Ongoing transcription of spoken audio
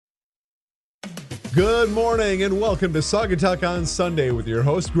Good morning and welcome to Saugatuck on Sunday with your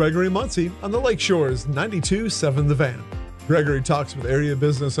host Gregory Muncie on the Lakeshore's 92.7 The Van. Gregory talks with area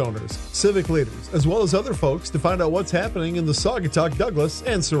business owners, civic leaders, as well as other folks to find out what's happening in the Saugatuck, Douglas,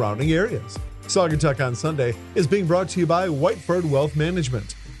 and surrounding areas. Saugatuck on Sunday is being brought to you by Whiteford Wealth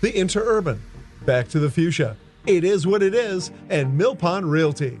Management, the Interurban, Back to the Fuchsia, It Is What It Is, and Mill Pond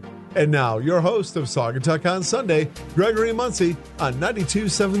Realty. And now, your host of Saugatuck on Sunday, Gregory Muncie, on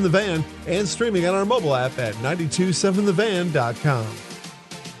 92.7 The Van and streaming on our mobile app at 927thevan.com.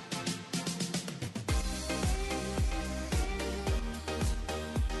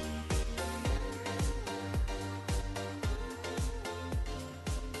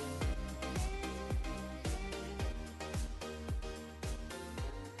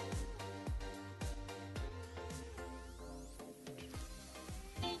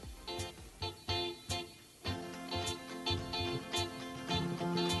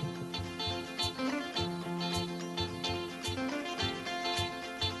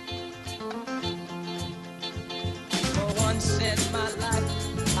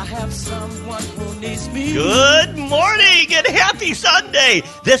 Good morning and happy Sunday.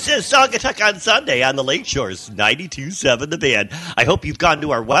 This is Saugatuck on Sunday on the Lakeshore's 92.7 The Van. I hope you've gone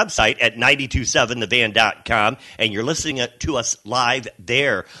to our website at 927thevan.com and you're listening to us live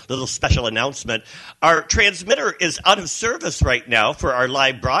there. Little special announcement. Our transmitter is out of service right now for our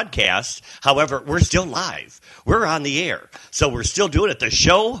live broadcast. However, we're still live. We're on the air, so we're still doing it. The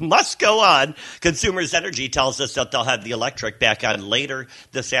show must go on. Consumers Energy tells us that they'll have the electric back on later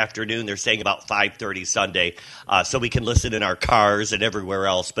this afternoon. They're saying about 5:30 Sunday, so we can listen in our cars and everywhere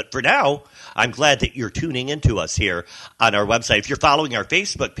else. But for now, I'm glad that you're tuning into us here on our website. If you're following our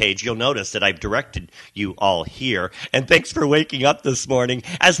Facebook page, you'll notice that I've directed you all here. And thanks for waking up this morning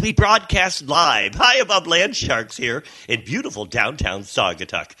as we broadcast live high above Land Sharks here in beautiful downtown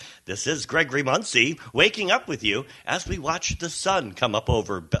Saugatuck. This is Gregory Muncie waking up with you as we watch the sun come up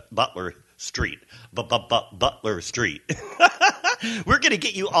over Butler Street. Butler Street. We're going to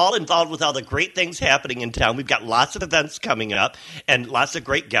get you all involved with all the great things happening in town. We've got lots of events coming up and lots of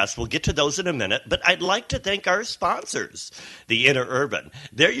great guests. We'll get to those in a minute, but I'd like to thank our sponsors, the Interurban.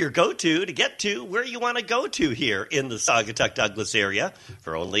 They're your go-to to get to where you want to go to here in the Saugatuck Douglas area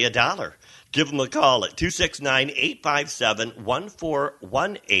for only $1. Give them a call at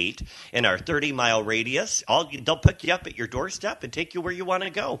 269-857-1418 in our 30-mile radius. They'll pick you up at your doorstep and take you where you want to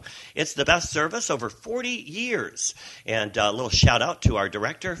go. It's the best service over 40 years. And a little shout-out to our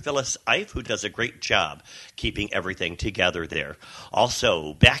director, Phyllis Ife, who does a great job keeping everything together there.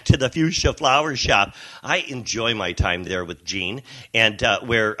 Also, back to the Fuchsia Flower Shop. I enjoy my time there with Jean, and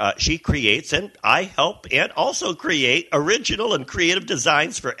where she creates, and I help and also create original and creative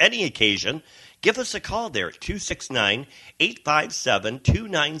designs for any occasion. Give us a call there at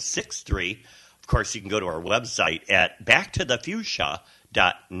 269-857-2963. Of course, you can go to our website at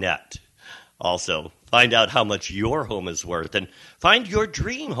backtothefuchsia.net. Also, find out how much your home is worth and find your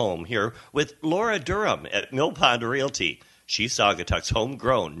dream home here with Laura Durham at Mill Pond Realty. She's Saugatuck's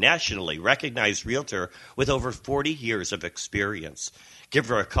homegrown, nationally recognized realtor with over 40 years of experience. Give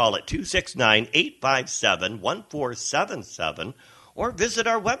her a call at 269-857-1477. or visit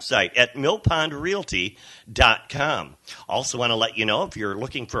our website at millpondrealty.com. Also want to let you know if you're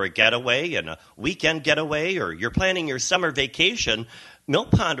looking for a getaway and a weekend getaway or you're planning your summer vacation, Mill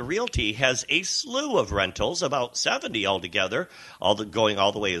Pond Realty has a slew of rentals, about 70 altogether, going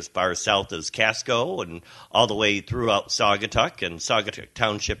all the way as far south as Casco and all the way throughout Saugatuck and Saugatuck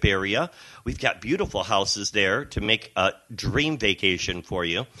Township area. We've got beautiful houses there to make a dream vacation for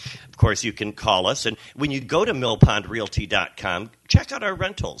you. Of course, you can call us. And when you go to millpondrealty.com, check out our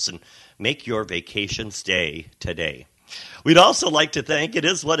rentals and make your vacation stay today. We'd also like to thank It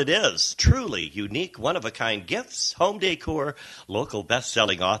Is What It Is. Truly unique, one-of-a-kind gifts, home decor, local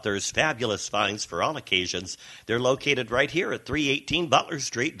best-selling authors, fabulous finds for all occasions. They're located right here at 318 Butler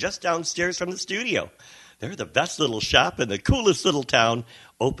Street, just downstairs from the studio. They're the best little shop in the coolest little town,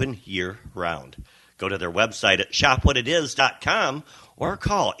 open year-round. Go to their website at shopwhatitis.com or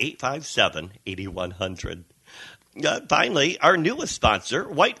call 857-8100. Finally, our newest sponsor,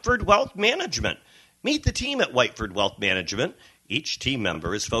 Whiteford Wealth Management. Meet the team at Whiteford Wealth Management. Each team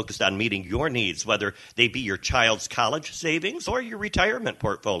member is focused on meeting your needs, whether they be your child's college savings or your retirement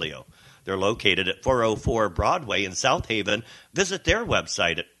portfolio. They're located at 404 Broadway in South Haven. Visit their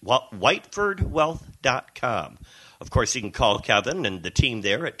website at whitefordwealth.com. Of course, you can call Kevin and the team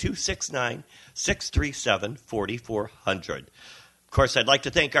there at 269-637-4400. Of course, I'd like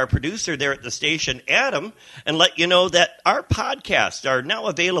to thank our producer there at the station, Adam, and let you know that our podcasts are now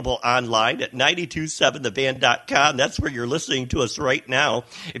available online at 927thevan.com. That's where you're listening to us right now.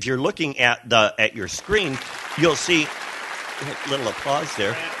 If you're looking at your screen, you'll see a little applause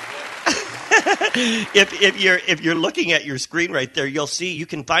there. If you're looking at your screen right there, you'll see you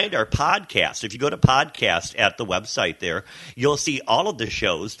can find our podcast. If you go to podcast at the website there, you'll see all of the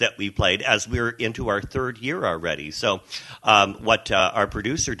shows that we played as we're into our third year already. So what our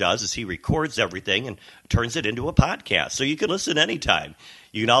producer does is he records everything and turns it into a podcast. So you can listen anytime.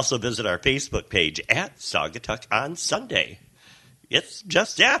 You can also visit our Facebook page at Saugatuck on Sunday. It's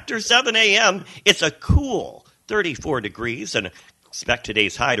just after 7 a.m. It's a cool 34 degrees and expect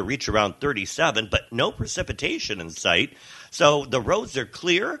today's high to reach around 37, but no precipitation in sight. So the roads are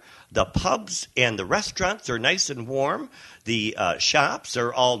clear. The pubs and the restaurants are nice and warm. The shops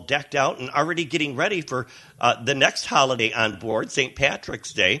are all decked out and already getting ready for the next holiday on board, St.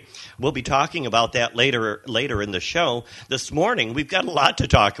 Patrick's Day. We'll be talking about that later in the show. This morning, we've got a lot to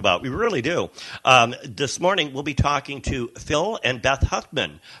talk about. We really do. This morning, we'll be talking to Phil and Beth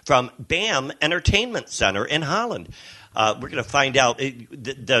Huffman from BAM Entertainment Center in Holland. We're going to find out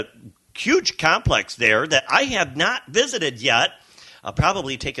the huge complex there that I have not visited yet. I'll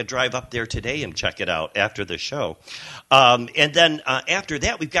probably take a drive up there today and check it out after the show. And then after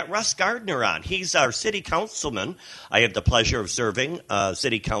that, we've got Russ Gardner on. He's our city councilman. I have the pleasure of serving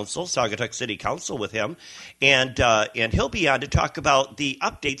city council, Saugatuck City Council with him. And he'll be on to talk about the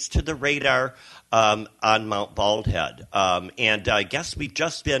updates to the radar on Mount Baldhead. And I guess we've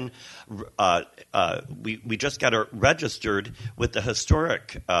just been we just got registered with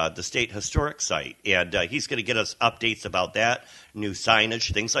the state historic site, and he's going to get us updates about that, new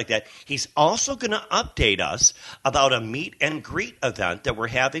signage, things like that. He's also going to update us about a meet and greet event that we're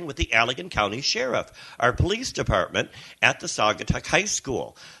having with the Allegan County Sheriff, our police department, at the Saugatuck High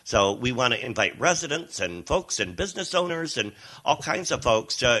School. So we want to invite residents and folks and business owners and all kinds of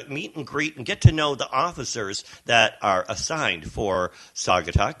folks to meet and greet and get to know the officers that are assigned for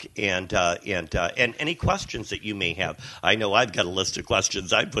Saugatuck and any questions that you may have. I know I've got a list of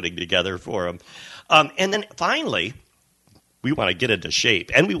questions I'm putting together for them. And then finally, we want to get into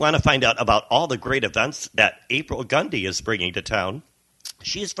shape, and we want to find out about all the great events that April Gundy is bringing to town.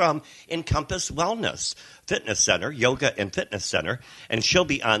 She's from Encompass Wellness Fitness Center, Yoga and Fitness Center, and she'll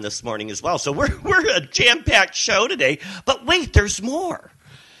be on this morning as well. So we're a jam-packed show today. But wait, there's more.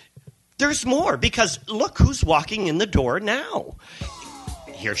 There's more, because look who's walking in the door now.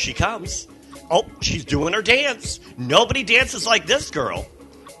 Here she comes. Oh, she's doing her dance. Nobody dances like this girl.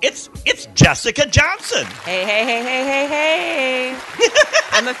 It's Jessica Johnson. Hey.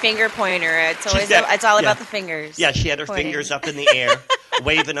 I'm a finger pointer. It's all about the fingers. Yeah, she had her fingers up in the air,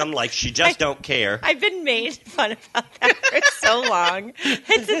 waving them like she just don't care. I've been made fun about that for so long.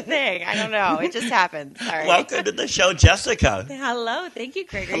 It's a thing. I don't know. It just happens. Sorry. Welcome to the show, Jessica. Hello. Thank you,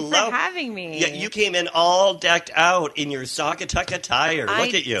 Gregory, for having me. Yeah, you came in all decked out in your Saugatuck attire.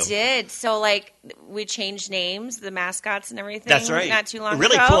 Look at you. I did. So, we changed names, the mascots and everything. That's right. Not too long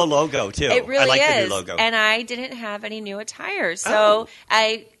really ago. Cool logo, too. It really I like is. the new logo. And I didn't have any new attire. So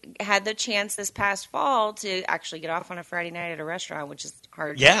I had the chance this past fall to actually get off on a Friday night at a restaurant, which is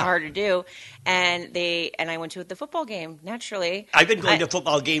hard to do. And I went to the football game, naturally. I've been going to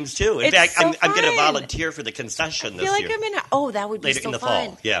football games, too. In fact, I'm going to volunteer for the concession this year. I feel like I'm in... that would be later so in the fun.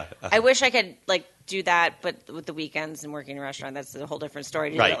 fall, yeah. I wish I could, do that, but with the weekends and working in a restaurant, that's a whole different story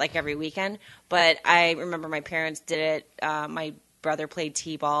to do it every weekend. But I remember my parents did it. My brother played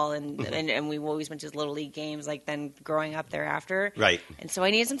t-ball, and we always went to Little League games, then growing up thereafter. Right. And so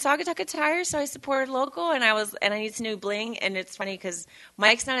I needed some Saugatuck attire, so I supported local, and I needed some new bling. And it's funny because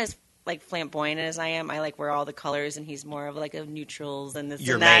Mike's not as flamboyant as I am. I wear all the colors, and he's more of a neutrals and this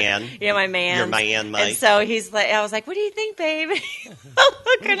Your and that. Man. Yeah, my man. Your man, Mike. And so he's I was like, what do you think, babe?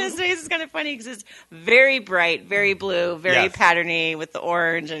 Look on his face. It's kind of funny because it's very bright, very blue, very patterny with the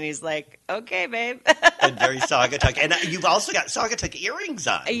orange, and he's like, okay, babe. And very Saugatuck. And you've also got Saugatuck earrings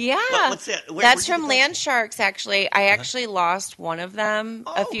on. Yeah. What's that? That's from Land Sharks, actually. I actually lost one of them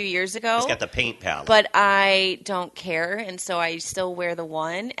a few years ago. It's got the paint palette. But I don't care, and so I still wear the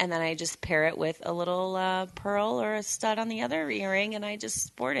one, and then I just pair it with a little pearl or a stud on the other earring, and I just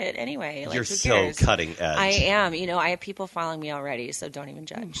sport it anyway. You're so cutting edge. I am. I have people following me already, so don't even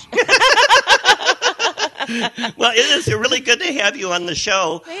judge. Well, it is really good to have you on the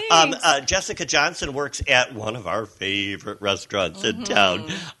show. Jessica Johnson works at one of our favorite restaurants in town,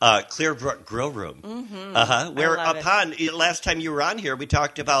 Clearbrook Grill Room. Where last time you were on here, we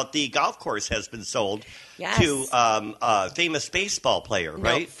talked about the golf course has been sold to famous baseball player,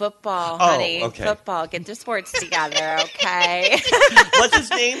 right? No, football, honey. Okay. Football. Get the sports together, okay? What's his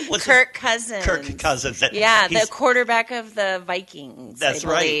name? Kirk Cousins. Kirk Cousins. The quarterback of the Vikings. That's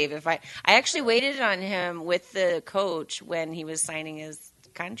I believe. I actually waited on him with the coach when he was signing his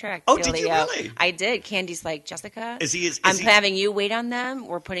contract. Oh, did you really? I did. Candy's like, Jessica, I'm having you wait on them.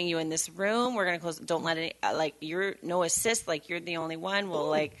 We're putting you in this room. We're gonna close. Don't let it. You're no assist. Like you're the only one.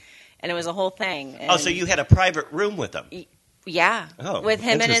 We'll and it was a whole thing. And, so you had a private room with them? Yeah, with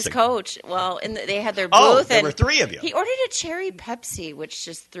him and his coach. Well, they had their booth. Oh, there were three of you. He ordered a cherry Pepsi, which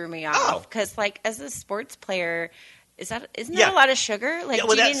just threw me off because, as a sports player. Isn't that a lot of sugar? Like, do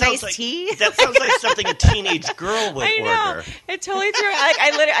you need nice tea? That sounds like something a teenage girl would I know. order. It totally threw.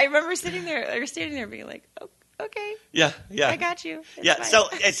 I remember standing there being like, oh, okay, yeah, I got you. It's fine. So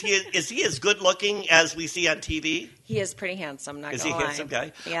is he as good looking as we see on TV? He is pretty handsome. Not is he a handsome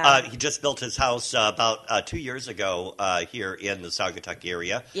guy? Yeah. He just built his house about 2 years ago here in the Saugatuck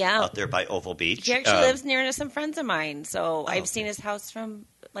area. Yeah. Out there by Oval Beach. He actually lives near to some friends of mine, so I've seen his house from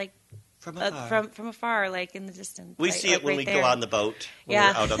from afar, like in the distance. We see it when we go on the boat. We're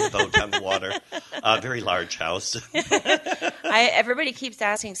out on the boat on the water. Very large house. Everybody keeps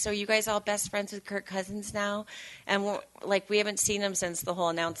asking, so you guys all best friends with Kirk Cousins now? And we haven't seen him since the whole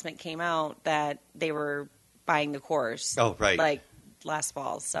announcement came out that they were buying the course. Oh, right. Last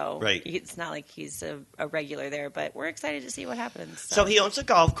fall, so it's not like he's a regular there, but we're excited to see what happens. So he owns a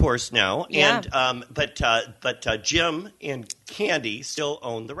golf course now, yeah. And but Jim and Candy still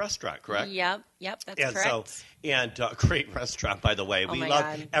own the restaurant, correct? Yep, that's correct. Great restaurant, by the way. Oh, we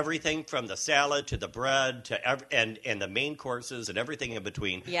love everything from the salad to the bread to and the main courses and everything in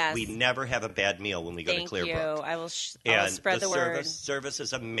between. Yes. We never have a bad meal when we go to Clearbrook. Thank you. I will spread the word. Service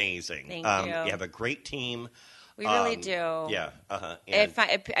is amazing. Thank you. You have a great team. We really do. Yeah.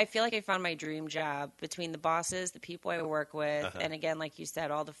 I feel like I found my dream job between the bosses, the people I work with, and again, like you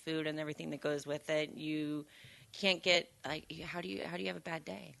said, all the food and everything that goes with it. You can't get how do you have a bad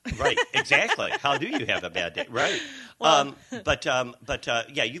day? Right. Exactly. How do you have a bad day? Right. Well, but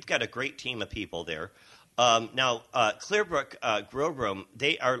you've got a great team of people there. Now, Clearbrook Grow Room,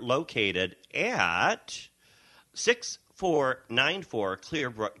 they are located at 6494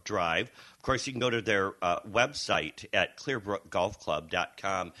 Clearbrook Drive. Of course, you can go to their website at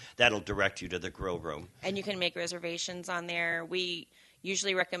clearbrookgolfclub.com. That'll direct you to the Grow Room. And you can make reservations on there. We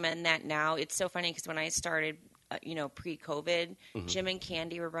usually recommend that now. It's so funny because when I started, pre-COVID, Jim and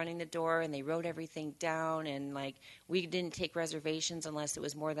Candy were running the door, and they wrote everything down, and, we didn't take reservations unless it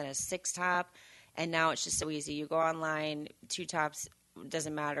was more than a 6-top, and now it's just so easy. You go online, 2 tops,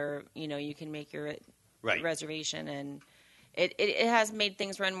 doesn't matter. You can make your reservation, and It has made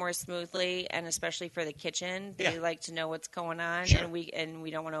things run more smoothly, and especially for the kitchen, they like to know what's going on, sure. and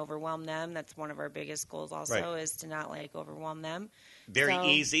we don't want to overwhelm them. That's one of our biggest goals, also, is to not overwhelm them. Very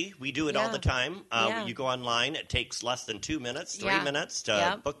easy. We do it all the time. You go online; it takes less than 2 minutes, 3 minutes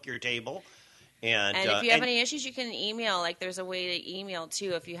to book your table. And if you have any issues, you can email. There's a way to email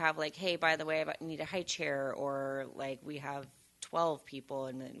too. If you have hey, by the way, I need a high chair, or we have 12 people,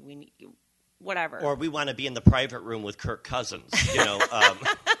 and then we need. Whatever. Or we want to be in the private room with Kirk Cousins,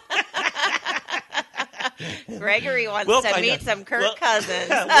 Gregory wants to meet some Kirk Cousins.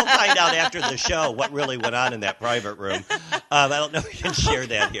 We'll find out after the show what really went on in that private room. I don't know if we can share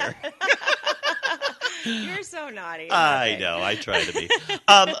that here. You're so naughty. I know. I try to be.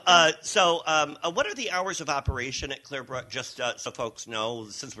 So what are the hours of operation at Clearbrook, just so folks know,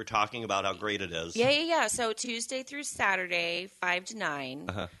 since we're talking about how great it is? Yeah. So Tuesday through Saturday, 5 to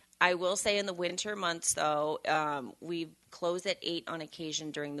 9. I will say in the winter months, though, we close at 8 on occasion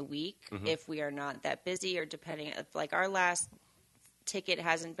during the week if we are not that busy, or depending if our last ticket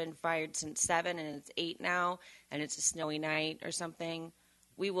hasn't been fired since 7 and it's 8 now, and it's a snowy night or something,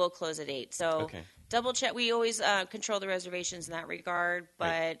 we will close at 8. So double check. We always control the reservations in that regard,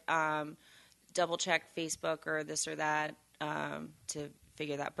 but double check Facebook or this or that to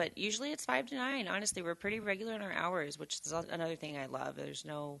figure that. But usually it's 5 to 9. Honestly, we're pretty regular in our hours, which is another thing I love. There's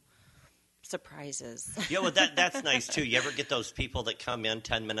no surprises. Yeah, well, that's nice too. You ever get those people that come in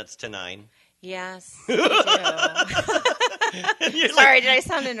 10 minutes to 9? Yes, I do. Sorry, did I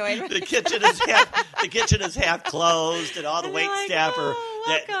sound annoyed? The kitchen is half closed, and all the wait staff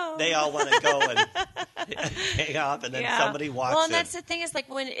they all want to go hang off, and then somebody walks Well, and in. that's the thing is like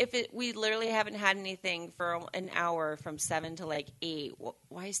we literally haven't had anything for an hour from 7 to like 8.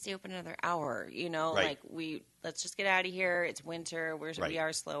 Why stay open another hour? You know, Right. like let's just get out of here. It's winter. We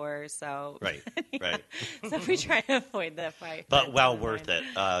are slower, so Right. So we try to avoid that fight. But well worth it.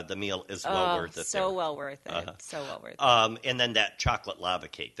 The meal is well worth it. So there. well worth it. So well worth it. And then that chocolate lava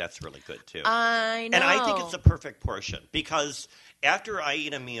cake, that's really good too. I know. And I think it's a perfect portion because after I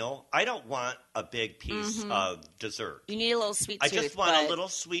eat a meal, I don't want a big piece of dessert. You need a little sweet I tooth. just want a little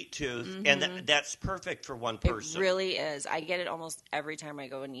sweet tooth, and that's perfect for one person. It really is. I get it almost every time I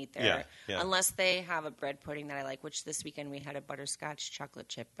go and eat there. Yeah. Unless they have a bread pudding that I like, which this weekend we had a butterscotch chocolate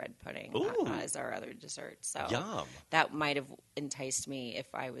chip bread pudding as our other dessert. So Yum. that might have enticed me if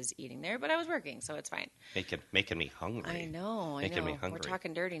I was eating there, but I was working, so it's fine. Making me hungry. I know. Making me hungry. We're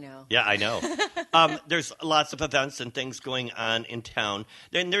talking dirty now. Yeah, I know. There's lots of events and things going on in town.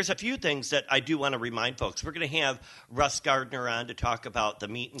 Then there's a few things that I do want to remind folks. We're going to have Russ Gardner on to talk about the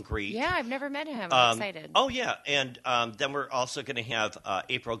meet and greet. Yeah, I've never met him. I'm excited. Oh, yeah. And then we're also going to have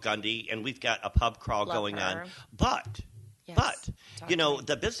April Gundy, and we've got a pub crawl Love going her. on. But Yes. you know,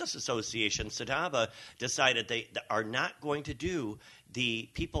 the Business Association, Sadava, decided they are not going to do the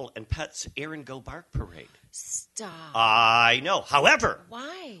People and Pets Aaron Go Bark Parade. Stop. I know. However,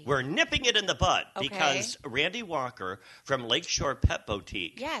 Why? we're nipping it in the bud Okay. because Randy Walker from Lakeshore Pet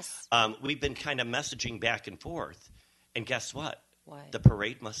Boutique, Yes. we've been kind of messaging back and forth. And guess what? What? The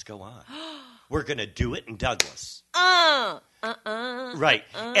parade must go on. We're going to do it in Douglas. Right.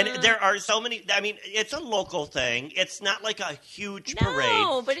 And there are so many. I mean, it's a local thing. It's not like a huge parade.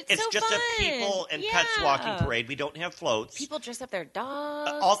 But it's so just fun. a people and pets walking parade. We don't have floats. People dress up their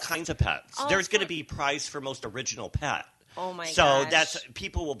dogs. All kinds of pets. All There's going to fun. be prize for most original pet. Oh my So gosh. that's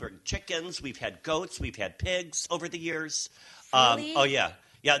people will bring chickens. We've had goats. We've had pigs over the years. Really? Oh yeah,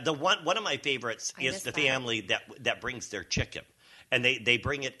 yeah. The one of my favorites I is missed the that. family that brings their chicken, and they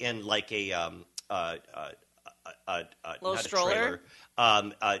bring it in like a Little not stroller? a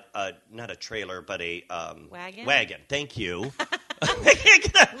trailer, not a trailer, but a Wagon? Wagon. Thank you.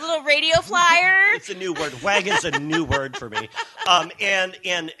 Little radio flyer. It's a new word. Wagon's a new word for me. And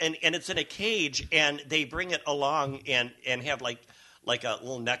it's in a cage, and they bring it along and have like a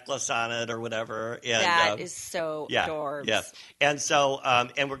little necklace on it or whatever. And, That is so yeah, adorbs. yeah. And so,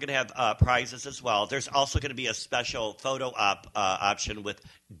 and we're going to have prizes as well. There's also going to be a special photo op option with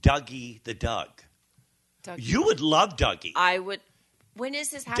Dougie the Doug. Dougie. You would love Dougie. I would. When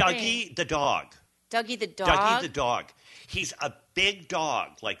is this happening? Dougie the dog. Dougie the dog. Dougie the dog. He's a big dog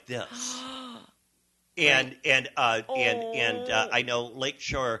like this. And I know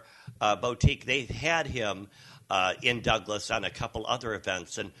Lakeshore Boutique, they've had him in Douglas on a couple other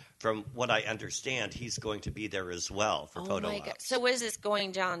events, and from what I understand, he's going to be there as well for photo my ops. God. So what is this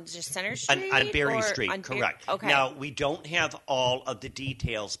going down just Center Street? On Berry or Street, on correct. Okay. Now, we don't have all of the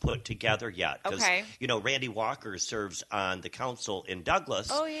details put together yet. Because, Okay. you know, Randy Walker serves on the council in Douglas.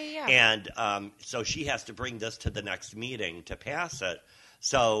 Oh, yeah. And so she has to bring this to the next meeting to pass it.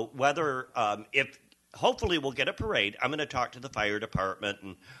 So whether hopefully we'll get a parade. I'm going to talk to the fire department,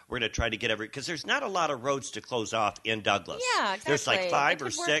 and we're going to try to get because there's not a lot of roads to close off in Douglas. Yeah, exactly. There's like 5 It or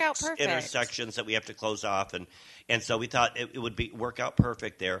could work out 6 perfect. intersections that we have to close off, and so we thought it would work out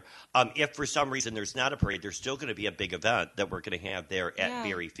perfect there. If for some reason there's not a parade, there's still going to be a big event that we're going to have there at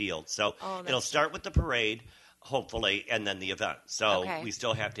Berry Field. So it'll start with the parade, hopefully, and then the event. So we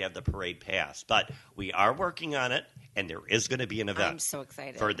still have to have the parade pass, but we are working on it. And there is going to be an event. I'm so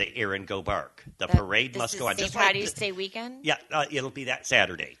excited for the Aaron Go Bark. The parade must go on. St. Patty's Day weekend. Yeah, it'll be that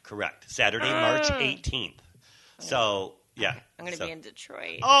Saturday. Correct. Saturday, March 18th. So yeah, I'm going to be in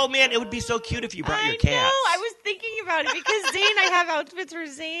Detroit. Oh man, it would be so cute if you brought your cats. I know. I was thinking about it because Zane. I have outfits for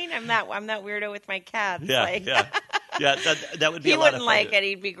Zane. I'm that weirdo with my cats. Yeah. That would be. He a lot wouldn't of fun. like it.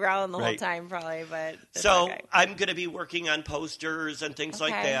 He'd be growling the whole Right. time, probably. But it's So okay. I'm going to be working on posters and things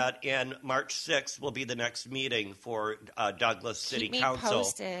like Okay. that. And March 6th will be the next meeting for Douglas City Keep me Council.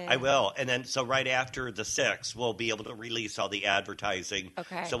 posted. I will. And then so right after the 6th, we'll be able to release all the advertising.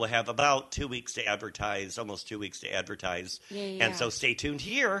 Okay. So we'll have about 2 weeks to advertise, almost 2 weeks to advertise. Yeah. And so stay tuned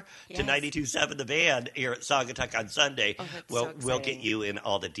here to Yes. 92.7 The Van here at Saugatuck on Sunday. Oh, that's we'll so get exciting. you in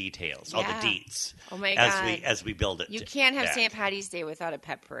all the details, all the Yeah. deets. Oh, my as God. as we build it. You can't have back. St. Patty's Day without a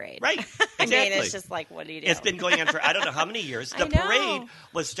pet parade. Right. I mean, Exactly. it's just like, what do you do? It's been going on for I don't know how many years. The I know. parade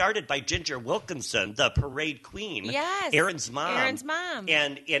was started by Ginger Wilkinson, the parade queen. Yes. Aaron's mom.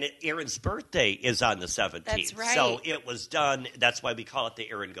 And Aaron's birthday is on the 17th. That's right. So it was done. That's why we call it the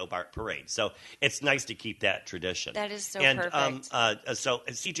Aaron Go Bark Parade. So it's nice to keep that tradition. That is so and, perfect. So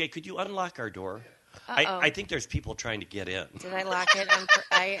CJ, could you unlock our door? I think there's people trying to get in. Did I lock it?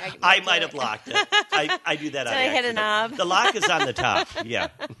 I might have locked it. I do that on accident. Did I hit a knob? The lock is on the top. Yeah.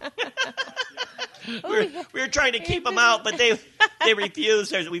 We were trying to keep them out, but they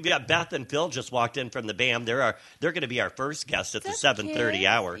refused. We've got Beth and Phil just walked in from the BAM. They're going to be our first guests at the 7:30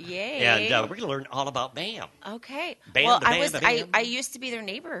 hour. Yay. And we're going to learn all about BAM. Okay. BAM, well, BAM. I used to be their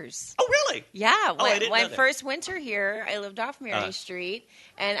neighbors. Oh, really? Yeah. I didn't know that. First winter here, I lived off Mary Street,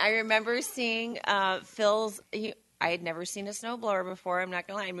 and I remember seeing Phil's. I had never seen a snowblower before. I'm not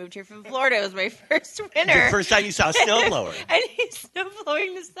going to lie. I moved here from Florida. It was my first winter. The first time you saw a snowblower. And he's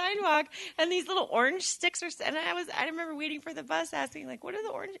snowblowing the sidewalk, and these little orange sticks and I remember waiting for the bus asking, like, what are the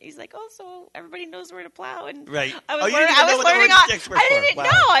orange? He's like, oh, so everybody knows where to plow. And right. I was you didn't know what the orange sticks were for.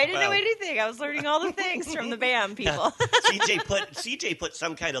 I didn't know anything. I was learning all the things from the BAM people. CJ put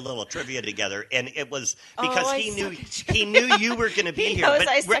some kind of little trivia together, and it was because he knew you were going to be here. But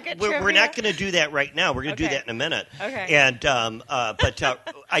we're not going to do that right now. We're going to do that in a minute. Okay. And but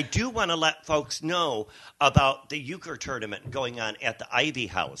I do want to let folks know about the euchre tournament going on at the Ivy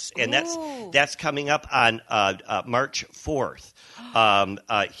House, and that's coming up on March 4th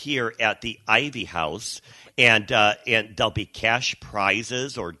here at the Ivy House. And there'll be cash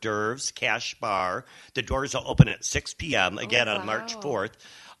prizes, hors d'oeuvres, cash bar. The doors will open at 6 p.m. again on March 4th.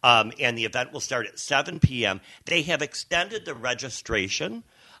 And the event will start at 7 p.m. They have extended the registration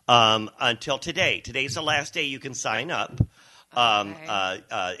until today. Today's the last day you can sign up.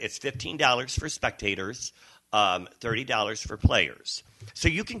 It's $15 for spectators, $30 for players. So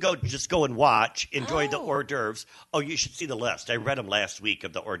you can go and watch, enjoy the hors d'oeuvres. Oh, you should see the list. I read them last week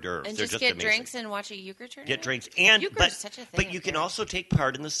of the hors d'oeuvres. And They're just get amazing. Drinks and watch a euchre tournament? Get drinks. Euchre is such a thing. But you can also take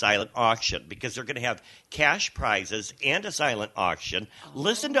part in the silent auction because they're going to have cash prizes and a silent auction.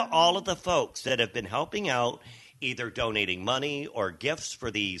 Listen to all of the folks that have been helping out, either donating money or gifts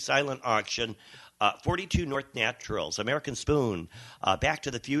for the silent auction. 42 North Naturals, American Spoon, Back to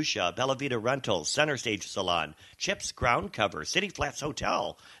the Fuchsia, Bella Vita Rentals, Center Stage Salon, Chips Ground Cover, City Flats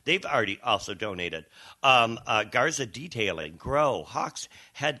Hotel. They've already also donated. Garza Detailing, Grow, Hawks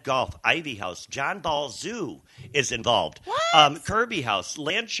Head Golf, Ivy House, John Ball Zoo is involved. What? Kirby House,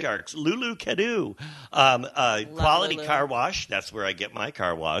 Land Sharks, Lulu Canoe, Quality Lulu. Car Wash. That's where I get my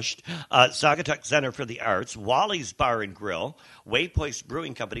car washed. Saugatuck Center for the Arts, Wally's Bar and Grill, Waypoint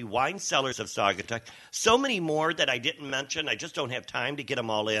Brewing Company, Wine Cellars of Saugatuck. So many more that I didn't mention. I just don't have time to get them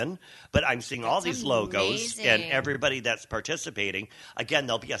all in. But I'm seeing all these logos and everybody that's participating. Again,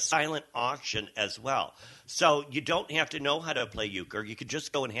 there'll be a silent auction as well. So you don't have to know how to play euchre. You could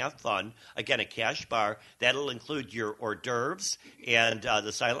just go and have fun. Again, a cash bar. That'll include your hors d'oeuvres and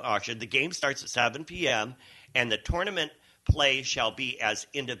the silent auction. The game starts at 7 p.m. and the tournament play shall be as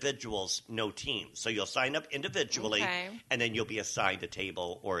individuals, no teams. So you'll sign up individually, and then you'll be assigned a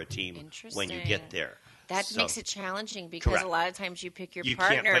table or a team when you get there. That makes it challenging because correct. A lot of times you pick your you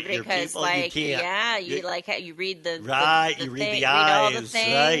partner can't because, people, like, you you read the right, the you read thing, the eyes, read all the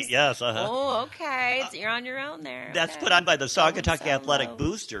things. right? Yes. Oh, okay. You're on your own there. That's okay. put on by the Saugatuck Athletic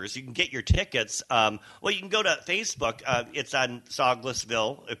Boosters. You can get your tickets. Well, you can go to Facebook. It's on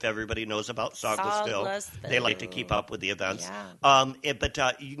Sauglessville. If everybody knows about Sauglessville, they like to keep up with the events. Yeah. But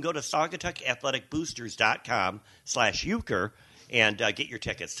you can go to SaugatuckAthleticBoosters.com/euchre and get your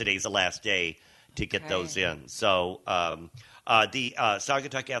tickets. Today's the last day to get those in. So the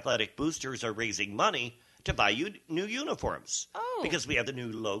Saugatuck Athletic Boosters are raising money to buy you new uniforms. Because we have the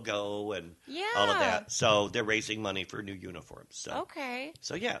new logo and all of that. So they're raising money for new uniforms. So,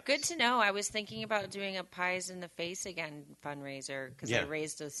 So, yeah. Good to know. I was thinking about doing a Pies in the Face Again fundraiser because I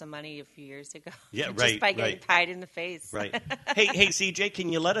raised some money a few years ago. Yeah, just by getting pied in the face. Right. Hey, CJ, can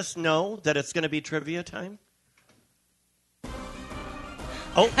you let us know that it's going to be trivia time?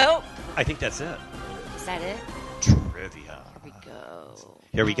 Oh. I think that's it. Is that it? Trivia.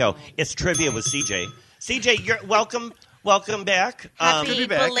 Here we go. It's trivia with CJ. CJ, you're welcome. Welcome back. Happy good to be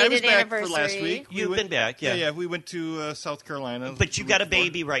back. belated I was back anniversary. for last week. You've been back, yeah. Yeah, we went to South Carolina. But you got a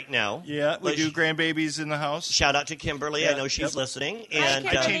baby right now. Yeah, we do grandbabies in the house. Shout out to Kimberly. I know she's listening. And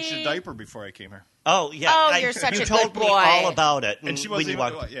I changed the diaper before I came here. Oh, yeah. Oh, you're such you a told good me boy. all about it. And she when wasn't you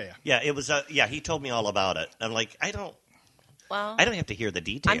even, walked, yeah. It was he told me all about it. I'm like, I don't have to hear the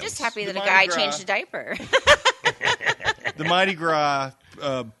details. I'm just happy that a guy changed a diaper. The Mardi Gras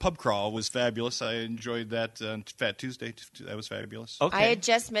pub crawl was fabulous. I enjoyed that on Fat Tuesday. That was fabulous. Okay. I had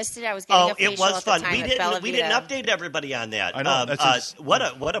just missed it. I was getting a facial it was at fun. the time We didn't update everybody on that. I know.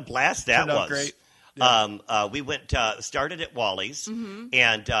 What a blast that turned out was. Great. Yeah. We went started at Wally's,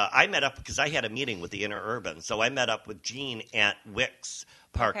 and I met up because I had a meeting with the Interurban. So I met up with Gene at Wicks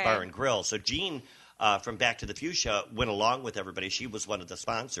Park Bar and Grill. So Gene from Back to the Fuchsia went along with everybody. She was one of the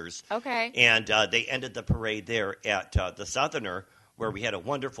sponsors. Okay. And they ended the parade there at the Southerner, where we had a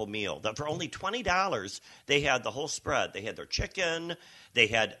wonderful meal. For only $20, they had the whole spread. They had their chicken. They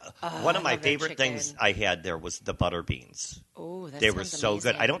had one of my favorite things I had there was the butter beans. Oh, that They were sounds so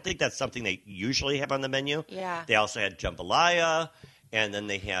amazing. good. I don't think that's something they usually have on the menu. Yeah. They also had jambalaya, and then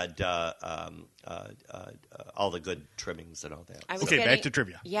they had all the good trimmings and all that. Okay, back to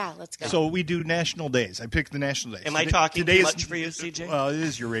trivia. Yeah, let's go. So we do national days. I picked the national days. Am I talking too much for you, CJ? Well, it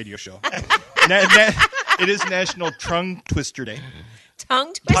is your radio show. It is National Tongue Twister Day.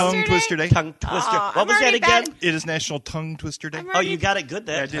 Tongue Twister Tongue Day? Twister Day. Tongue twister. Oh, What was I'm that already again? bad. It is National Tongue Twister Day. I'm Oh, you got it good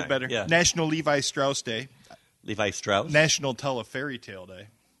that Yeah, I time. did better. Yeah. National Levi Strauss Day. Levi Strauss. National Tell a Fairy Tale Day.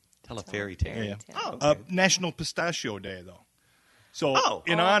 Tell a fairy tale. Yeah. Oh, okay. National Pistachio Day, though. So, Oh.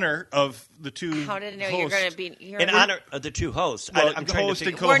 in honor of the two How did I know hosts, you're going to be? In honor of the two hosts. Well, I'm the trying to host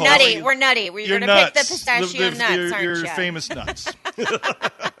and figure. We're co-host. nutty. We're nutty. We're You're going to pick the nuts. pistachio nuts, aren't You're you? famous nuts.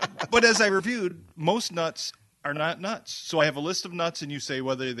 But as I reviewed, most nuts are not nuts. So I have a list of nuts, and you say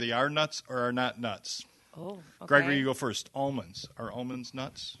whether they are nuts or are not nuts. Oh, okay. Gregory, you go first. Almonds. Are almonds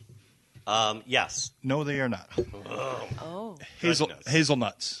nuts? Yes. No, they are not. Oh, Goodness.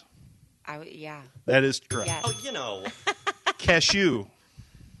 Hazelnuts. yeah. That is correct. Yes. Oh, you know. Cashew.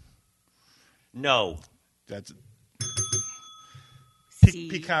 No. That's See,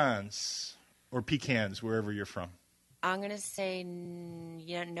 pecans or pecans, wherever you're from. I'm going to say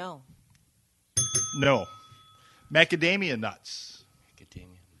no. No. Macadamia nuts.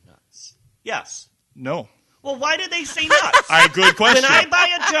 Macadamia nuts. Yes. No. Well, why did they say nuts? Good question. When I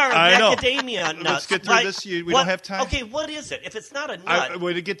buy a jar of I know. macadamia nuts, Let's get through why- this. We what- don't have time. Okay, what is it? If it's not a nut,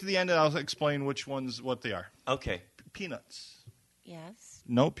 When we get to the end, I'll explain which ones, what they are. okay. Peanuts. Yes.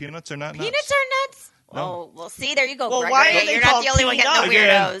 No, peanuts are not nuts. Peanuts are nuts? No. Oh, well, see, there you go, Well, Gregory. why are they You're not called the only one getting the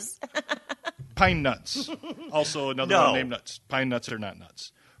peanuts? weirdos. Pine nuts. Also another No. one named nuts. Pine nuts are not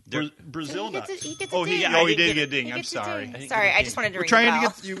nuts. Brazil He gets nuts. a- he gets a Oh, he, ding. oh, he I didn't did get get a it. ding. He I'm gets a sorry. ding. Sorry, I just wanted to We're ring trying the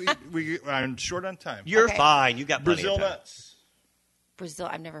to bell. get you. I'm short on time. You're Okay. fine. You got plenty Brazil of time. nuts. Brazil.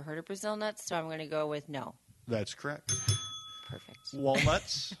 I've never heard of Brazil nuts, so I'm going to go with no. That's correct. Perfect.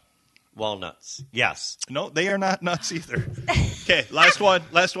 Walnuts. Walnuts. Yes. No, they are not nuts either. Okay, last one.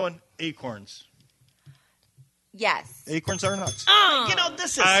 Last one. Acorns. Yes. Acorns are nuts. You know,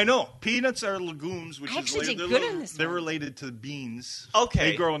 this is... I know. Peanuts are legumes, which I is actually related, did they're, good on this they're one. related to beans.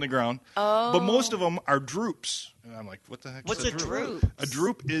 Okay. They grow in the ground. Oh. But most of them are drupes. And I'm like, what the heck What's is a a drupe? A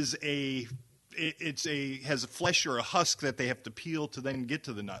drupe is has a flesh or a husk that they have to peel to then get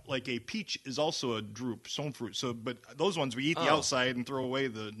to the nut. Like a peach is also a drupe, stone fruit. So, but those ones we eat the Oh. outside and throw away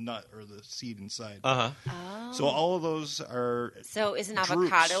the nut or the seed inside. Uh-huh. Oh. So all of those are So is an drupes.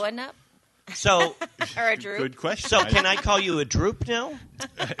 avocado a nut So, or a drupe? Good question. so can I call you a droop now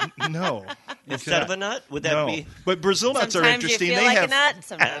No. you instead of a cannot. nut? Would that No. be... But Brazil nuts are Sometimes interesting. you feel They like have a nut.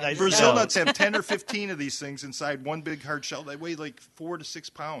 Sometimes I you Brazil don't. nuts have 10 or 15 of these things inside one big hard shell. They weigh like 4 to 6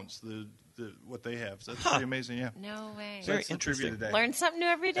 pounds. What they have. So that's pretty amazing. Yeah. No way. So that's the trivia interesting. today. Learn something new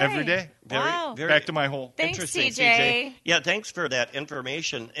every day. Every day. Wow. very- Back to my hole. Thanks, Interesting, CJ. Yeah, thanks for that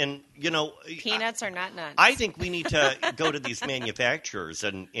information. And, you know... Peanuts are not nuts. I think we need to go to these manufacturers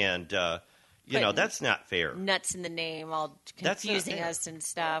and you know, Putting that's not fair. nuts in the name, all That's not confusing fair. us and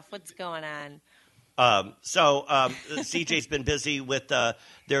stuff. What's going on? CJ's been busy with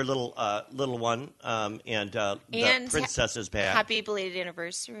their little one, and the princess is back. Happy belated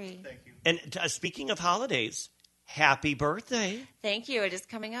anniversary. Thank you. And speaking of holidays, happy birthday! Thank you. It is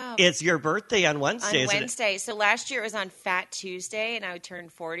coming up. It's your birthday on Wednesday, on isn't Wednesday. So last year it was on Fat Tuesday, and I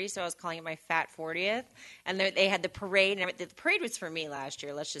turned 40, so I was calling it my Fat 40th. And they had the parade, and the parade was for me last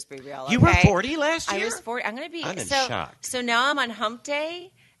year. Let's just be real. it? You were okay? 40 last year? I was 40. I'm going to be I'm in so shock. So now I'm on hump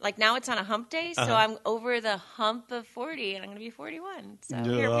day. Like now it's on a hump day, so I'm over the hump of 40, and I'm going to be 41. So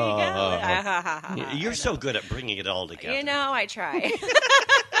here we go. You're so good at bringing it all together. You know, I try.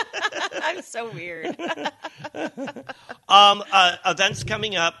 I'm so weird. Events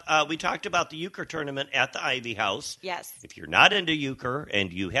coming up. We talked about the euchre tournament at the Ivy House. Yes. If you're not into euchre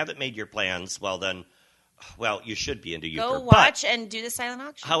and you haven't made your plans, well, you should be into euchre. Go But, watch and do the silent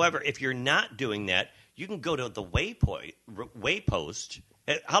auction. however, if you're not doing that, you can go to the Waypost.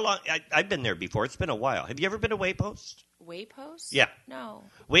 How long? I've been there before. It's been a while. Have you ever been to Waypost? Waypost? Yeah. No.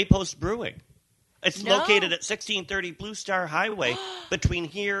 Waypost Brewing. It's No. located at 1630 Blue Star Highway between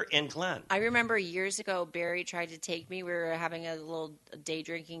here and Glen. I remember years ago, Barry tried to take me. We were having a little day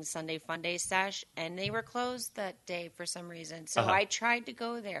drinking Sunday fun day sesh, and they were closed that day for some reason. So I tried to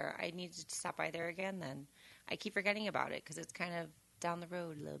go there. I needed to stop by there again then. I keep forgetting about it because it's kind of down the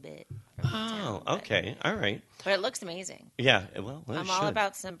road a little bit. From the town, okay. All right. But it looks amazing. Yeah, well, I'm all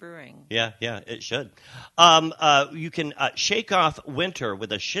about some brewing. Yeah, it should. You can shake off winter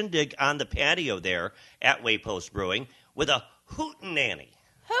with a shindig on the patio there at Waypost Brewing with a hootenanny.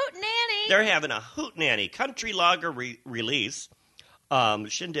 Hootenanny! They're having a hootenanny country lager release.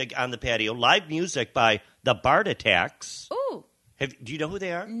 Shindig on the patio. Live music by the Bard Attacks. Ooh. Do you know who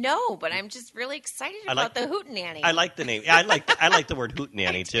they are? No, but I'm just really excited about the hootenanny. I like the name. I like the word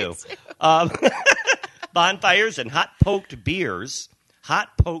hootenanny too. Bonfires and hot poked beers.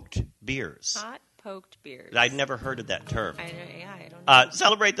 Hot poked beers. Hot poked beers. I'd never heard of that term. I don't know.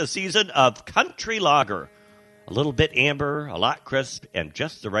 Celebrate the season of country lager. A little bit amber, a lot crisp, and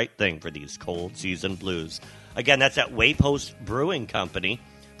just the right thing for these cold season blues. Again, that's at Waypost Brewing Company.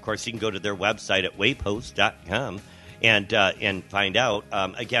 Of course, you can go to their website at waypost.com and find out.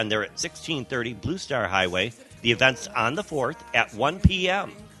 Again, they're at 1630 Blue Star Highway. The event's on the 4th at 1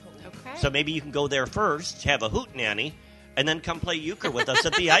 p.m. Okay. So maybe you can go there first, have a hootenanny, and then come play euchre with us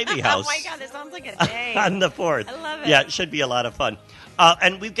at the Ivy House. Oh, my God, this sounds like a day. On the 4th. I love it. Yeah, it should be a lot of fun.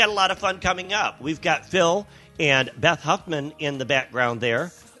 And we've got a lot of fun coming up. We've got Phil and Beth Huffman in the background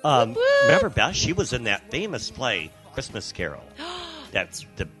there. Remember Beth? She was in that famous play, Christmas Carol. That's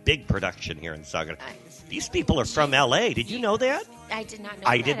the big production here in Saugatuck. These people are from L.A. Did you know that? I did not know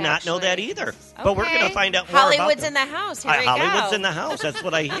I that, did not know that either. Okay. But we're going to find out more Hollywood's about in the house. Here we Hollywood's go. in the house. That's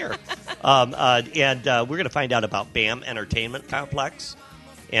what I hear. And we're going to find out about BAM Entertainment Complex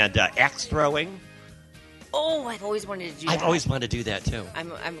and axe throwing. Oh, I've always wanted to do that. I've always wanted to do that, too.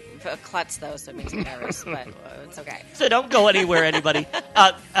 I'm a klutz, though, so it makes me nervous, but it's okay. So don't go anywhere, anybody.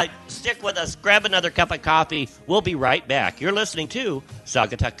 Stick with us. Grab another cup of coffee. We'll be right back. You're listening to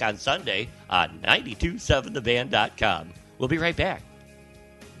Saugatuck on Sunday on 927thevan.com. We'll be right back.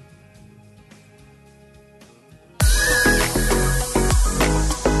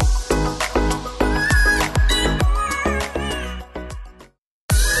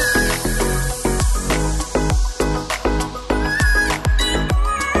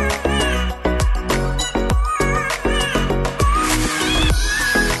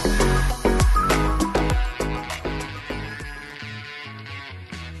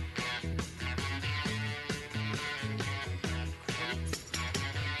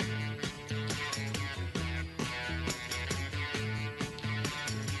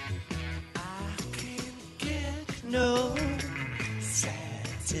 No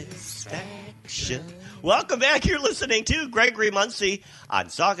satisfaction. Welcome back. You're listening to Gregory Muncie on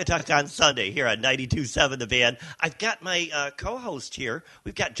Saugatuck on Sunday here on 92.7 The Van. I've got my co-host here.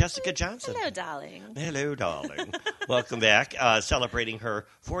 We've got Jessica Johnson. Hello, darling. Hello, darling. Welcome back. Celebrating her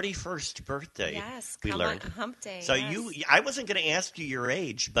 41st birthday. Yes, we come learned. on, hump day. So yes. I wasn't going to ask you your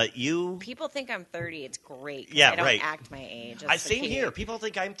age, but you. People think I'm 30. It's great. 'Cause Yeah, I don't right. act my age. I've seen here. People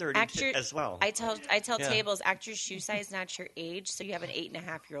think I'm 30 as well. I tell Yeah. tables, act your shoe size, not your age, so you have an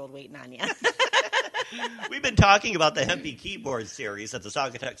 8.5-year-old waiting on you. We've been talking about the Hempy Keyboard Series that the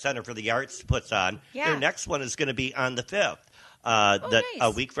Saugatuck Center for the Arts puts on. Yeah. Their next one is going to be on the 5th. Nice.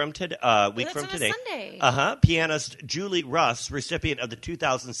 A week from today. That's on a Sunday. Pianist Julie Russ, recipient of the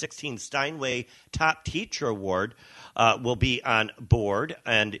 2016 Steinway Top Teacher Award, will be on board,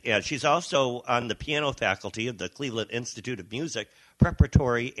 and she's also on the piano faculty of the Cleveland Institute of Music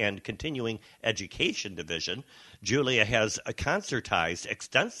Preparatory and Continuing Education Division. Julia has concertized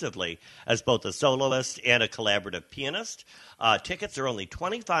extensively as both a soloist and a collaborative pianist. Tickets are only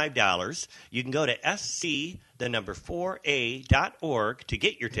 $25. You can go to sc4a.org to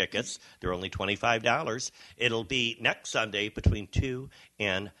get your tickets. They're only $25. It'll be next Sunday between 2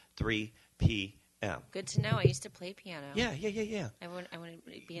 and 3 p.m. Good to know. I used to play piano. Yeah. I want to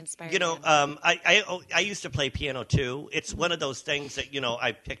be inspired. You know, I used to play piano too. It's one of those things that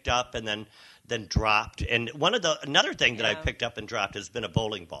I picked up and then dropped. And another thing that I picked up and dropped has been a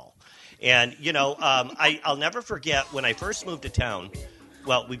bowling ball. And I'll never forget when I first moved to town.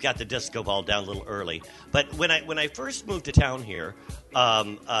 Well, we've got the disco ball down a little early, but when I first moved to town here,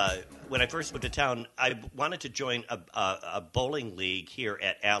 I wanted to join a bowling league here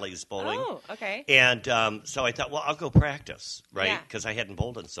at Alley's Bowling. Oh, okay. And so I thought, well, I'll go practice, right? Because I hadn't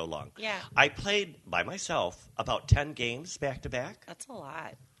bowled in so long. Yeah. I played by myself about 10 games back to back. That's a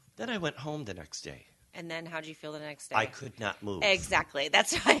lot. Then I went home the next day. And then how'd you feel the next day? I could not move. Exactly.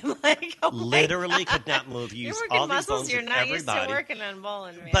 That's why I'm like, oh literally could not move. You're Use working all these muscles bones you're in not every used body. to working on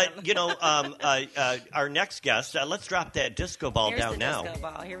bowling, man. But, our next guest, let's drop that disco ball Here's down the now. disco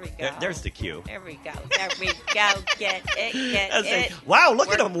ball. Here we go. There's the cue. There we go. There we go. Get it. Wow, look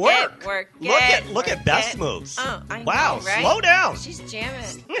at him work. Look at Beth's it. moves. Oh, I wow, know, right? slow down. She's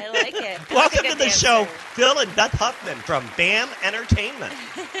jamming. I like it. That's Welcome a good to the dancer. show, Phil and Beth Huffman from BAM Entertainment.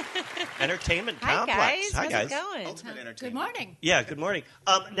 Entertainment Hi, Complex. guys. Hi, How's guys. it going? Ultimate entertainment. Good morning. Yeah, good morning.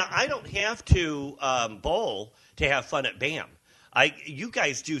 Now, I don't have to bowl to have fun at BAM. You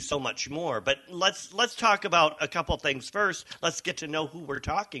guys do so much more, but let's talk about a couple things first. Let's get to know who we're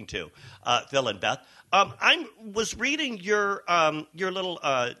talking to, Phil and Beth. I was reading your little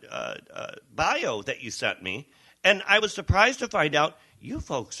bio that you sent me, and I was surprised to find out you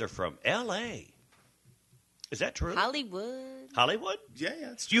folks are from L.A. Is that true? Hollywood? Yeah,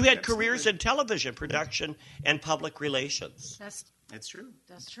 it's true. You had Absolutely. careers in television production and public relations. It's true.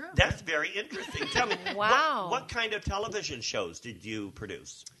 That's true. That's very interesting. Tell me, Wow. what kind of television shows did you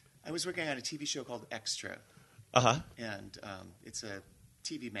produce? I was working on a TV show called Extra, Uh-huh. and it's a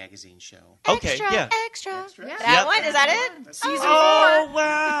TV magazine show. Okay, yeah. Extra. Yeah. That Yep. one? Is that it? That's Oh,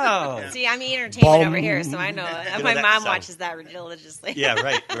 wow. See, I'm the entertainment over here, so I know. You know My that mom sound. watches that religiously. Yeah,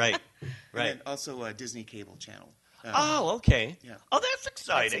 right. And Right. then also a Disney cable channel. Oh, okay. Yeah. Oh, that's That's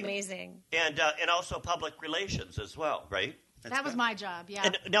exciting. amazing. And also public relations as well, right? That was my job, yeah.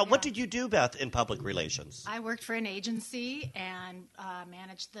 And now, what Yeah. did you do, Beth, in public relations? I worked for an agency and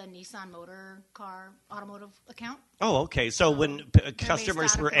managed the Nissan motor car automotive account. Oh, okay. So when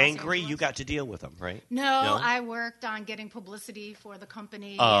customers out of were Los angry, Angeles. you got to deal with them, right? No, I worked on getting publicity for the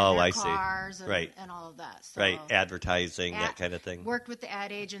company Oh, and their I see. cars and, Right. and all of that. So Right. Advertising, that ad- kind of thing. Worked with the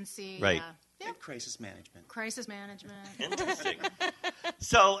ad agency. Right. And crisis management. Crisis management. Interesting.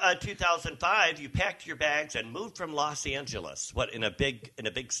 So, 2005, you packed your bags and moved from Los Angeles. What, in a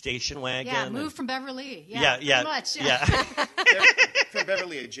big station wagon? Yeah, moved from Beverly. Yeah, Pretty much. yeah. From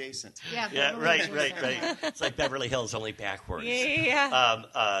Beverly adjacent. Yeah, Yeah, Beverly right. adjacent. It's like Beverly Hills, only backwards. Yeah.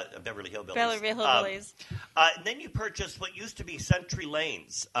 Beverly Hillbillies. Beverly Hillbillies. And then you purchased what used to be Century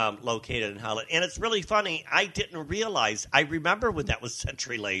Lanes, located in Holland. And it's really funny. I didn't realize. I remember when that was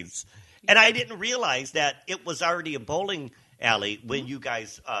Century Lanes. And I didn't realize that it was already a bowling alley when you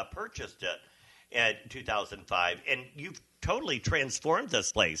guys purchased it in 2005. And you've totally transformed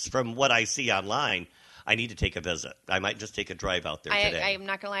this place from what I see online. I need to take a visit. I might just take a drive out there today. I'm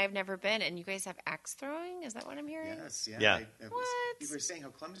not going to lie, I've never been. And you guys have axe throwing? Is that what I'm hearing? Yes, yeah. Yeah. What? You were saying how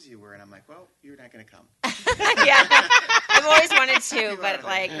clumsy you were, and I'm like, well, you're not going to come. Yeah. I've always wanted to, but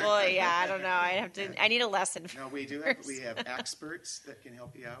I don't know. I need a lesson No, we do have experts that can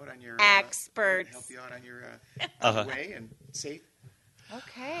help you out on your Experts. help you out on your way and safe.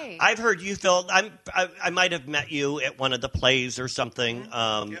 Okay. I've heard you, Phil. I might have met you at one of the plays or something,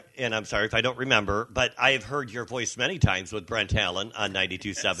 Yep. and I'm sorry if I don't remember, but I have heard your voice many times with Brent Allen on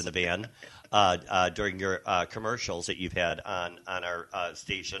 92.7 The Van during your commercials that you've had on our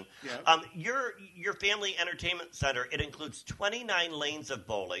station. Yep. Your family entertainment center, it includes 29 lanes of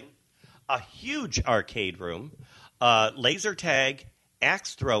bowling, a huge arcade room, laser tag,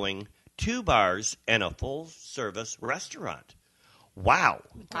 axe throwing, 2 bars, and a full-service restaurant. Wow.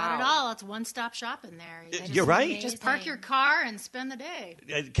 Got it all. It's one-stop shop in there. You're right. Just park your car and spend the day.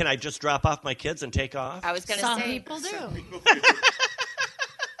 Can I just drop off my kids and take off? I was going to Some say, people do.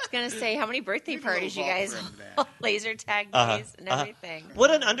 how many birthday Maybe a little parties you guys ballroom then. laser tag days and everything.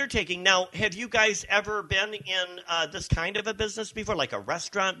 What an undertaking. Now, have you guys ever been in this kind of a business before, like a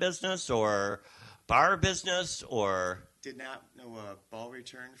restaurant business or bar business or... Did not know a ball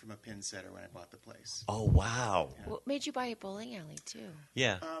return from a pin setter when I bought the place. Oh, wow. What made you buy a bowling alley, too?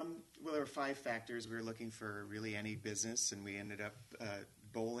 Yeah. Well, there were 5 factors. We were looking for really any business, and we ended up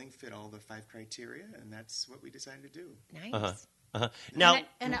bowling fit all the 5 criteria, and that's what we decided to do. Nice. Now,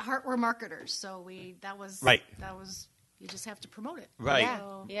 And at Heart, we're marketers, so that was Right. you just have to promote it. Right. Yeah.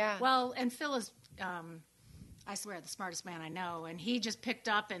 So- Yeah. Well, and Phil is, I swear, the smartest man I know, and he just picked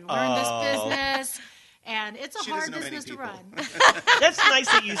up and learned this business. And it's a She hard doesn't know many business to people. run. that's nice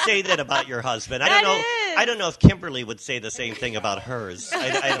that you say that about your husband. That is. I don't know if Kimberly would say the same thing about hers.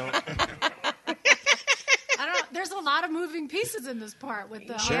 I don't. I don't. There's a lot of moving pieces in this part with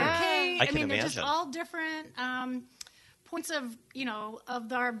the Sure. arcade. I can mean, they're just imagine. all different points of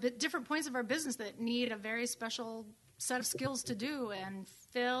different points of our business that need a very special set of skills to do, and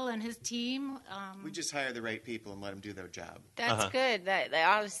Phil and his team. We just hire the right people and let them do their job. That's good. That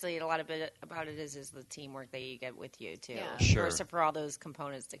honestly, a lot of it about it is the teamwork that you get with you too. Yeah. Sure. For all those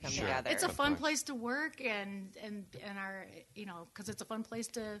components to come together. It's a fun place to work, and our because it's a fun place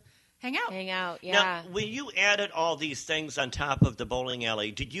to hang out. Hang out. Yeah. Now, when you added all these things on top of the bowling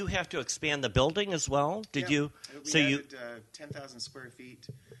alley, did you have to expand the building as well? Did you? We added 10,000 square feet.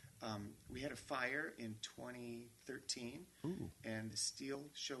 We had a fire in 2013, and the steel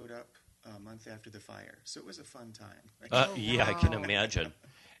showed up a month after the fire. So it was a fun time. Yeah, I can imagine.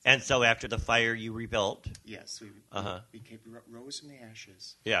 And so after the fire, you rebuilt? Yes, we rose from the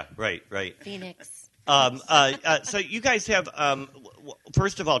ashes. Yeah, right. Phoenix. So you guys have,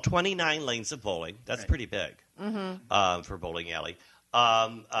 first of all, 29 lanes of bowling. That's pretty big for bowling alley.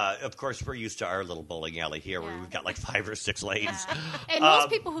 Of course, we're used to our little bowling alley here where we've got like 5 or 6 lanes. And most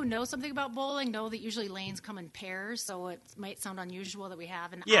people who know something about bowling know that usually lanes come in pairs, so it might sound unusual that we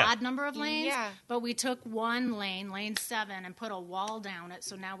have an odd number of lanes. Yeah. But we took one lane, lane 7, and put a wall down it,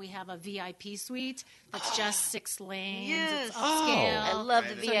 so now we have a VIP suite that's just 6 lanes. Yes. It's upscale. I love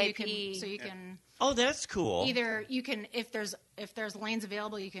the So VIP. you can Oh, that's cool. either you can if there's lanes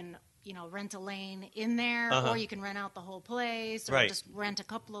available, you can rent a lane in there, or you can rent out the whole place, or just rent a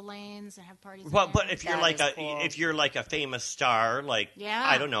couple of lanes and have parties. Well, in but there. if you're Cool. if you're like a famous star, like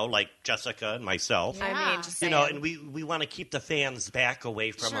I don't know, like Jessica and myself, Yeah. I mean, just saying. and we want to keep the fans back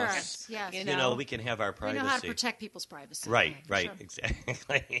away from Sure. us. Yes. We can have our We privacy. know how to protect people's privacy. Right, Sure.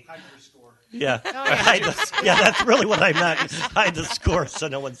 exactly. Hide your score. Yeah. yeah. Yeah, that's really what I meant. Hide the score so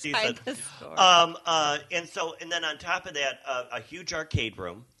no one sees Hide it. the score. And then on top of that, a huge arcade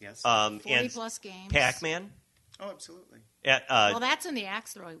room. Yes. 40 plus games. Pac-Man. Oh, absolutely. Well, that's in the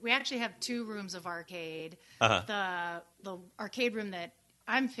axe throwing. We actually have 2 rooms of arcade. The arcade room that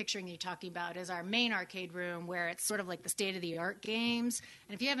I'm picturing you talking about is our main arcade room, where it's sort of like the state-of-the-art games.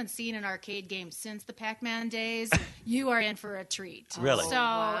 And if you haven't seen an arcade game since the Pac-Man days, you are in for a treat. Really? So,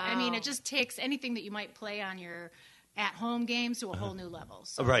 I mean, it just takes anything that you might play on your at-home games to a whole new level.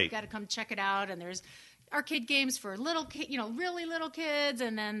 So Right. you've got to come check it out. And there's arcade games for really little kids,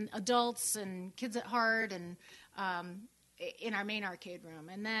 and then adults and kids at heart, and in our main arcade room.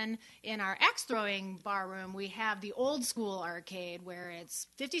 And then in our axe throwing bar room, we have the old school arcade where it's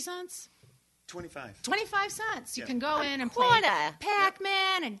 50 cents. 25. 25 cents. You Yeah. can go in and play quarter.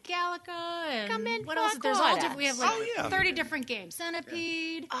 Pac-Man and Galaga and Come in what for else? a There's all quarter. different. We have like Oh, yeah. 30 different games.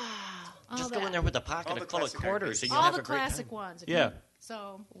 Centipede. Just go in there with a pocket All the full of classic quarters, arcades. and you'll all have the a great classic time. ones. Yeah.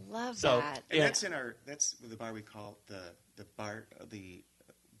 So Love So- that. And Yeah. that's the bar we call the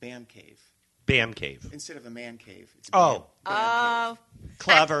BAM cave. Bam Cave. Instead of a man cave. It's Oh. BAM cave.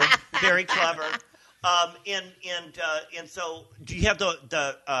 Clever, very clever. And so, do you have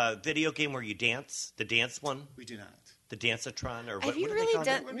the video game where you dance, the dance one, We do not. the Dance-a-tron, or what? Have you what do they really call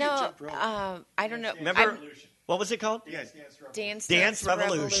done? it? It? No, Jump rope. I don't know. Remember, what was it called? Yes. Dance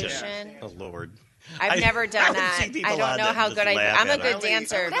Revolution. Oh Lord, I've never done I that. see people I on don't know that how just good laugh I'm a at it. good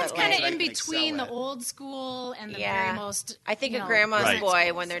dancer. that's but kind of like, in can between excel the at. old school and the Yeah. very most. I think of know, Grandma's Right.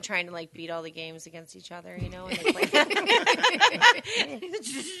 Boy when they're trying to like beat all the games against each other, and they play.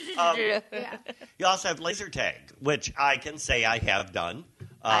 Yeah. You also have laser tag, which I can say I have done.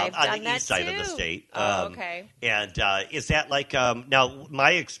 I've on done the that east side of the too. state. Oh, okay. And is that like now?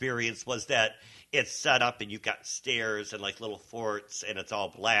 My experience was that it's set up, and you've got stairs and like little forts, and it's all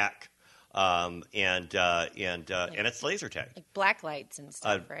black, and it's laser tag, Like black lights and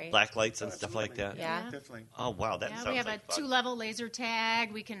stuff, right? black lights and stuff like that. Yeah. Definitely. Oh wow, that Yeah, sounds we have like a fun. 2-level laser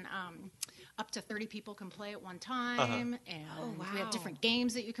tag. We can up to 30 people can play at one time, and we have wow. different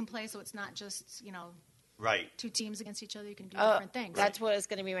games that you can play. So it's not just Right. 2 teams against each other. You can do Oh, different things. that's what is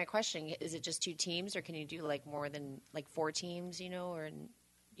going to be my question. Is it just 2 teams, or can you do like more than like 4 teams? Or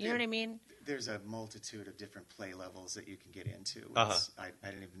you know what I mean? There's a multitude of different play levels that you can get into. Uh-huh.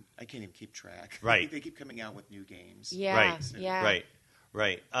 I can't even keep track. Right. They keep coming out with new games. Yeah. Right. Yeah.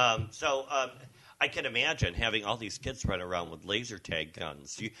 Right. So I can imagine having all these kids run around with laser tag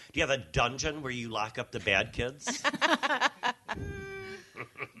guns. Do you have a dungeon where you lock up the bad kids?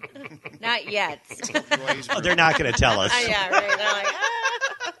 Not yet. Roy's Oh, room. they're not going to tell us. Yeah, right.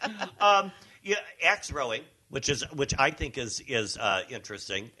 They're like, Yeah, axe throwing, which I think is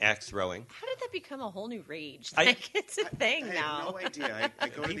interesting. Axe throwing. how did that become a whole new rage? I- Like it's a I thing had now. no idea. I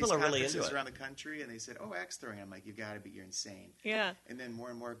go to People these are really conferences into it. around the country, and they said, "Oh, axe throwing." I'm like, "You got to be, you're insane." Yeah. And then more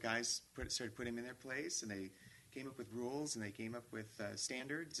and more guys started putting them in their place, and they came up with rules, and they came up with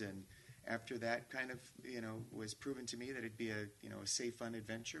standards. And after that kind of was proven to me that it'd be a safe, fun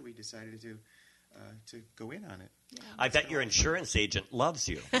adventure, we decided to go in on it. I bet your insurance agent loves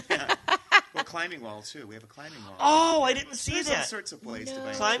you. Well, climbing wall too. We have a climbing wall. Oh, I didn't see There's that. all sorts of plays to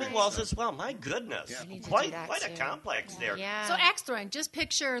buy Climbing trees, walls so. as well. My goodness. Yeah. I need to Quite do that a too. complex there. Yeah. So axe throwing, just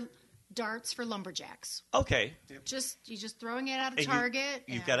picture darts for lumberjacks. Okay. You're just throwing it at a And target.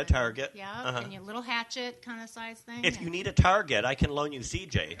 you've got a target. Yeah, Uh-huh. and your little hatchet kind of size thing. If you need a target, I can loan you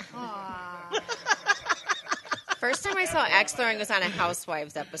CJ. First time I saw axe throwing was on a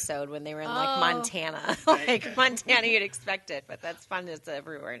Housewives episode when they were in like Oh. Montana. Like Montana, you'd expect it, but that's fun. It's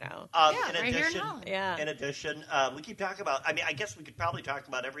everywhere now. Yeah, in right here in addition, Holland. Yeah. In addition, we keep talking about. I mean, I guess we could probably talk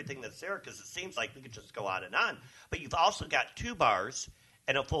about everything that's there because it seems like we could just go on and on. But you've also got 2 bars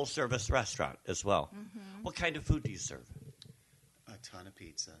and a full-service restaurant as well. Mm-hmm. What kind of food do you serve? A ton of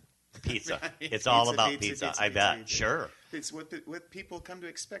pizza. Pizza. Right. It's all about pizza. I bet. pizza. Sure. It's what people come to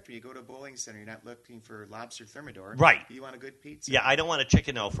expect when you go to a bowling center. You're not looking for lobster thermidor. Right. You want a good pizza. Yeah, I don't want a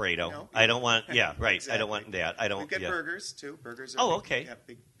chicken Alfredo. No. I don't want. Yeah, right. Exactly. I don't want that. I don't. We've got yeah. burgers too. Burgers. Are Oh, big, okay.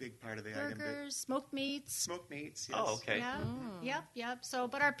 Yeah, big part of the item. But burgers, smoked meats. smoked meats. Yes. Oh, okay. Yeah. Yep. So,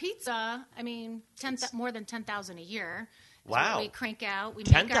 but our pizza, I mean, more than 10,000 a year. is Wow. what we crank out. We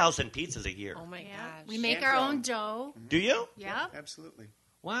 10,000 pizzas a year. Oh my Yeah, gosh. we make And our from- own dough. Do you? Yeah. Absolutely.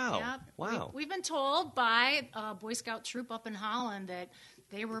 Wow. Yeah. Wow. We've been told by a Boy Scout troop up in Holland that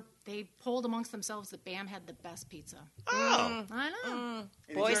they polled amongst themselves that BAM had the best pizza. Oh. I know. And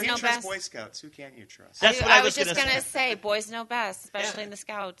if Boys you know can't trust best. Boy Scouts. Who can you trust? That's what I was just gonna going to say. say. Boys know best, especially Yeah. in the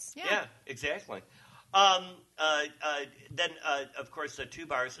Scouts. Yeah, exactly. Then, of course, the 2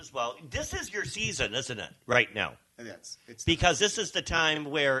 bars as well. This is your season, isn't it? Right now, It's because this is the time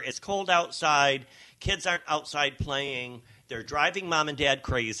where it's cold outside. Kids aren't outside playing. They're driving mom and dad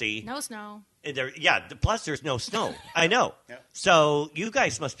crazy. No snow. And plus there's no snow. I know. Yep. So you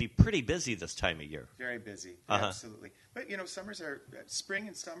guys must be pretty busy this time of year. very busy. Uh-huh. Absolutely. But spring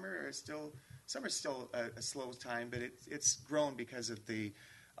and summer are still. Summer's still a slow time, but it's grown because of the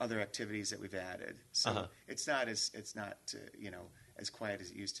other activities that we've added. So it's not as quiet as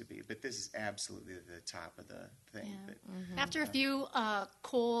it used to be. But this is absolutely the top of the thing. Yeah. But, After a few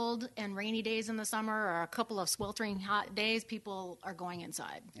cold and rainy days in the summer or a couple of sweltering hot days, people are going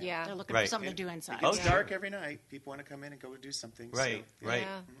inside. Yeah. They're looking Right. for something to do inside. It gets Okay. dark every night. People want to come in and go do something. Right, so, right.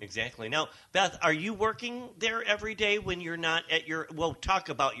 Yeah. Exactly. Now, Beth, are you working there every day when you're not at your – we'll talk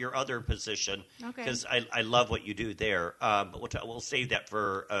about your other position Okay. because I love what you do there. But we'll save that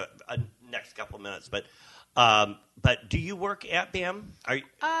for next couple of minutes. But do you work at BAM? Are you,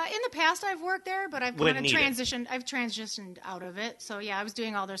 In the past, I've worked there, but I've When kind of needed. transitioned. I've transitioned out of it. So yeah, I was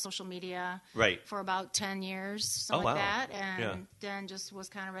doing all their social media Right. for about 10 years, something Oh, wow. like that, and Yeah. then just was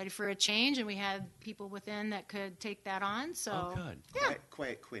kind of ready for a change. And we had people within that could take that on. So Oh, good. yeah,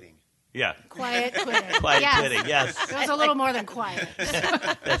 Quiet quitting. Yeah. quiet quitting. Quiet yes. quitting, yes. It was a little more than quiet.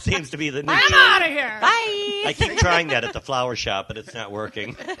 That seems to be the new I'm term. out of here. Bye. I keep trying that at the flower shop, but it's not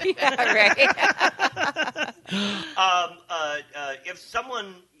working. Yeah, right.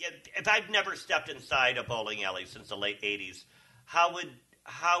 If I've never stepped inside a bowling alley since the late 80s, how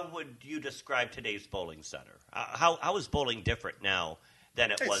would you describe today's bowling center? How is bowling different now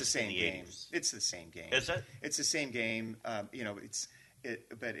than it It's was the same in the game. 80s? It's the same game. Is it? It's the same game. But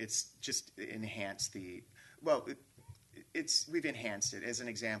it's just enhanced the. Well, we've enhanced it. As an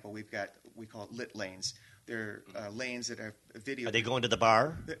example, we call it lit lanes. They're lanes that are video. Are they going to the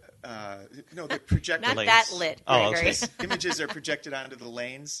bar? No, they're projected. Not lanes. that lit, Oh, Gregory. okay. Images are projected onto the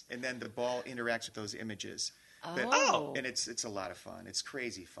lanes, and then the ball interacts with those images. Oh. And it's a lot of fun. It's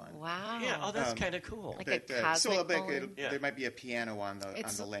crazy fun. Wow. Yeah. Oh, that's kind of cool. Like a cosmic bowling? there might be a piano on the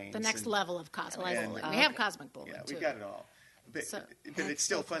lanes. the next and- level of cosmic And- bowling. oh, We have okay. cosmic bowling Yeah, too. we've got it all. But, So- but it's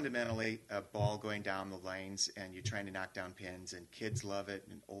still fundamentally a ball going down the lanes, and you're trying to knock down pins, and kids love it,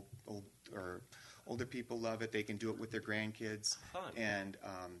 and older people love it. They can do it with their grandkids, Fun. and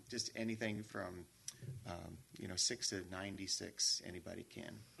just anything from 6 to 96, anybody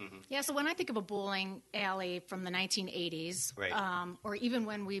can. Yeah, so when I think of a bowling alley from the 1980s, Right. Or even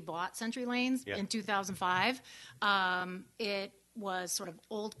when we bought Century Lanes Yeah. in 2005, it was sort of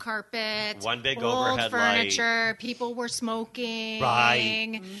old carpet, One big old overhead light. furniture, people were smoking,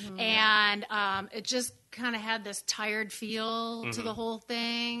 Right. and it just kind of had this tired feel Mm-hmm. to the whole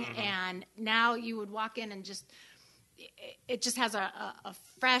thing. And now you would walk in and it just has a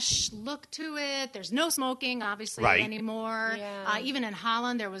fresh look to it. There's no smoking, obviously, Right. anymore. Yeah. Even in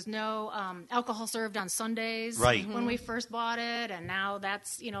Holland, there was no alcohol served on Sundays Right. when we first bought it, and now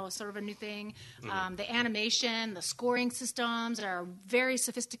that's sort of a new thing. The animation, the scoring systems are very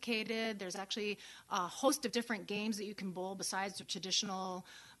sophisticated. There's actually a host of different games that you can bowl besides the traditional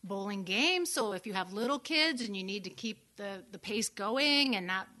bowling game. So if you have little kids and you need to keep the pace going and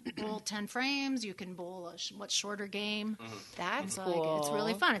not bowl 10 frames, you can bowl a much shorter game. That's So cool. it's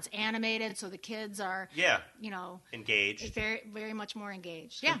really fun. It's animated, so the kids are, engaged. very, very much more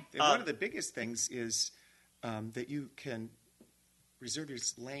engaged. Yeah. And one of the biggest things is that you can reserve your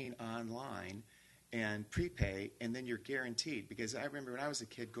lane online and prepay, and then you're guaranteed. Because I remember when I was a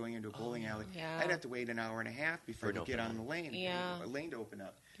kid going into a bowling alley, yeah. I'd have to wait an hour and a half before I could get on the lane, Yeah. a lane to open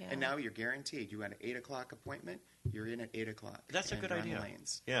up. Yeah. And now you're guaranteed. You had an 8 o'clock appointment, you're in at 8 o'clock. That's a and good you're on idea. the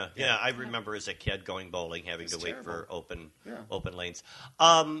lanes. Yeah. I remember as a kid going bowling, having It's to wait terrible. for open Yeah. lanes.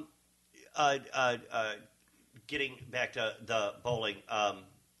 Getting back to the bowling, what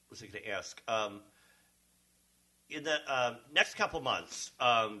was I going to ask? In the next couple months,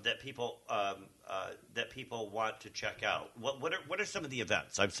 that people want to check out. What are some of the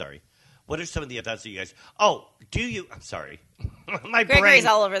events? I'm sorry. What are some of the events that you guys? Oh, do you? I'm sorry. My Gregory's brain.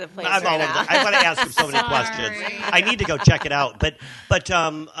 all over the place. I'm all right over. now. I want to ask him so many questions. I need to go check it out. But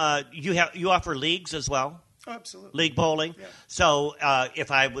you offer leagues as well. Oh, absolutely. League bowling. Yeah. So if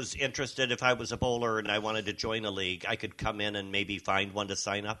I was interested, if I was a bowler and I wanted to join a league, I could come in and maybe find one to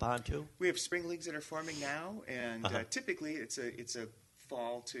sign up on to. We have spring leagues that are forming now, and typically it's a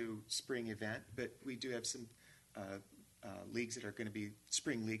fall to spring event. But we do have some leagues that are going to be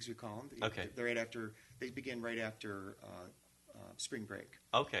spring leagues. We call them. Okay. They're they begin right after spring break.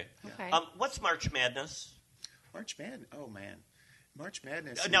 Okay. Okay. What's March Madness? March Madness. Oh man, March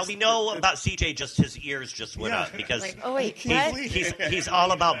Madness. Now is we know the- about CJ. Just his ears just went Yeah. up because Like, oh wait, can't what? believe he's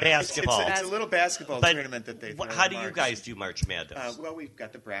all about basketball. It's a little basketball But tournament that they. throw how in do you March. guys do March Madness? Well, we've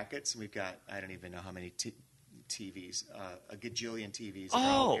got the brackets, and we've got I don't even know how many TVs, a gajillion TVs. That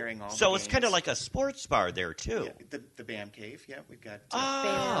are all airing all so the it's kind of games. like a sports bar there too. Yeah, the BAM Cave. Yeah, we've got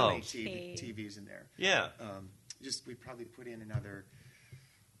Oh. many TVs in there. Yeah. We probably put in another.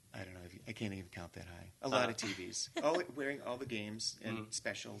 I don't know. I can't even count that high. A lot of TVs, all wearing all the games and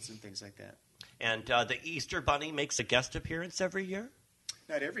specials and things like that. And the Easter Bunny makes a guest appearance every year.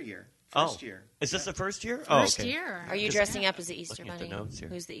 Not every year. First year. Is this the first year? First okay. year. Are you dressing up as the Easter Looking at the Bunny? notes here.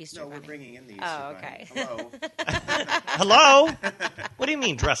 Who's the Easter No, Bunny? we're bringing in the Easter Oh, Bunny. okay. Hello. Hello? What do you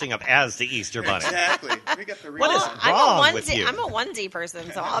mean dressing up as the Easter Bunny? Exactly. We got the What is reason. wrong with you? I'm a onesie person,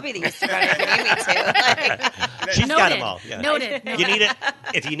 so I'll be the Easter Bunny if you need me to. Like, She's got Noted. them all. Yeah. Noted. You need it.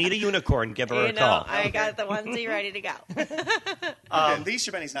 If you need a unicorn, give her a you know, call. I got the onesie ready to go. The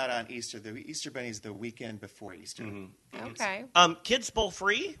Easter Bunny's not on Easter. The Easter Bunny's the weekend before Easter. Okay. Kids Bowl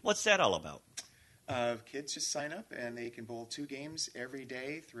free? What's that all about? Kids just sign up and they can bowl 2 games every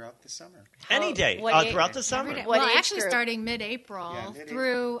day throughout the summer. Any day what age- throughout the summer. Every day. What Well, age actually, group? starting mid-April Yeah, mid-April.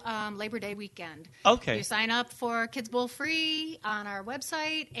 through Labor Day weekend. Okay. You sign up for Kids Bowl free on our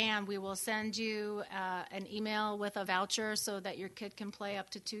website, and we will send you an email with a voucher so that your kid can play up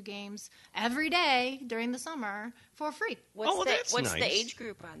to 2 games every day during the summer for free. What's that's what's nice. the age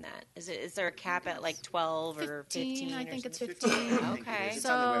group on that? Is there a cap at like 12 or 15? I or think it's something? 15. I think it Okay. is. It's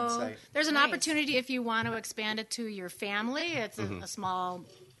on the So website. there's an Nice. opportunity if you want to expand it to your family. It's a small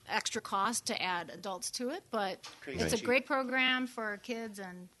extra cost to add adults to it, but Crazy it's a cheap. great program for kids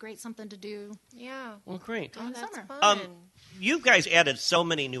and great something to do. Yeah. Well, great. Oh, the that's summer. fun. You guys added so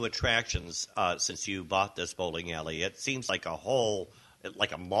many new attractions since you bought this bowling alley. It seems like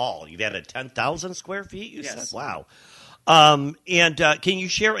like a mall. You've added 10,000 square feet, you Yes. said? Wow. And can you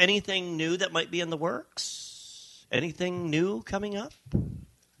share anything new that might be in the works? Anything new coming up?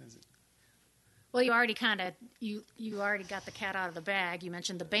 Well, you already you already got the cat out of the bag. You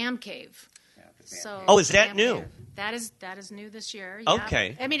mentioned the BAM Cave. Yeah, the band. So Oh, is the that BAM new? Cave. That is new this year. Yeah.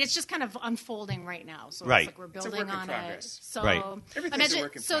 Okay. I mean, it's just kind of unfolding right now. So Right. it's like we're It's a building work in on progress. it. So Right. Everything's I a mentioned,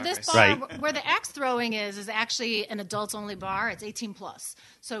 work in so this progress. bar Right. where the axe throwing is actually an adults only bar. It's 18 plus.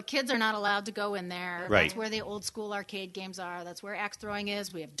 So kids are not allowed to go in there. Right. That's where the old school arcade games are. That's where axe throwing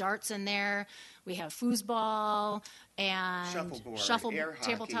is. We have darts in there. We have foosball and Shuffleboard, air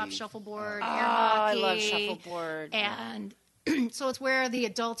tabletop hockey. shuffleboard, Oh, air hockey. I love shuffleboard. And so it's where the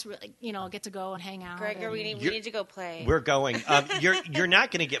adults really, get to go and hang out. Gregor, and- we need to go play. We're going. You're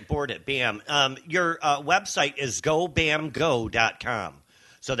not going to get bored at BAM. Your website is gobamgo.com.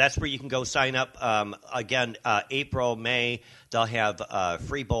 So that's where you can go sign up. Again, April, May, they'll have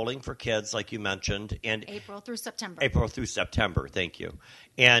free bowling for kids, like you mentioned, and April through September. April through September. Thank you.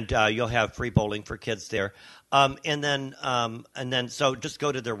 And you'll have free bowling for kids there. And then, so just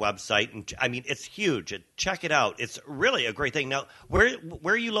go to their website, and I mean, it's huge. Check it out. It's really a great thing. Now, where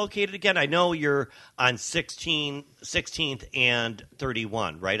are you located again? I know you're on 16th and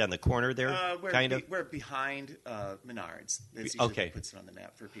 31, right on the corner there, kind of. We're behind Menards. That's usually Okay. what puts it on the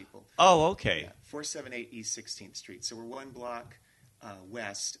map for people. Oh, okay. Yeah, 478 East 16th Street. So we're one block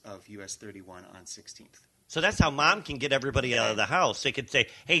west of US 31 on 16th. So that's how Mom can get everybody out of the house. They could say,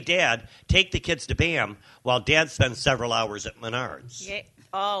 hey, Dad, take the kids to BAM while Dad spends several hours at Menards. Yeah.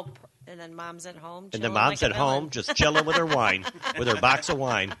 Oh, and then Mom's at home. And then Mom's at home just chilling with her wine, with her box of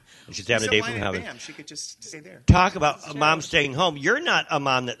wine. And she's having a day from heaven. BAM. She could just stay there. Talk about Mom staying home. You're not a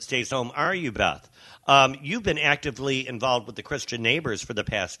mom that stays home, are you, Beth? You've been actively involved with the Christian Neighbors for the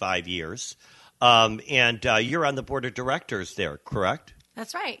past 5 years. And you're on the board of directors there, correct?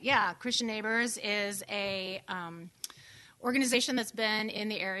 That's right. Yeah. Christian Neighbors is a organization that's been in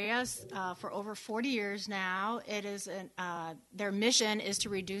the area for over 40 years now. It is their mission is to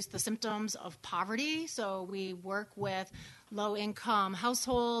reduce the symptoms of poverty. So we work with low-income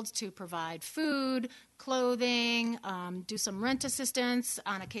households to provide food, clothing, do some rent assistance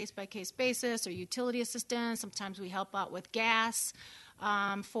on a case-by-case basis, or utility assistance. Sometimes we help out with gas.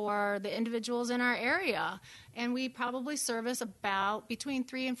 For the individuals in our area. And we probably service about between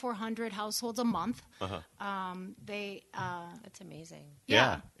 300 and 400 households a month. That's amazing.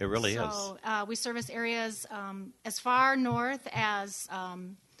 Yeah, it really is. So we service areas as far north as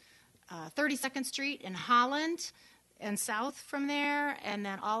 32nd Street in Holland, and south from there, and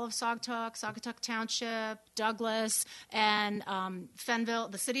then all of Saugatuck Township, Douglas, and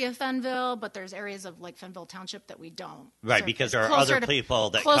Fenville, the city of Fenville, but there's areas of like Fenville Township that we don't. Right, So because there are other people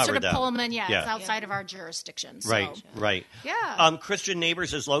that cover closer to them. Pullman, it's outside of our jurisdiction. So. Right. Yeah. Christian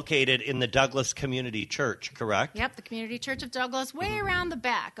Neighbors is located in the Douglas Community Church, correct? Yep, the Community Church of Douglas, way around the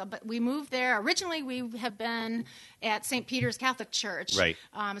back. But we moved there. Originally, we have been at St. Peter's Catholic Church. Right.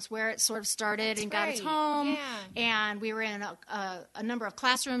 It's where it sort of started and got its right. home. Yeah. And we were in a number of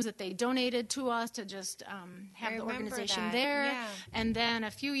classrooms that they donated to us to just have the remember organization that. there. Yeah. And then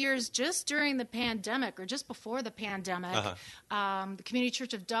a few years just during the pandemic, or just before the pandemic, the Community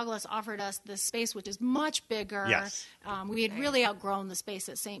Church of Douglas offered us this space, which is much bigger. Yes. We had really outgrown the space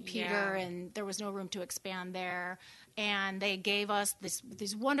at St. Peter, Yeah. and there was no room to expand there. And they gave us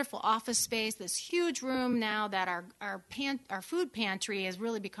this wonderful office space, this huge room now that our food pantry has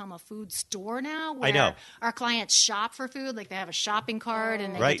really become a food store now, where I know. our clients shop for food. Like they have a shopping cart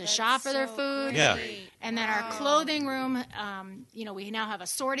and they Right. get to shop for their so food. Yeah. And then our clothing room, we now have a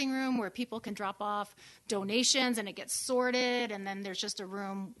sorting room where people can drop off donations and it gets sorted. And then there's just a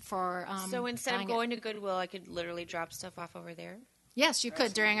room for So instead of buying going to Goodwill, I could literally drop stuff off over there. Yes, you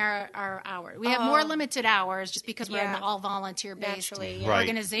could during our hour. We have more limited hours just because we're an Yeah. all volunteer based Naturally, yeah. Right.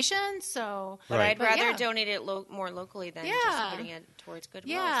 organization. So, But Right. I'd rather yeah. donate it more locally than Yeah. just putting it towards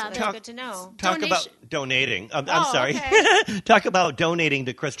Goodwill. Yeah, So that's Talk- good to know. Talk Donation- about donating. I'm Oh, sorry. okay. Talk about donating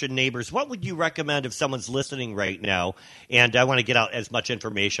to Christian Neighbors. What would you recommend if someone's listening right now? And I want to get out as much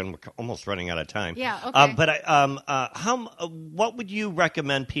information. We're almost running out of time. Yeah, okay. What would you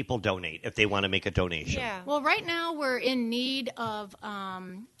recommend people donate if they want to make a donation? Yeah. Well, right now we're in need of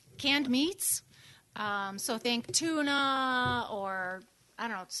canned meats. So think tuna or I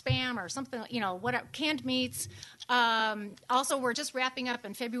don't know, spam or something, whatever, canned meats. Also, we're just wrapping up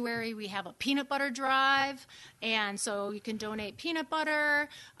in February. We have a peanut butter drive, and so you can donate peanut butter.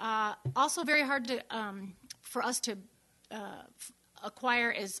 Also, very hard to for us to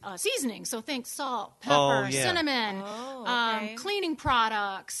acquire is seasoning. So think salt, pepper, cinnamon, okay. cleaning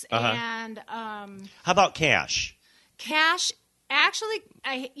products, and How about cash? cash. Actually,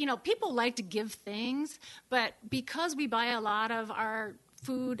 people like to give things, but because we buy a lot of our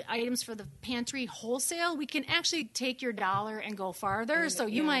food items for the pantry wholesale, we can actually take your dollar and go farther. So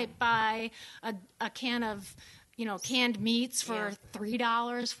you might buy a can of, canned meats for $3,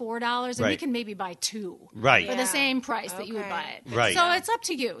 $4, and we Right. can maybe buy two Right. for the same price that you would Okay. buy it. Right. So it's up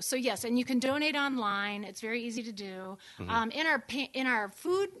to you. So yes, and you can donate online. It's very easy to do. In our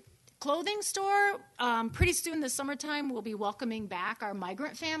food clothing store, pretty soon this summertime we'll be welcoming back our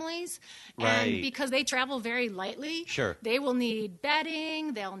migrant families, Right. and because they travel very lightly, Sure. they will need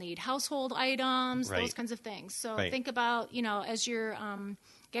bedding, they'll need household items, Right. those kinds of things. So Right. think about as you're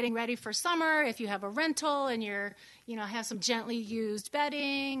getting ready for summer, if you have a rental and you're have some gently used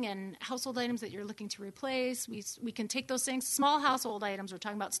bedding and household items that you're looking to replace, we can take those things, small household items. We're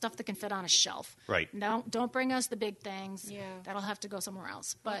talking about stuff that can fit on a shelf. Right. Don't bring us the big things. Yeah. That'll have to go somewhere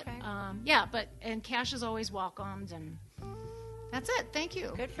else. But Okay. and cash is always welcomed, and that's it. Thank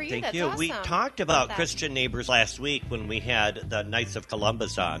you. Good for you. Thank That's you. awesome. We talked about That. Christian Neighbors last week when we had the Knights of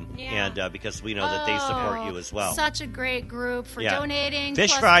Columbus on, Yeah. and because we know that they support you as well. Such a great group for donating. Fish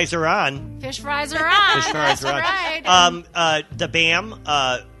plus- fries are on. Fish fries are on. Fish fries That's are on. right. The BAM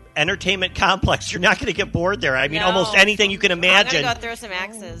entertainment complex. You're not going to get bored there. I mean, No. almost anything you can imagine. I'm gonna go throw some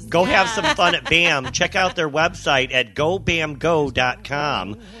axes. Go have some fun at BAM. Check out their website at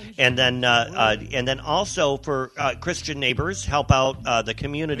gobamgo.com. And then also for Christian Neighbors, help out the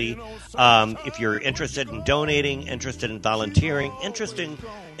community. If you're interested in donating, interested in volunteering, interested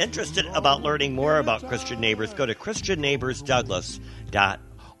about learning more about Christian Neighbors, go to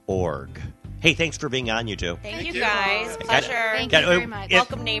christianneighborsdouglas.org. Hey, thanks for being on, you two. Thank you guys. Pleasure. Thank you very much.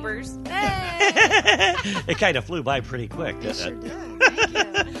 Welcome, neighbors. It kind of flew by pretty quick, didn't it?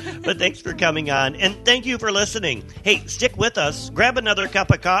 Thank you. But thanks for coming on, and thank you for listening. Hey, stick with us. Grab another cup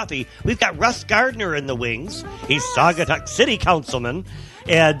of coffee. We've got Russ Gardner in the wings. He's Saugatuck City Councilman,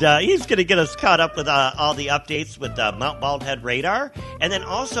 and he's going to get us caught up with all the updates with Mount Baldhead Radar. And then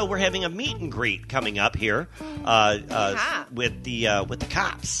also we're having a meet and greet coming up here with the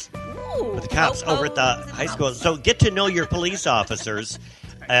cops. Ooh, With the cops over at the high school. So get to know your police officers,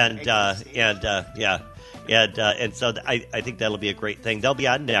 and so I think that'll be a great thing. They'll be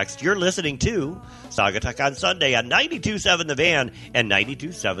on next. You're listening to Saugatuck on Sunday on 92.7 The Van and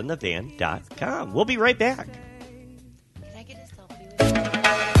 92.7thevan.com. We'll be right back. Can I get a selfie with you?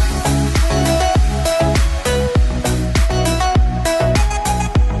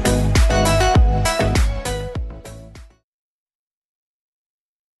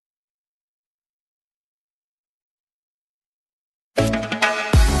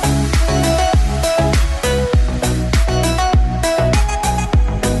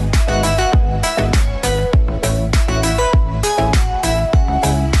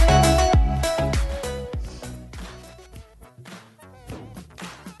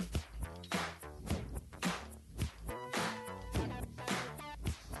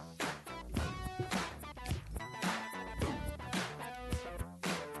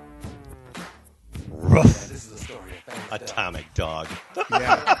 Atomic Dog.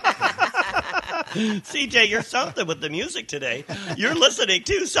 Yeah. CJ, you're something with the music today. You're listening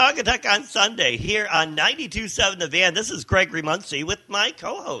to Saugatuck on Sunday here on 92.7 The Van. This is Gregory Muncie with my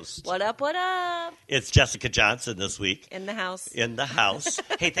co-host. What up, what up? It's Jessica Johnson this week. In the house. In the house.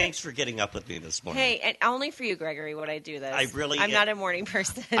 Hey, thanks for getting up with me this morning. Hey, and only for you, Gregory, would I do this. I'm not a morning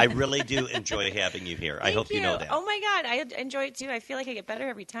person. I really do enjoy having you here. I hope you know that. Oh, my God. I enjoy it, too. I feel like I get better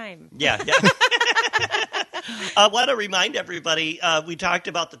every time. Yeah. I want to remind everybody, we talked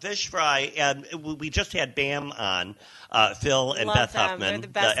about the fish fry, and we just had BAM on, Phil and Love Beth them. Huffman, They're the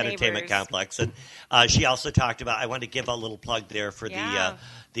best Entertainment neighbors. Complex. And she also talked about, I want to give a little plug there for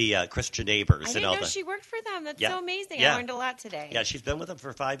the Christian Neighbors. I didn't know she worked for them. That's so amazing. Yeah. I learned a lot today. Yeah, she's been with them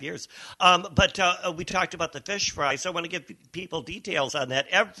for 5 years. But we talked about the fish fry, so I want to give people details on that.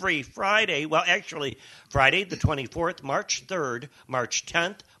 Every Friday, well, actually, Friday the 24th, March 3rd, March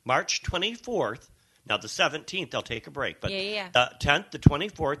 10th, March 24th. Now, the 17th, they'll take a break. But the 10th, the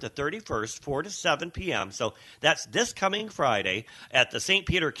 24th, the 31st, 4 to 7 p.m. So that's this coming Friday at the St.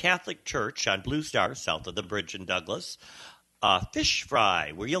 Peter Catholic Church on Blue Star, south of the bridge in Douglas. Fish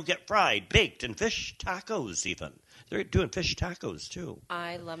fry, where you'll get fried, baked, and fish tacos even. They're doing fish tacos, too.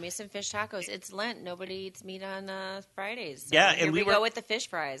 I love me some fish tacos. It's Lent. Nobody eats meat on Fridays. So Yeah, here and we go with the fish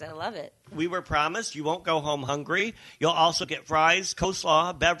fries. I love it. We were promised you won't go home hungry. You'll also get fries,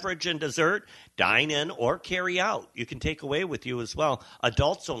 coleslaw, beverage, and dessert. Dine in or carry out. You can take away with you as well.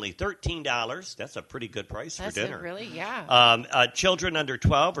 Adults only $13. That's a pretty good price for dinner. Children under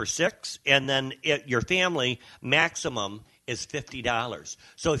 12 or 6, and then your family maximum is $50.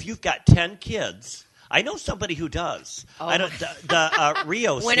 So if you've got 10 kids, I know somebody who does. I don't. The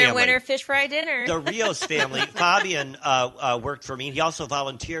Rios family. Winner, fish fry dinner. The Rios family. Fabian worked for me. He also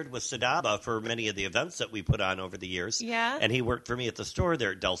volunteered with Sadaba for many of the events that we put on over the years. Yeah. And he worked for me at the store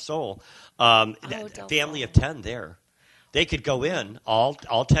there at Del Sol. Del Family Sol. of 10 there. They could go in, all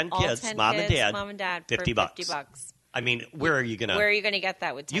 10 kids, mom and dad, $50. $50. I mean, where are you going to? Where are you going to get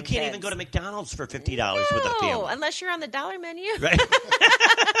that with 10 You can't kids? even go to McDonald's for $50 with a family. Unless you're on the dollar menu. Right.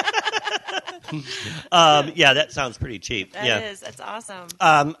 Yeah, that sounds pretty cheap. That is. That's awesome.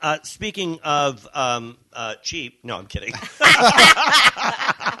 Speaking of cheap, no, I'm kidding.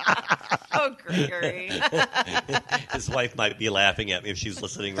 Oh, Gregory. His wife might be laughing at me if she's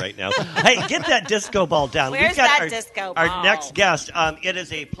listening right now. Hey, get that disco ball down. Where's We've got that disco our ball? next guest. It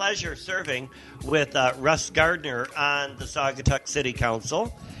is a pleasure serving with Russ Gardner on the Saugatuck City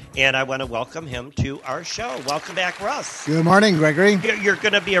Council. And I want to welcome him to our show. Welcome back, Russ. Good morning, Gregory. You're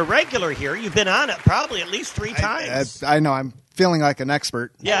going to be a regular here. You've been on it probably at least 3 times. I know. I'm feeling like an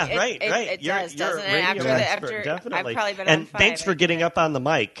expert. Yeah, right. It does, doesn't it? After definitely. I've probably been and on 5. thanks for getting up on the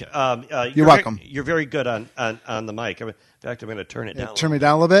mic. You're welcome. You're very good on the mic. In fact, I'm going to turn it down. Turn me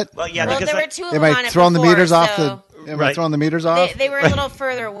down a little bit. Well, yeah, Well, because there were 2 of Am them I on it throwing the before, meters off so- Am I throwing the meters off? They were a little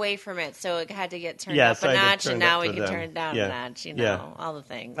further away from it, so it had to get turned up a notch, and now we can turn it down a notch. All the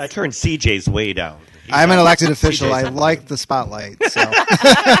things. I turned CJ's way down. I'm an elected official. I like the spotlight. So.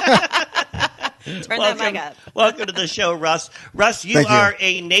 Turn that mic up. Welcome to the show, Russ. Russ, you are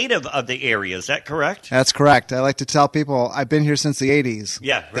a native of the area. Is that correct? That's correct. I like to tell people I've been here since the 80s.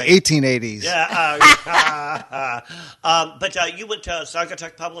 Yeah, right. The 1880s. Yeah. But you went to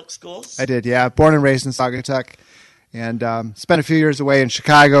Saugatuck Public Schools? I did, yeah. Born and raised in Saugatuck. And spent a few years away in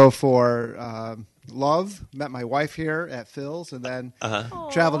Chicago for love. Met my wife here at Phil's, and then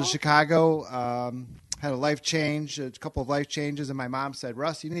traveled to Chicago. Had a life change, a couple of life changes, and my mom said,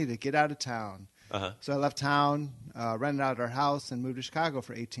 Russ, you need to get out of town. So I left town, rented out our house, and moved to Chicago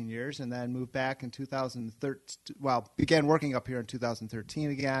for 18 years, and then moved back in 2013. Well, began working up here in 2013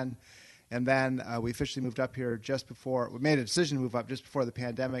 again, and then we officially moved up here just before. We made a decision to move up just before the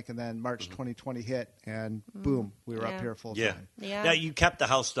pandemic, and then March 2020 hit, and boom, we were up here full time. Yeah. Now, you kept the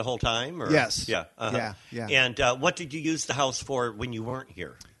house the whole time? Or? Yes. Yeah. Yeah. And what did you use the house for when you weren't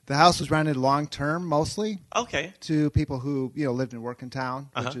here? The house was rented long term, mostly. Okay. To people who lived and worked in town,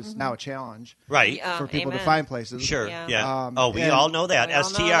 which is now a challenge, right? For people to find places. Sure. Yeah. We all know that.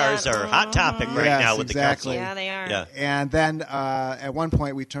 STRs are a hot topic right now with the council. Yeah, they are. Yeah. And then at one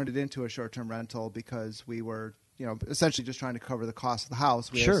point we turned it into a short term rental because we were essentially just trying to cover the cost of the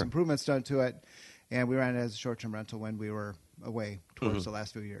house. We had some improvements done to it, and we ran it as a short term rental when we were away towards the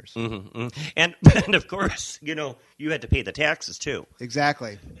last few years. And of course, you had to pay the taxes too.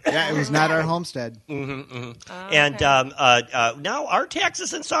 Exactly. Yeah, it was not our homestead. And now our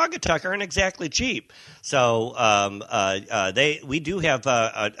taxes in Saugatuck aren't exactly cheap. So we do have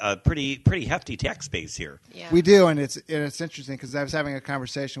a pretty hefty tax base here. Yeah. We do, and it's interesting because I was having a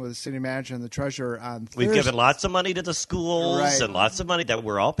conversation with the city manager and the treasurer on Thursday. We've given lots of money to the schools and lots of money that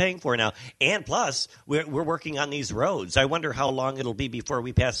we're all paying for now. And plus, we're working on these roads. I wonder how long it'll be before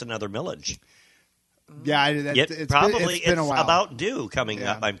we pass another millage. Yeah, it's been a while. About due coming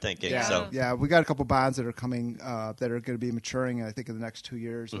up, I'm thinking. Yeah. So. Yeah, we got a couple bonds that are coming that are going to be maturing, I think, in the next 2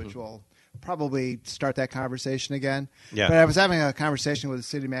 years, which will probably start that conversation again. Yeah. But I was having a conversation with the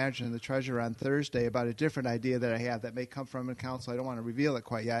city manager and the treasurer on Thursday about a different idea that I have that may come from the council. I don't want to reveal it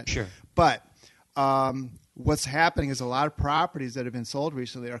quite yet. Sure. But what's happening is a lot of properties that have been sold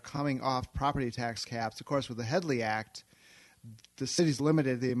recently are coming off property tax caps. Of course, with the Headley Act, the city's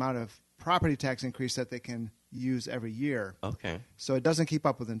limited the amount of property tax increase that they can use every year. Okay. So it doesn't keep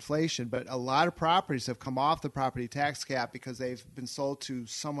up with inflation, but a lot of properties have come off the property tax cap because they've been sold to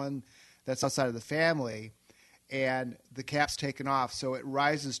someone that's outside of the family, and the cap's taken off, so it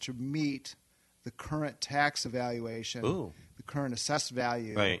rises to meet the current tax evaluation, the current assessed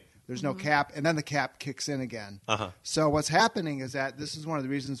value. Right. There's no cap, and then the cap kicks in again. So what's happening is that this is one of the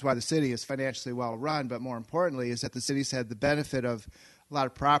reasons why the city is financially well run, but more importantly is that the city's had the benefit of a lot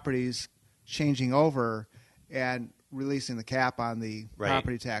of properties changing over and releasing the cap on the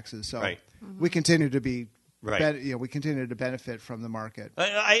property taxes. So we continue to be we continue to benefit from the market.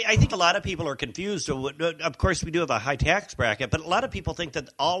 I think a lot of people are confused. Of course, we do have a high tax bracket, but a lot of people think that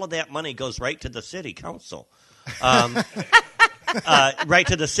all of that money goes right to the city council. Right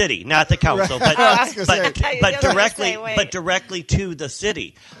to the city, not the council, but directly to the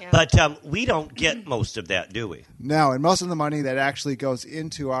city. Yeah. But we don't get most of that, do we? No, and most of the money that actually goes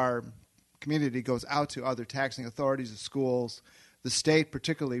into our community goes out to other taxing authorities, the schools. The state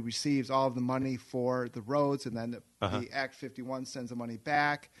particularly receives all of the money for the roads, and then the Act 51 sends the money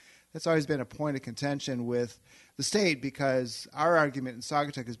back. That's always been a point of contention with the state because our argument in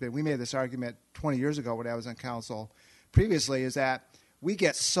Saugatuck has been, we made this argument 20 years ago when I was on council previously, is that we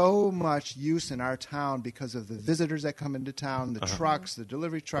get so much use in our town because of the visitors that come into town, the trucks, the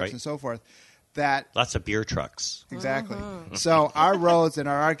delivery trucks, and so forth, that lots of beer trucks. Exactly. So our roads and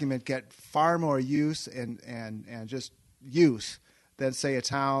our argument get far more use and just use than say a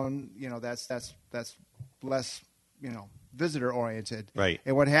town, that's less, visitor oriented. Right.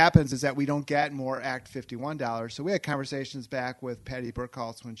 And what happens is that we don't get more Act 51 dollars. So we had conversations back with Patty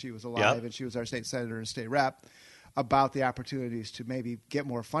Burkholz when she was alive and she was our state senator and state rep about the opportunities to maybe get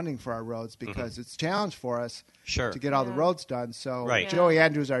more funding for our roads because it's a challenge for us to get all the roads done. So Joey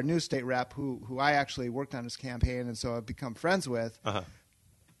Andrews, our new state rep, who I actually worked on his campaign and so I've become friends with,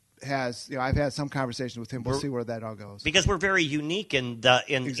 has, I've had some conversations with him. We'll see where that all goes. Because we're very unique in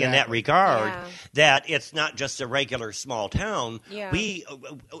that regard. Yeah. That it's not just a regular small town. Yeah. We,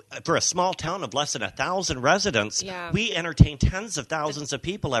 for a small town of less than 1,000 residents, Yeah. we entertain tens of thousands of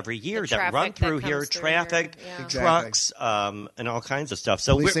people every year that run traffic that through comes here, through traffic, here. Yeah. trucks, and all kinds of stuff.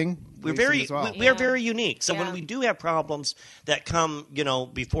 So Policing we're very as well. we are very unique. So when Yeah. we do have problems that come,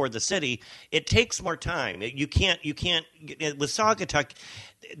 before the city, it takes more time. You can't with Saugatuck.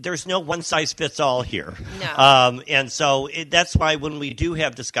 There's no one size fits all here, No. and so that's why when we do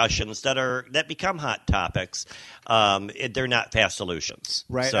have discussions that become hot topics, they're not fast solutions.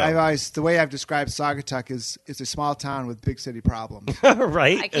 Right. So, The way I've described Saugatuck is it's a small town with big city problems.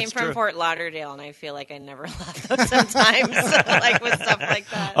 right. I came It's from true. Fort Lauderdale, and I feel like I never left those sometimes, like with stuff like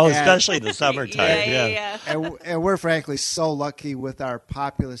that. Oh, especially the summertime. Yeah. and we're frankly so lucky with our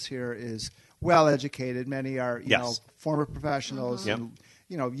populace here is well educated. Many are, Yes. former professionals. Yep. And,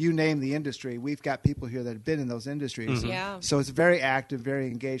 you name the industry. We've got people here that have been in those industries. Mm-hmm. Yeah. So it's a very active, very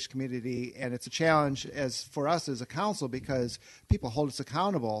engaged community, and it's a challenge for us as a council because people hold us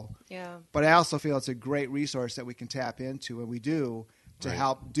accountable. Yeah. But I also feel it's a great resource that we can tap into, and we do, to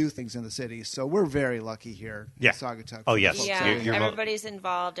help do things in the city. So we're very lucky here Yeah. in Saugatuck. Oh, yes. Yeah, You're everybody's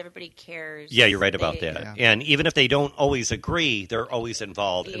involved. Everybody cares. Yeah, you're right about that. Yeah. And even if they don't always agree, they're always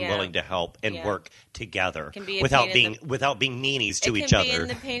involved and Yeah. willing to help and Yeah. work together Can be a without pain in being meanies to it each can be other. in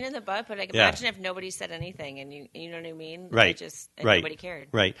the pain in the butt, but I can Yeah. imagine if nobody said anything, and you know what I mean? Right. And Right. nobody cared.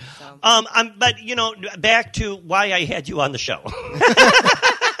 Right. So. But back to why I had you on the show.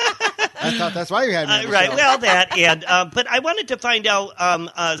 I thought that's why you had me on the Right. show. Well, that and but I wanted to find out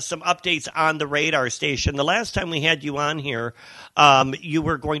some updates on the radar station. The last time we had you on here, you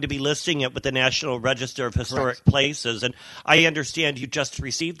were going to be listing it with the National Register of Historic Places, and I understand you just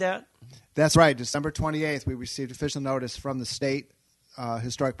received that. That's right. December 28th, we received official notice from the State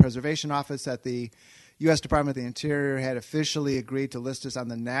Historic Preservation Office that the U.S. Department of the Interior had officially agreed to list us on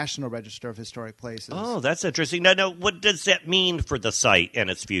the National Register of Historic Places. Oh, that's interesting. Now, what does that mean for the site and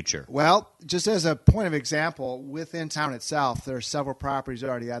its future? Well, just as a point of example, within town itself, there are several properties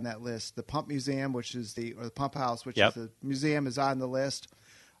already on that list. The Pump Museum, or the Pump House, which Yep. is the museum, is on the list.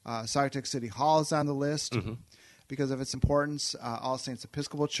 Saugatuck City Hall is on the list because of its importance. All Saints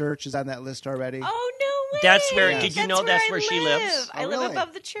Episcopal Church is on that list already. Oh no way! That's where- did you know that's where she lives? I Oh, live really?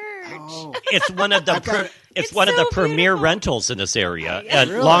 above the church. Oh. It's one of the It's one of the so premier beautiful. rentals in this area, Yeah.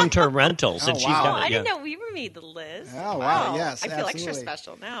 Really? long-term rentals, and Oh, she's wow. got Oh, it. I didn't yeah. know we made the list. Oh, wow. Yes, I feel extra absolutely.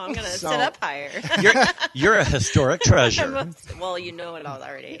 special now. I'm going to So- sit up higher. You're a historic treasure. Well, you know it all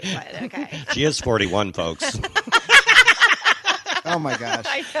already, but okay. She is 41, folks. Oh, my gosh.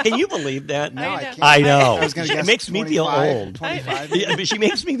 I know. Can you believe that? No, I can't. I know. I was going to guess It makes me feel 25, old. 25. Yeah, but she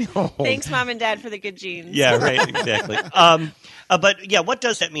makes me feel old. Thanks, Mom and Dad, for the good genes. Yeah, right, exactly. But yeah, what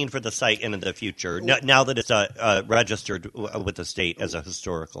does that mean for the site in the future now that it's registered with the state as a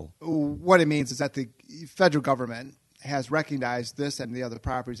historical? What it means is that the federal government has recognized this and the other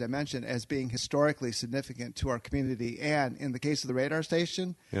properties I mentioned as being historically significant to our community, and in the case of the radar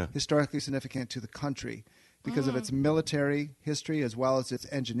station, Yeah. historically significant to the country because of its military history as well as its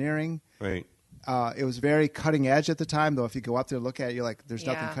engineering. Right. It was very cutting edge at the time, though. If you go up there and look at it, you're like, there's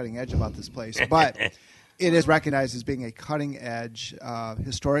nothing Yeah. cutting edge about this place. But it is recognized as being a cutting edge,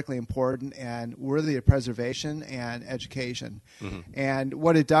 historically important, and worthy of preservation and education. And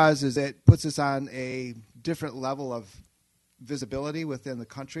what it does is it puts us on a different level of visibility within the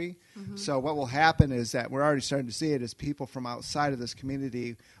country. So what will happen is that we're already starting to see it is people from outside of this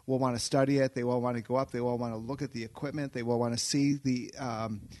community will want to study it. They will want to go up. They will want to look at the equipment. They will want to see the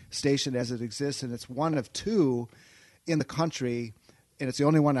station as it exists. And it's one of two in the country, and it's the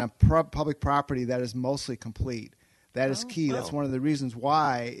only one on public property that is mostly complete. That is key. That's one of the reasons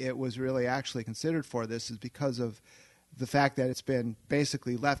why it was really actually considered for this, is because of the fact that it's been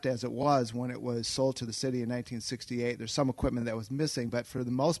basically left as it was when it was sold to the city in 1968. There's some equipment that was missing, but for the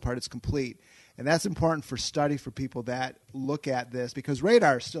most part, it's complete. And that's important for study for people that look at this, because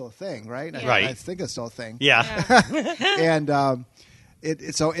radar is still a thing, right? Yeah. Right. I think it's still a thing. Yeah. And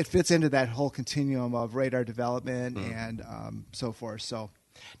so it fits into that whole continuum of radar development and so forth. So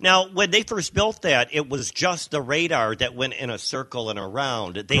Now, when they first built that, it was just the radar that went in a circle and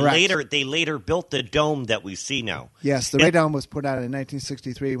around. They Correct. later built the dome that we see now. yes, the radar was put out in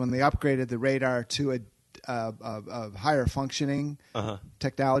 1963 when they upgraded the radar to a higher functioning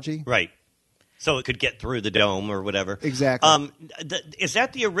technology. Right. So it could get through the dome or whatever. Exactly. Is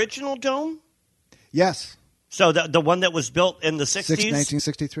that the original dome? Yes. So the one that was built in the 60s?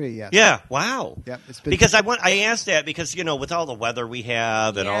 1963, yes. Yeah, wow. Yep, it's been- Because I asked that because, with all the weather we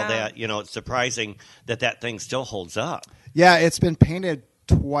have and all Yeah. that, it's surprising that thing still holds up. Yeah, it's been painted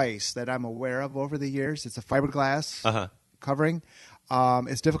twice that I'm aware of over the years. It's a fiberglass covering.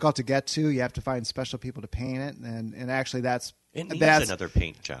 It's difficult to get to. You have to find special people to paint it, and actually that's another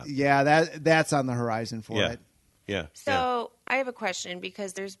paint job. Yeah, that's on the horizon for it. Yeah. So I have a question,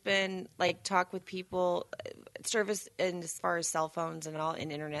 because there's been like talk with people, service and as far as cell phones and all,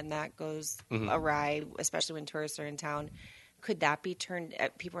 and internet, and that goes awry, especially when tourists are in town. Could that be turned?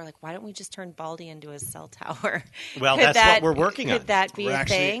 People are like, why don't we just turn Baldy into a cell tower? Well, that's what we're working on. Could that be a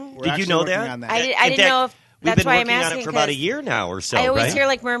thing? Did you know that? I didn't know if. We've That's been why working I'm asking, on it for about a year now or so. I always right? hear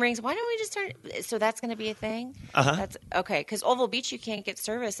like murmurings. Why don't we just turn? So that's going to be a thing. That's okay. Because Oval Beach, you can't get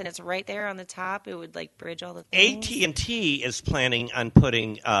service, and it's right there on the top. It would like bridge all the things. AT&T is planning on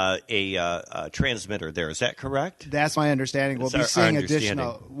putting a transmitter there. Is that correct? That's my understanding. We'll be seeing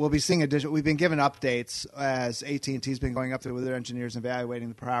additional. We've been given updates as AT&T's been going up there with their engineers, evaluating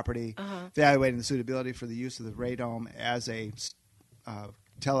the property, evaluating the suitability for the use of the radome as a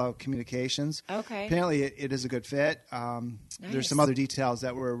telecommunications. Okay. Apparently, it is a good fit. There's some other details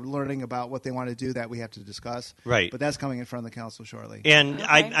that we're learning about what they want to do that we have to discuss. Right. But that's coming in front of the council shortly. And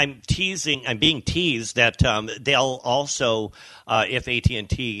I'm being teased that they'll also, if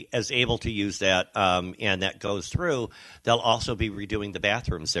AT&T is able to use that and that goes through, they'll also be redoing the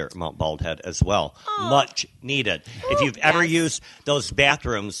bathrooms there at Mount Baldhead as well. Much needed. If you've ever used those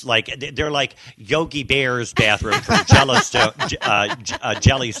bathrooms, they're like Yogi Bear's bathroom from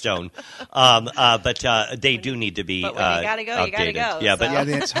Jellystone, but they do need to be. But when you gotta go, you gotta go. Yeah, so.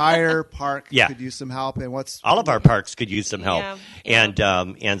 The entire park could use some help. And all of our parks could use some help,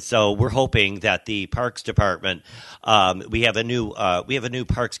 and so we're hoping that the Parks Department, we have a new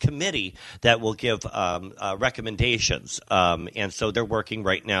Parks Committee that will give recommendations, and so they're working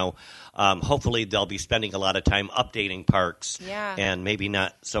right now. Hopefully, they'll be spending a lot of time updating parks, and maybe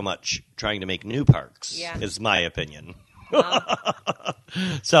not so much trying to make new parks. Is my opinion.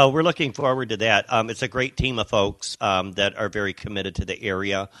 So we're looking forward to that. It's a great team of folks that are very committed to the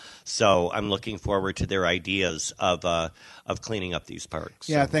area. So I'm looking forward to their ideas of cleaning up these parks.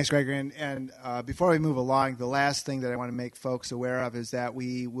 Yeah, thanks, Gregory. And before we move along, the last thing that I want to make folks aware of is that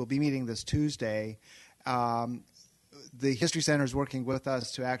we will be meeting this Tuesday. The History Center is working with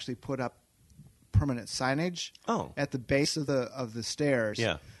us to actually put up permanent signage at the base of the stairs.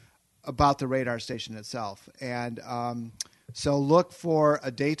 About the radar station itself. And so look for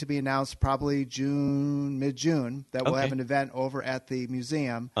a date to be announced, probably mid-June, that we'll have an event over at the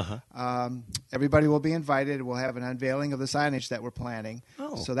museum. Everybody will be invited. We'll have an unveiling of the signage that we're planning.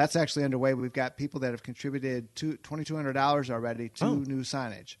 So that's actually underway. We've got people that have contributed $2,200 already to new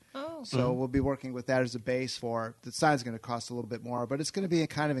signage. So we'll be working with that as a base for the sign's going to cost a little bit more, but it's going to be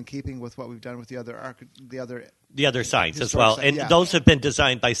kind of in keeping with what we've done with the other signs as well. And those have been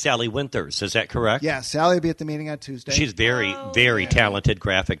designed by Sally Winters. Is that correct? Yeah, Sally will be at the meeting on Tuesday. She's very talented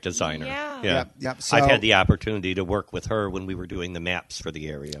graphic designer. Yep. So, I've had the opportunity to work with her when we were doing the maps for the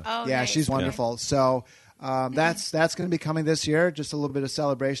area. Nice. She's wonderful. So that's going to be coming this year. Just a little bit of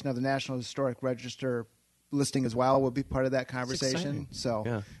celebration of the National Historic Register listing as well will be part of that conversation.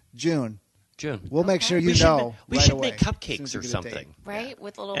 So June. We'll make sure we should make cupcakes or something, right?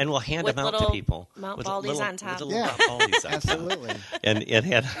 With little, and we'll hand them out to people. Mount Baldies on top. Mount Baldies on absolutely. And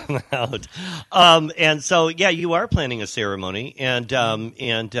hand them out. And so, you are planning a ceremony, and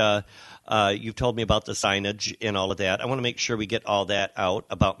you've told me about the signage and all of that. I want to make sure we get all that out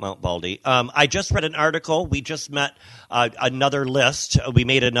about Mount Baldy. I just read an article. We just met another list. We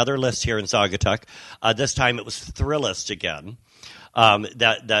made another list here in Saugatuck. This time it was Thrillist again.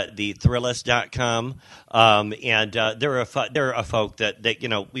 The Thrillist.com, and there are a folk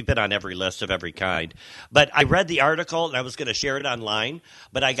that we've been on every list of every kind. But I read the article and I was going to share it online,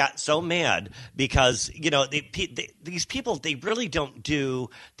 but I got so mad because these people, they really don't do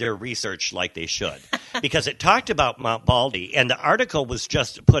their research like they should, because it talked about Mount Baldy and the article was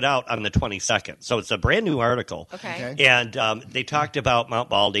just put out on the 22nd, so it's a brand new article. Okay. And they talked about Mount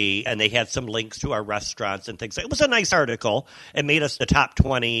Baldy and they had some links to our restaurants and things. It was a nice article. It made us the top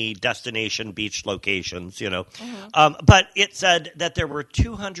 20 destination beach locations, but it said that there were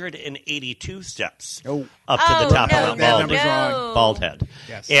 282 steps up to the top of Mount Baldhead.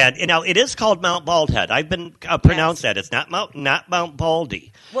 Yes. And now it is called Mount Baldhead. I've been pronounced that. It's not Mount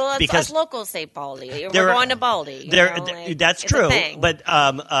Baldy. Well, because us locals say Baldy. We're going to Baldy. That's true. But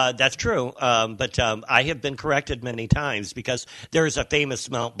that's true. But I have been corrected many times because there's a famous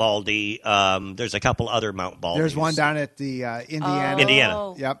Mount Baldy. There's a couple other Mount Baldys. There's one down at the Indiana.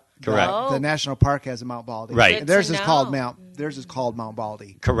 Indiana. Yep. Correct. The National Park has a Mount Baldy. Right. And theirs is called Mount theirs is called Mount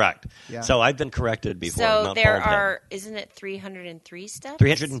Baldy. Correct. Yeah. So I've been corrected before. So Mount there Baldhead. are, isn't it 303 steps?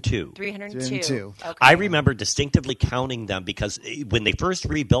 302. 302. Okay. I remember distinctively counting them because when they first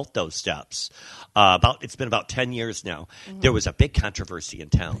rebuilt those steps, it's been about 10 years now, there was a big controversy in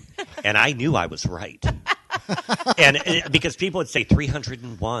town, and I knew I was right. Because people would say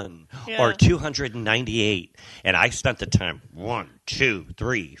 301 or 298, and I spent the time 1, 2,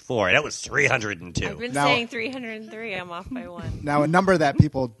 3, 4. That was 302. I've been Now- saying 303. I'm off by 1. Now, a number that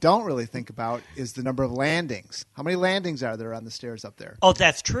people don't really think about is the number of landings. How many landings are there on the stairs up there? Oh,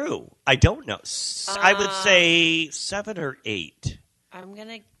 that's true. I don't know. I would say 7 or 8. I'm going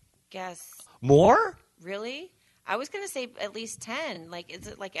to guess. More? Really? I was going to say at least 10. Like, is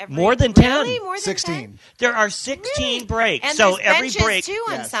it like every... More than 10? Really? More than 16. 10? There are 16 Really? breaks. And So there's every benches, break, too,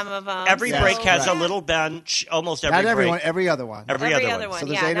 on Yes. some of them. every Yes, break has right. a little bench. Almost every Not break. everyone, every other one. Every Every other other one. So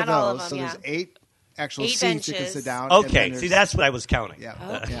one. there's Yeah, 8 not of all of those. them, So yeah. there's 8 actual 8 seats you can benches. sit down. and then Okay, there's- see, that's what I was counting.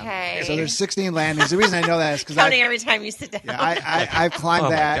 Yeah. Okay. So there's 16 landings. The reason I know that is because Counting every time you sit down. I've climbed Oh,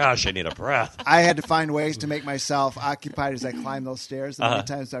 my that. gosh, I need a breath. I had to find ways to make myself occupied as I climbed those stairs. And many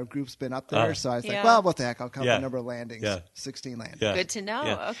times our group's been up there, so I was Yeah. like, well, what the heck? I'll count Yeah. the number of landings. Yeah. 16 landings. Yeah. Good to know.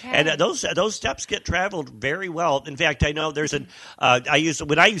 Yeah. Okay. And those steps get traveled very well. In fact, I know there's when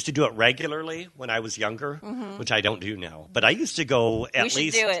I used to do it regularly when I was younger, which I don't do now. But I used to go at We should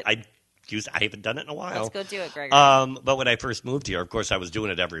least. do it. I haven't done it in a while. Let's go do it, Gregory. But when I first moved here, of course, I was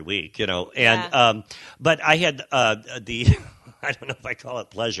doing it every week, And Yeah. but I had the. I don't know if I call it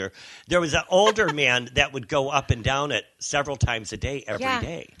pleasure. There was an older man that would go up and down it several times a day, every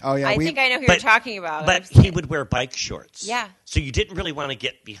day. Oh, yeah. I think I know who but- you're talking about. But I've seen he it. would wear bike shorts. Yeah. So you didn't really want to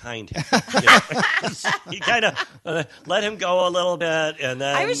get behind him. You kind of let him go a little bit, and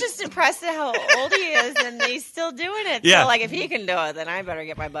then I was just impressed at how old he is, and he's still doing it. Yeah. So, like, if he can do it, then I better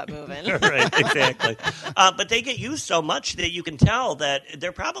get my butt moving. right, exactly. But they get used so much that you can tell that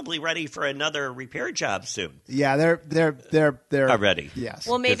they're probably ready for another repair job soon. Yeah, they're Already. Yes.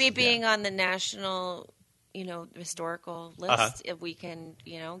 Well, maybe Yes, being on the national, historical list, Uh-huh. if we can,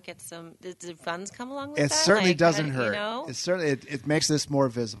 get some. Do funds come along with that? It certainly Like, doesn't you hurt. know? It certainly it makes this more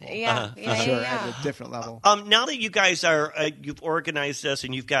visible. Yeah, yeah, Sure, yeah, yeah. at a different level. Now that you guys are, you've organized this,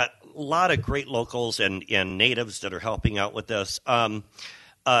 and you've got a lot of great locals and natives that are helping out with this.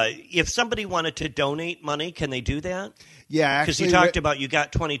 If somebody wanted to donate money, can they do that? Yeah, Because actually, you talked about you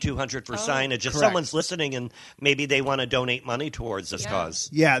got $2,200 for signage. If Correct. someone's listening and maybe they want to donate money towards this cause.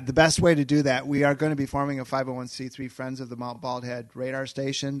 Yeah, the best way to do that, we are going to be forming a 501c3 Friends of the Mount Baldhead radar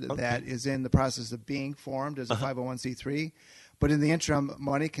station that is in the process of being formed as a 501c3. But in the interim,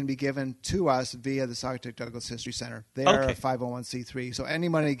 money can be given to us via the Saugatuck Douglas History Center. They are a 501c3. So any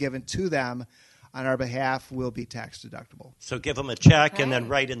money given to them on our behalf will be tax deductible. So give them a check and then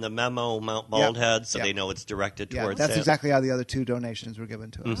write in the memo Mount Baldhead so Yep. they know it's directed Yeah, towards that's that. exactly how the other 2 donations were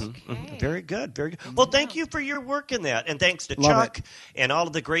given to us. Okay. Very good, very good. Well, thank you for your work in that, and thanks to Love Chuck it. and all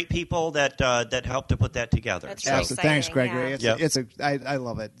of the great people that helped to put that together. That's So- really Absolutely. Thanks, exciting, Gregory. yeah. I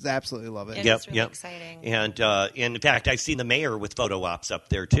love it. I absolutely love it. It Yep, is really yep. exciting. And in fact, I've seen the mayor with photo ops up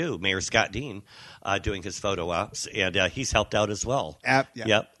there too. Mayor Scott Dean doing his photo ops, and he's helped out as well. Yeah.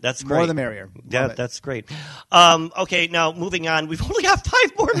 Yep, that's great. More the merrier. Yeah, Love it. that's great. Okay, now moving on. We've only got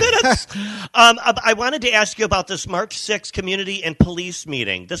 5 more minutes. I wanted to ask you about this March 6th community and police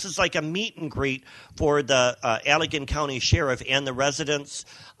meeting. This is like a meet and greet for the Allegan County Sheriff and the residents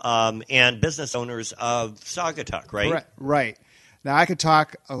and business owners of Saugatuck, right? Right. Now, I could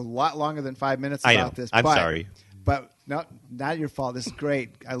talk a lot longer than 5 minutes I about know. this. I'm but- sorry. But no, not your fault. This is great.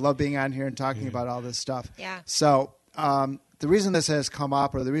 I love being on here and talking about all this stuff. Yeah. So the reason this has come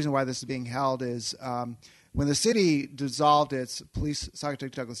up, or the reason why this is being held, is when the city dissolved its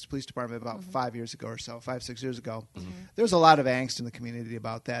Saugatuck Douglas Police Department about 5 years ago or so, 5-6 years ago, there was a lot of angst in the community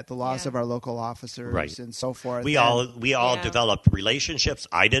about that, the loss of our local officers Right. and so forth. We And- all Yeah. developed relationships.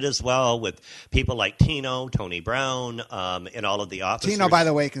 I did as well with people like Tony Brown, and all of the officers. Tino, by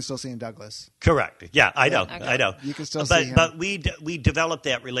the way, can still see in Douglas. Correct. Yeah, I know. Okay. I know. You can still but see him. but we developed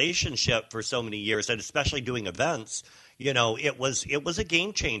that relationship for so many years, and especially doing events. It was a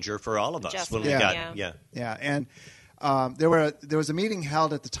game changer for all of us when we Adjustment, got yeah. Yeah, and there was a meeting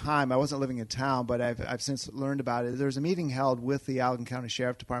held at the time. I wasn't living in town, but I've since learned about it. There was a meeting held with the Allegan County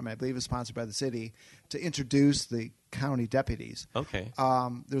Sheriff Department. I believe it was sponsored by the city to introduce the county deputies. Okay.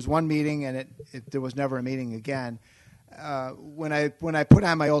 There was one meeting, and there was never a meeting again. When I put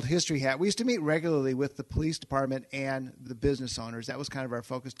on my old history hat, we used to meet regularly with the police department and the business owners. That was kind of our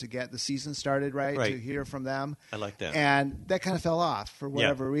focus to get the season started, right? Right. To hear from them. I like that. And that kind of fell off for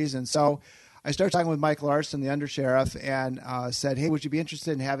whatever reason. So I started talking with Mike Larson, the undersheriff, and said, "Hey, would you be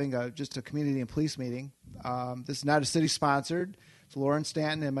interested in having just a community and police meeting This is not a city-sponsored. Lauren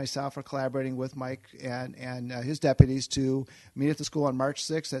Stanton and myself are collaborating with Mike and his deputies to meet at the school on March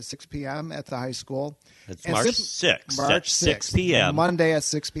 6th at 6 p.m. at the high school. It's March 6th March at 6 p.m. Monday at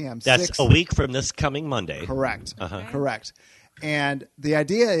 6 p.m. That's a week from this coming Monday. Correct. Correct. And the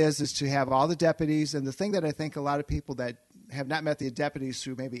idea is to have all the deputies, and the thing that I think a lot of people that have not met the deputies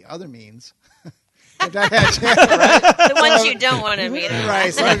through maybe other means have not had a chance, right? The ones you don't want to meet.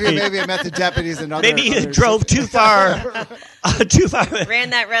 Right. Some of you maybe have met the deputies and other. Maybe you others. drove too far. Too far. Ran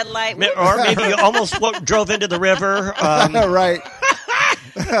that red light. Or maybe you almost drove into the river. Right.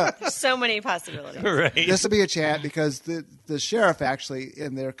 So many possibilities. Right. This will be a chat because the sheriff actually,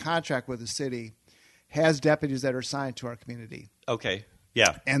 in their contract with the city, has deputies that are assigned to our community. Okay.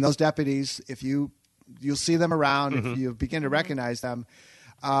 Yeah. And those deputies, if you'll see them around, if you begin to recognize them.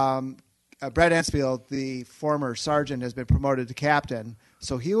 Brett Ensfield, the former sergeant, has been promoted to captain,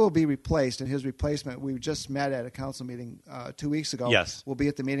 so he will be replaced. And his replacement, we just met at a council meeting 2 weeks ago. Yes, will be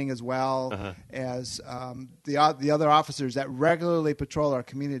at the meeting as well as the other officers that regularly patrol our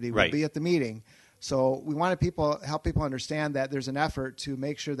community will be at the meeting. So we want to help people understand that there's an effort to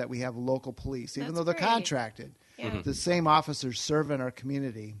make sure that we have local police, even though they're contracted. Yeah. The same officers serve in our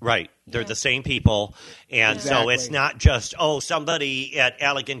community. Right. They're the same people. And so it's not just, somebody at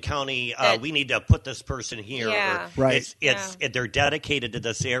Allegan County, we need to put this person here. Yeah. Right. They're dedicated to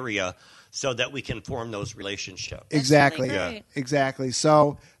this area so that we can form those relationships. Exactly. Really Exactly.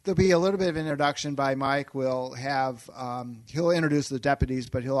 So there'll be a little bit of introduction by Mike. We'll have he'll introduce the deputies,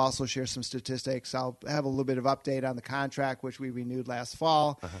 but he'll also share some statistics. I'll have a little bit of update on the contract, which we renewed last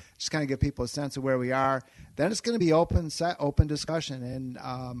fall. Just kind of give people a sense of where we are. Then it's going to be open discussion, and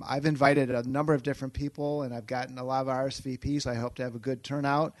I've invited a number of different people, and I've gotten a lot of RSVPs. So I hope to have a good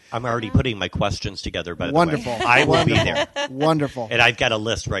turnout. I'm already putting my questions together. By the Wonderful. way, I will be there. Wonderful. And I've got a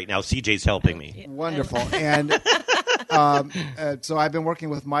list right now. CJ's helping me. Wonderful. And so I've been working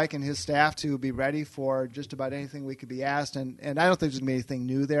with Mike and his staff to be ready for just about anything we could be asked. And I don't think there's going to be anything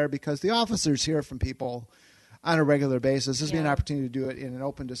new there because the officers hear from people on a regular basis. This will be an opportunity to do it in an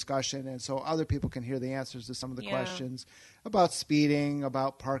open discussion, and so other people can hear the answers to some of the questions about speeding,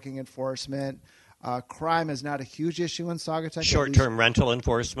 about parking enforcement. Crime is not a huge issue in Saugatuck. Short-term rental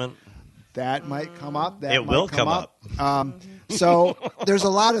enforcement. That might come up. It will come up. So there's a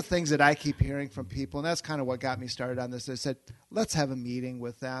lot of things that I keep hearing from people, and that's kind of what got me started on this. I said, let's have a meeting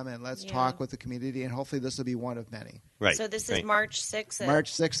with them, and let's talk with the community, and hopefully this will be one of many. Right. So this is March 6th?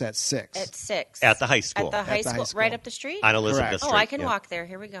 March 6th at 6. At 6. At the high school. At the high school. Right up the street? On Elizabeth Street. Oh, I can walk there.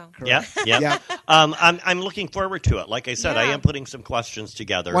 Here we go. Yeah. I'm looking forward to it. Like I said, I am putting some questions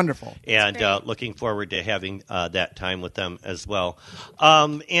together. Wonderful. And looking forward to having that time with them as well.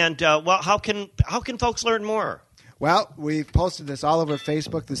 How can folks learn more? Well, we've posted this all over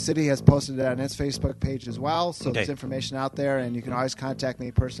Facebook. The city has posted it on its Facebook page as well. So there's information out there, and you can always contact me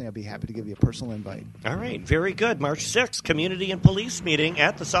personally. I'll be happy to give you a personal invite. All right. Very good. March 6th, Community and Police Meeting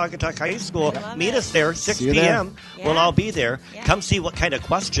at the Saugatuck High School. Meet us there, 6 p.m. Yeah. We'll all be there. Yeah. Come see what kind of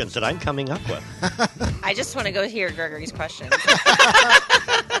questions that I'm coming up with. I just want to go hear Gregory's questions.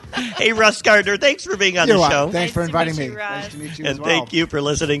 Hey, Russ Gardner, thanks for being on the show. Thanks for inviting me. Nice to meet you and as well. Thank you for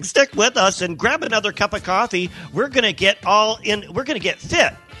listening. Stick with us and grab another cup of coffee. We're going to get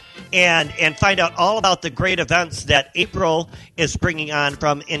fit and find out all about the great events that April is bringing on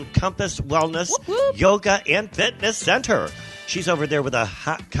from Encompass Wellness Yoga and Fitness Center. She's over there with a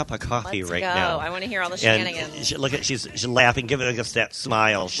hot cup of coffee now. I want to hear all the shenanigans. And she's laughing, giving us that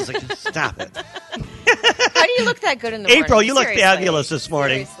smile. She's like, stop it. How do you look that good in the morning? April, you look fabulous this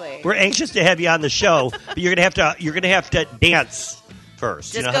morning. Seriously. We're anxious to have you on the show, but you're gonna have to dance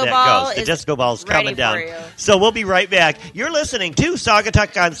first. Disco you know how that ball goes. The is disco ball's coming down. for you. So we'll be right back. You're listening to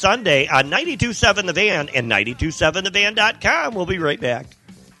Saugatuck on Sunday on 92.7 The Van and 92.7thevan.com. We'll be right back.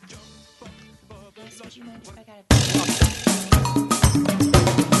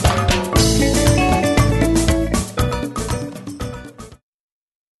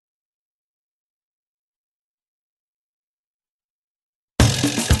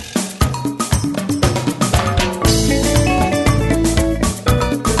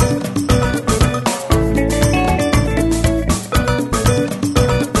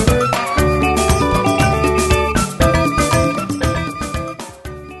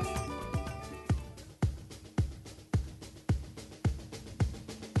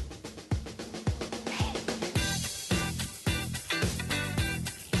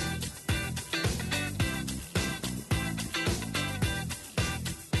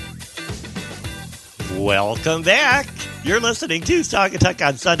 Welcome back. You're listening to Saugatuck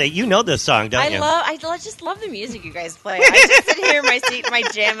on Sunday. You know this song, don't you? I just love the music you guys play. I just sit here in my seat, my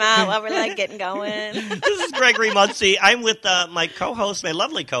jam out while we're like getting going. This is Gregory Muncie. I'm with my co-host, my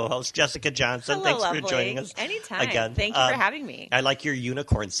lovely co-host, Jessica Johnson. Hello, Thanks lovely. for joining us. Anytime. Again. Thank you for having me. I like your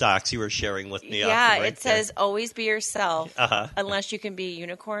unicorn socks you were sharing with me. Yeah, it says always be yourself. Unless you can be a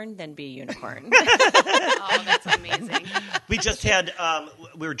unicorn, then be a unicorn. Oh, that's amazing. We just had,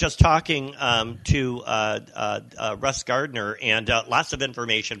 we were just talking to Russ Gardner, and lots of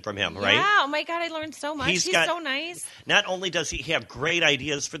information from him, right? Yeah, oh my God, I learned so much. He's so nice. Not only does he have great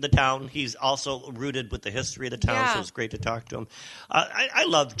ideas for the town, he's also rooted with the history of the town, so it's great to talk to him. I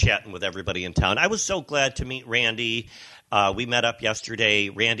love chatting with everybody in town. I was so glad to meet Randy. We met up yesterday,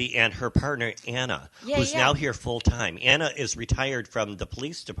 Randy and her partner, Anna, who's now here full-time. Anna is retired from the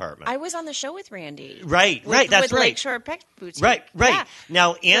police department. I was on the show with Randy. Right, that's right. Lakeshore Pet Boutique. Right. Yeah.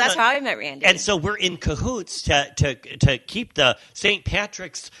 Now, Anna, so that's how I met Randy. And so we're in cahoots to keep the St.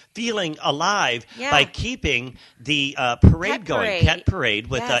 Patrick's feeling alive by keeping the parade going, Pet Parade,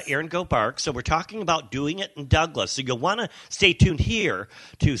 with Aaron Go Bark. So we're talking about doing it in Douglas. So you'll want to stay tuned here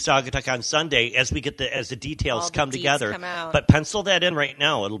to Saugatuck on Sunday as we get as the details come together. But pencil that in right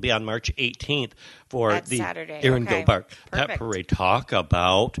now. It'll be on March 18th for That's the Saturday. Aaron Go Bark Perfect. Pet Parade. Talk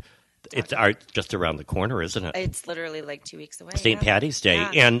about. It's just around the corner, isn't it? It's literally like 2 weeks away. St. Patty's Day.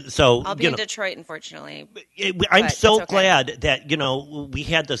 Yeah. And so I'll be in Detroit, unfortunately. I'm so glad that, we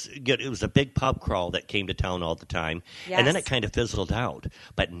had this, it was a big pub crawl that came to town all the time. Yes. And then it kind of fizzled out.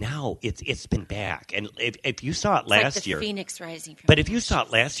 But now it's been back. And if you saw it last year. Phoenix rising from But if you saw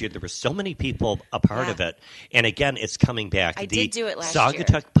it last year, there were so many people a part of it. And again, it's coming back. I did do it last year.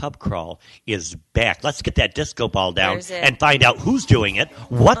 Saugatuck pub crawl is back. Let's get that disco ball down and find out who's doing it,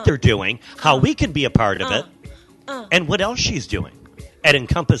 what they're doing, how we can be a part of it, and what else she's doing at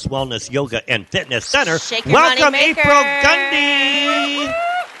Encompass Wellness Yoga and Fitness Center. Welcome, April Gundy.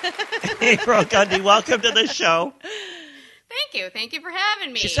 April Gundy, welcome to the show. Thank you for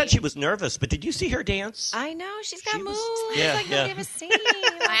having me. She said she was nervous, but did you see her dance? I know, she's got moves. Yeah, like nobody ever seen.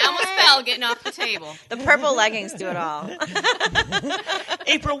 I almost fell getting off the table. The purple leggings do it all.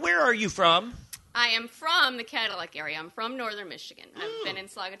 April, where are you from? I am from the Cadillac area. I'm from northern Michigan. I've been in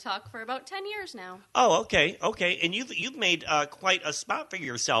Saugatuck for about 10 years now. Oh, okay. And you've made quite a spot for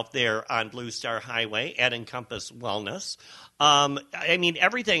yourself there on Blue Star Highway at Encompass Wellness. I mean,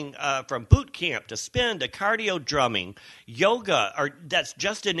 everything from boot camp to spin to cardio drumming, yoga, or that's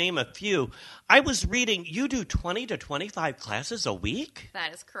just to name a few. I was reading you do 20 to 25 classes a week?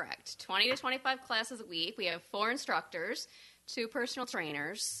 That is correct. 20 to 25 classes a week. We have 4 instructors, 2 personal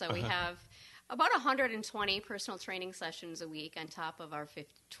trainers. So we have about 120 personal training sessions a week on top of our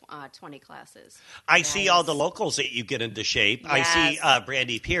 20 classes. I see all the locals that you get into shape. Yes. I see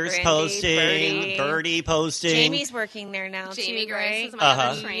Brandy Pierce posting, Birdie posting. Jamie's working there now, Jamie too, Grace right? is my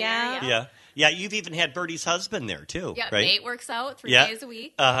other trainer. Yeah, you've even had Birdie's husband there, too, yeah, right? Nate works out 3 days a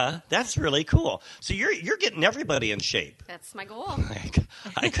week. That's really cool. So you're getting everybody in shape. That's my goal.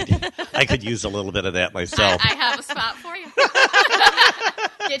 I could use a little bit of that myself. I have a spot for you.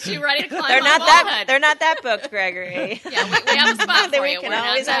 Get you ready to climb They're not that booked, Gregory. Yeah, we have a spot for we you. can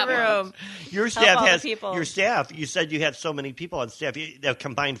always have room. Your staff your staff, you said you had so many people on staff. You have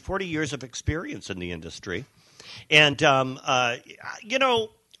combined 40 years of experience in the industry. And,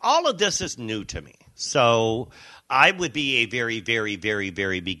 all of this is new to me. So I would be a very, very, very,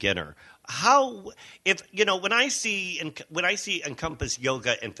 very beginner. When I see Encompass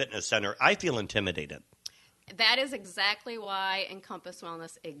Yoga and Fitness Center, I feel intimidated. That is exactly why Encompass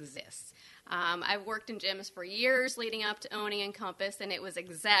Wellness exists. I've worked in gyms for years leading up to owning Encompass, and it was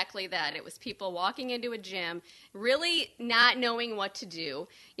exactly that. It was people walking into a gym, really not knowing what to do.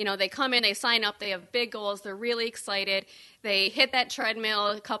 They come in, they sign up, they have big goals, they're really excited. They hit that treadmill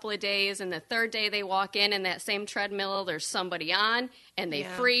a couple of days, and the third day they walk in that same treadmill, there's somebody on, and they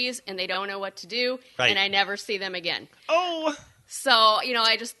freeze, and they don't know what to do, and I never see them again. Oh! So,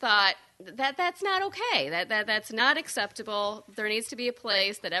 I just thought that's not okay. That's not acceptable. There needs to be a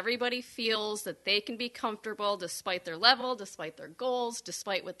place that everybody feels that they can be comfortable despite their level, despite their goals,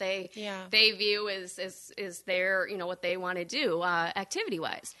 despite what they view as their, what they want to do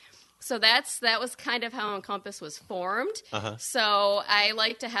activity-wise. So that was kind of how Encompass was formed. So I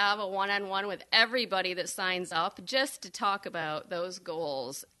like to have a one-on-one with everybody that signs up just to talk about those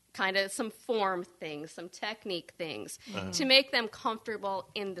goals, kind of some form things, some technique things, to make them comfortable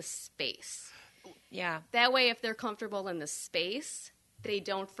in the space. Yeah. That way, if they're comfortable in the space, they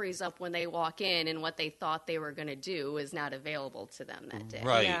don't freeze up when they walk in, and what they thought they were going to do is not available to them that day.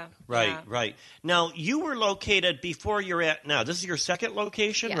 Right, Yeah, right, yeah. right. Now, you were located before you're at now. This is your second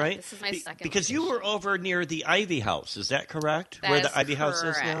location, Yeah, right? this is my second Because you location. were over near the Ivy House. Is that correct? That Where is the Ivy House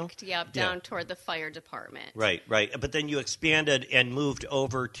is now? correct. Yep, down toward the fire department. Right, right. But then you expanded and moved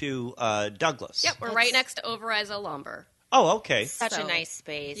over to Douglas. Yep, we're right next to Overizo Lumber. Oh, okay. Such So, a nice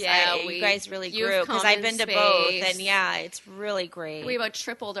space. yeah, You guys really you've grew because come I've in been to both, space. and yeah, it's really great. We about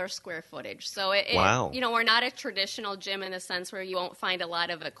tripled our square footage. So, Wow. we're not a traditional gym in the sense where you won't find a lot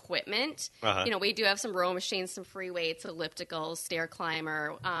of equipment. Uh-huh. We do have some row machines, some free weights, ellipticals, stair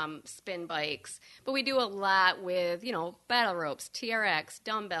climber, spin bikes. But we do a lot with, battle ropes, TRX,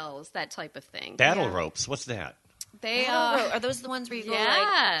 dumbbells, that type of thing. Battle ropes. What's that? They Are those the ones where you go like?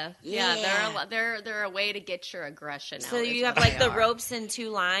 yeah. Yeah. They're a way to get your aggression out. So is you have what like they the are. ropes in two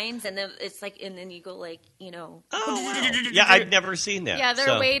lines, and then it's like, and then you go like, Oh, wow. Yeah, I've never seen that. Yeah, they're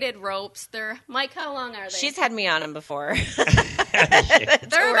so. weighted ropes. Mike, how long are they? She's had me on them before.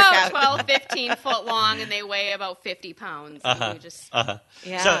 They're about workout. 12, 15 foot long, and they weigh about 50 pounds. And you just,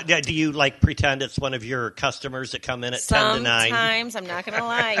 Yeah. So, do you pretend it's one of your customers that come in at 10 to 9? Sometimes, I'm not going to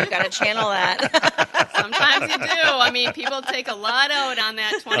lie, you got to channel that. sometimes you do. I mean, people take a lot out on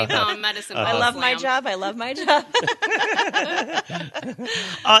that 20-pound medicine ball I love my slam. job. I love my job.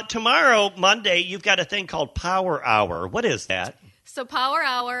 Tomorrow, Monday, you've got a thing called Power Hour. What is that? So Power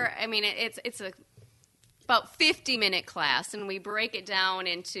Hour, I mean, it's a about 50-minute class, and we break it down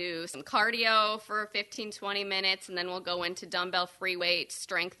into some cardio for 15, 20 minutes, and then we'll go into dumbbell free weight,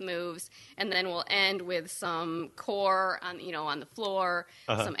 strength moves, and then we'll end with some core on the floor,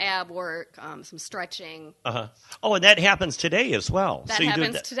 some ab work, some stretching. Oh, and that happens today as well. That so you do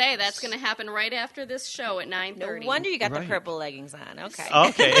happens today. That's going to happen right after this show at 9:30. No wonder you got the Right. purple leggings on. Okay.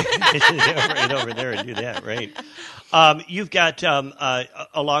 Okay. Right over there and do that, right. You've got,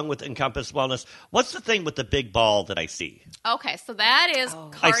 along with Encompass Wellness, what's the thing with the big ball that I see? Okay, so that is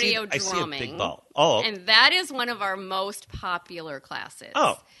I see cardio a big ball. Oh. And that is one of our most popular classes.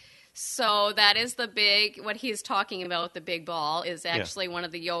 Oh. So that is what he's talking about with the big ball is actually one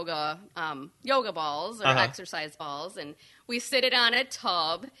of the yoga balls or exercise balls. And we sit it on a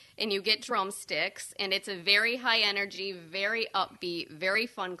tub, and you get drumsticks, and it's a very high energy, very upbeat, very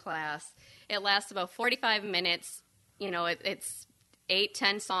fun class. It lasts about 45 minutes. It's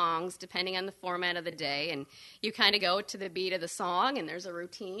 8-10 songs, depending on the format of the day, and you kind of go to the beat of the song, and there's a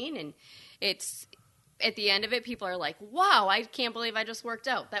routine, and it's at the end of it, people are like, "Wow, I can't believe I just worked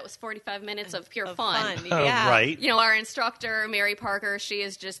out. That was 45 minutes of pure fun." Yeah. Right. Our instructor, Mary Parker, she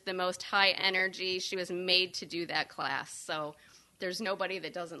is just the most high energy. She was made to do that class, so there's nobody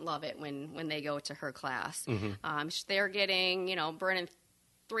that doesn't love it when they go to her class. They're getting, burning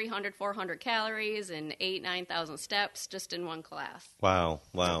 300, 400 calories and 9,000 steps just in one class. Wow.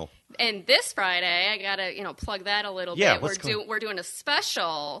 And this Friday, I gotta plug that a little Yeah, bit. We're doing a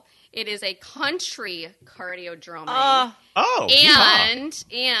special. It is a country cardio drumming Oh.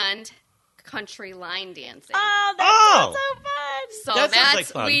 and country line dancing. Oh, that sounds so fun. So That sounds like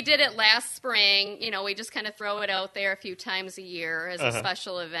fun. we did it last spring. We just kind of throw it out there a few times a year as a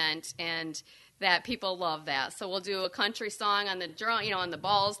special event, and that people love that. So we'll do a country song on the drum, on the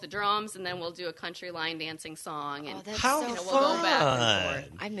balls, the drums, and then we'll do a country line dancing song. And that's How so we'll go back and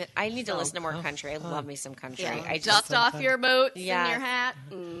forth. I need to listen to more country. I love me some country. Yeah. I Dust off your boots Yes. and your hat.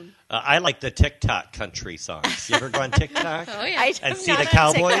 And, I like the TikTok country songs. You ever go on TikTok? oh yeah. And see the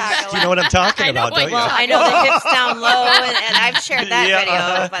cowboys? Do you know what I'm talking I know about, what don't you? you're Well, I know the hips down low, and I've shared that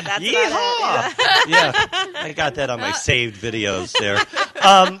video, but that's about it. Yeah, I got that on my saved videos there.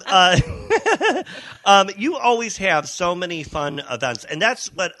 You always have so many fun events, and that's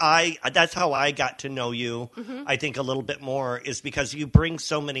how I got to know you. I think a little bit more is because you bring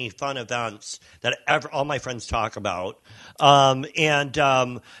so many fun events that all my friends talk about.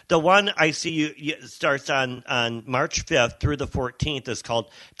 The one I see you starts on March 5th through the 14th is called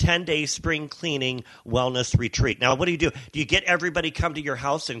 10-Day Spring Cleaning Wellness Retreat. Now, what do? Do you get everybody come to your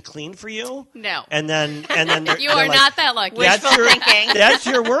house and clean for you? No. And then You are not that lucky. Wishful thinking. That's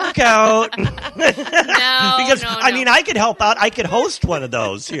your workout. No, Because no, I mean, I could help out. I could host one of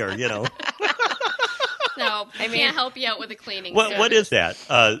those here. no, I can't help you out with the cleaning. What is that?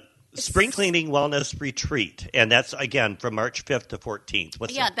 Spring Cleaning Wellness Retreat, and that's again from March 5th to 14th.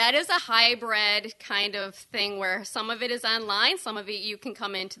 That is a hybrid kind of thing where some of it is online, some of it you can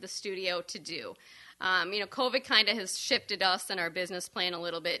come into the studio to do. COVID kind of has shifted us and our business plan a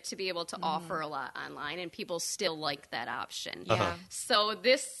little bit to be able to offer a lot online, and people still like that option. Yeah. So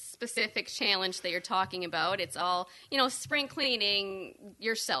this specific challenge that you're talking about. It's all, spring cleaning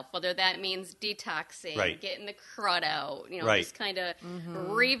yourself, whether that means detoxing, getting the crud out, just kind of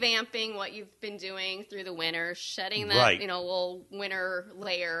revamping what you've been doing through the winter, shedding that, little winter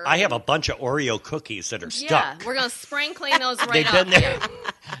layer. I have a bunch of Oreo cookies that are stuck. Yeah, we're going to spring clean those right up.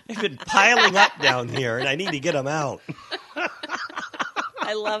 They've been piling up down here, and I need to get them out.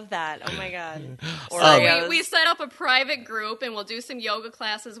 I love that. Oh, my God. So we set up a private group, and we'll do some yoga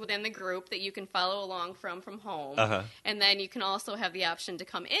classes within the group that you can follow along from home. And then you can also have the option to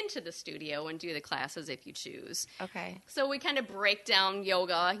come into the studio and do the classes if you choose. Okay. So we kind of break down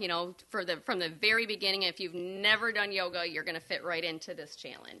yoga, from the very beginning. If you've never done yoga, you're going to fit right into this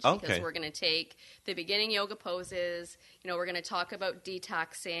challenge. Okay. Because we're going to take the beginning yoga poses. We're going to talk about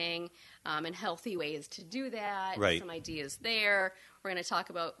detoxing and healthy ways to do that. Right. Some ideas there. We're going to talk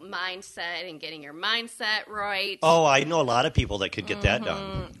about mindset and getting your mindset right. Oh, I know a lot of people that could get that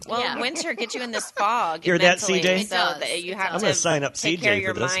done. Well, winter gets you in this fog. Hear that, mentally, CJ? So that you have I'm to going to sign up take CJ care of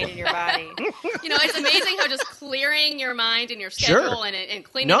your for this mind one. and your body. It's amazing how just clearing your mind and your schedule and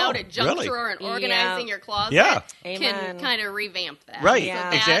cleaning out a junk drawer and organizing your closet can kind of revamp that. Right, So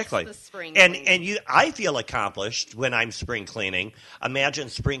that's exactly. the spring and cleaning. I feel accomplished when I'm spring cleaning. Imagine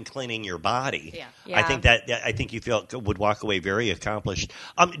spring cleaning your body. Yeah. I think you would walk away very accomplished.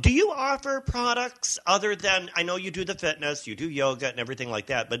 Do you offer products other than, I know you do the fitness, you do yoga and everything like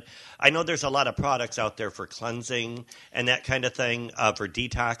that, but I know there's a lot of products out there for cleansing and that kind of thing, for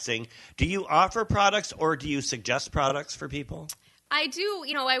detoxing. Do you offer products or do you suggest products for people? I do,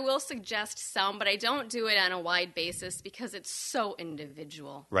 I will suggest some, but I don't do it on a wide basis because it's so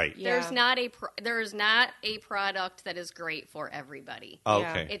individual. Right. Yeah. There is not a product that is great for everybody.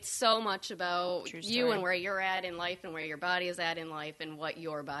 Okay. It's so much about True you story. and where you're at in life and where your body is at in life and what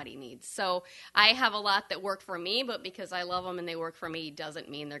your body needs. So I have a lot that work for me, but because I love them and they work for me doesn't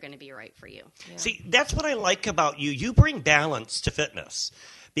mean they're going to be right for you. Yeah. See, that's what I like about you. You bring balance to fitness.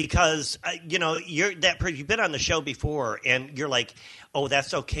 Because, you've been on the show before, and you're like, oh,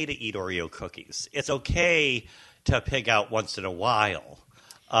 that's okay to eat Oreo cookies. It's okay to pig out once in a while.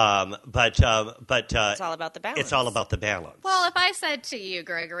 But it's all about the balance. It's all about the balance. Well, if I said to you,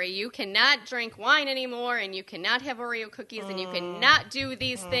 Gregory, you cannot drink wine anymore, and you cannot have Oreo cookies, and you cannot do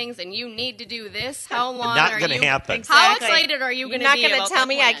these things, and you need to do this, how long Not are gonna you? happen. How Exactly. excited are you going to be? You're not going to tell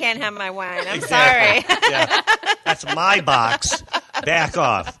me I can't have my wine. I'm sorry. Yeah. That's my box. Back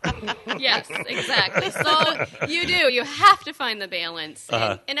off. Yes, exactly. So you have to find the balance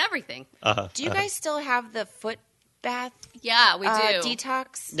in everything. Do you guys still have the foot bath? Yeah, we do.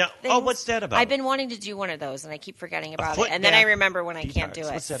 Detox. No. things? Oh, what's that about? I've been wanting to do one of those, and I keep forgetting about foot it. And then I bath remember when I can't do detox.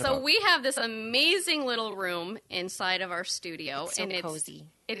 it. What's that So about? we have this amazing little room inside of our studio, It's so and cozy.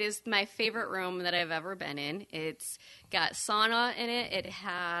 It is my favorite room that I've ever been in. It's got sauna in it. It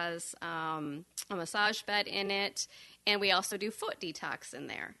has a massage bed in it. And we also do foot detox in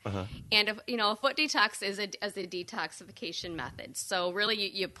there. And a foot detox is a detoxification method. So really,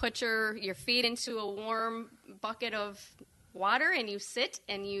 you put your feet into a warm bucket of water, and you sit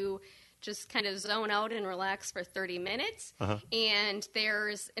and you just kind of zone out and relax for 30 minutes. And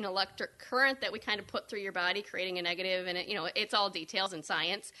there's an electric current that we kind of put through your body, creating a negative. And it's all details and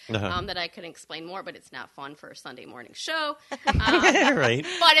science that I could explain more, but it's not fun for a Sunday morning show. Right.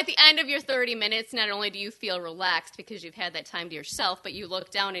 But at the end of your 30 minutes, not only do you feel relaxed because you've had that time to yourself, but you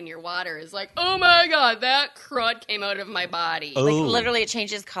look down and your water is like, oh my God, that crud came out of my body. Oh. Like literally, it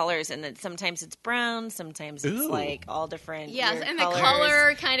changes colors, and then sometimes it's brown, sometimes it's Ooh. like all different. Yes, weird and colors. the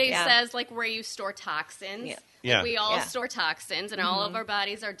color kind of Yeah. says like where you store toxins. Yeah. Yeah. We all Yeah. store toxins, and all of our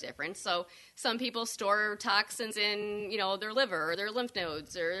bodies are different. So some people store toxins in, their liver or their lymph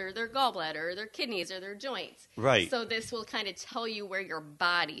nodes or their gallbladder or their kidneys or their joints. Right. So this will kind of tell you where your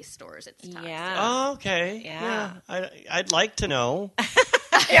body stores its toxins. Yeah. Oh, okay. Yeah. I'd like to know.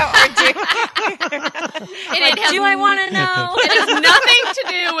 Yeah, or do, And it has do I want to know? It has nothing to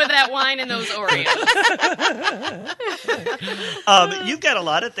do with that wine and those Oreos. You've got a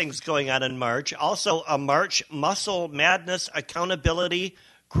lot of things going on in March. Also, a March Muscle Madness Accountability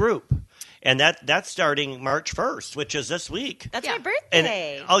Group. And that's starting March 1st, which is this week. That's Yeah. my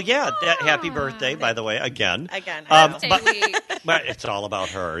birthday. And, happy birthday, by the way, again. Again, I know. but, Week. but it's all about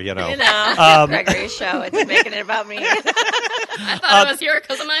her, You know, Gregory's show. It's making it about me. I thought I was here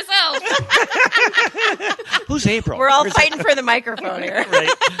because of myself. Who's April? We're all Where's- fighting for the microphone here. Right.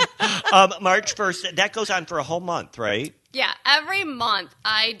 March 1st, that goes on for a whole month, right? Yeah, every month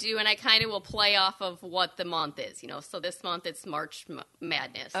I do, and I kind of will play off of what the month is, So this month it's March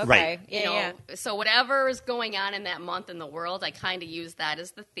Madness. Okay. Right. Yeah, So whatever is going on in that month in the world, I kind of use that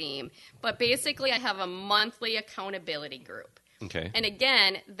as the theme. But basically, I have a monthly accountability group Okay. And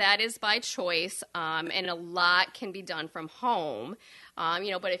again, that is by choice, and a lot can be done from home.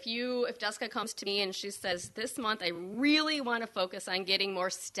 But if Jessica comes to me and she says, this month I really want to focus on getting more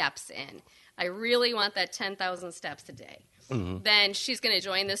steps in. I really want that 10,000 steps a day. Then she's going to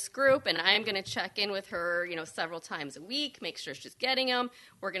join this group, and I'm going to check in with her, several times a week, make sure she's getting them.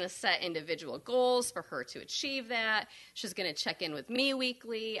 We're going to set individual goals for her to achieve that. She's going to check in with me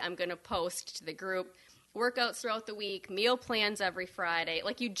weekly. I'm going to post to the group workouts throughout the week, meal plans every Friday.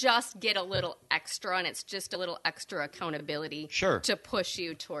 Like, you just get a little extra, and it's just a little extra accountability to push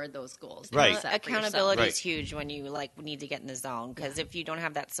you toward those goals. Right. Accountability is huge when you need to get in the zone, because if you don't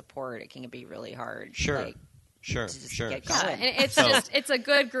have that support, it can be really hard. Sure. Sure. Get going. And it's it's a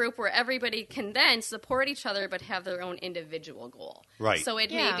good group where everybody can then support each other but have their own individual goal. Right. So it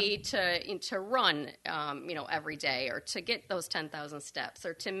may be to run, every day, or to get those 10,000 steps,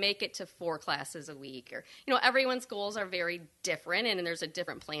 or to make it to 4 classes a week, or everyone's goals are very different, and there's a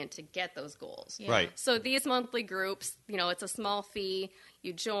different plan to get those goals. Yeah. Right. So these monthly groups, it's a small fee.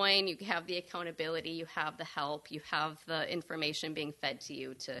 You join, you have the accountability, you have the help, you have the information being fed to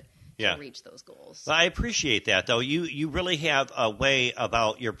you to reach those goals. Well, I appreciate that, though. You really have a way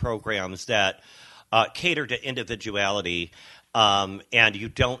about your programs that cater to individuality, and you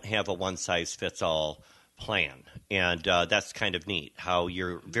don't have a one-size-fits-all plan. And that's kind of neat, how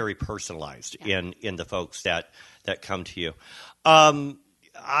you're very personalized in the folks that come to you.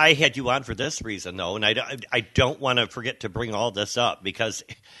 I had you on for this reason, though, and I don't want to forget to bring all this up, because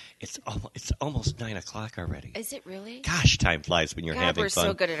it's almost 9 o'clock already. Is it really? Gosh, time flies when you're having fun. We're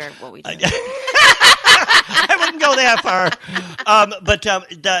so good at what we do. I wouldn't go that far.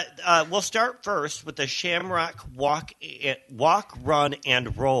 But we'll start first with the Shamrock Walk, Run,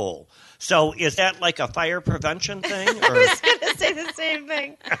 and Roll. So is that like a fire prevention thing? Or? I was going to say the same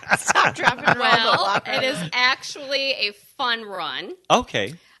thing. Stop, drop, and roll. Well, it is actually a fun run.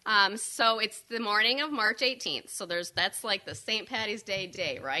 Okay. So it's the morning of March 18th. So that's like the St. Patty's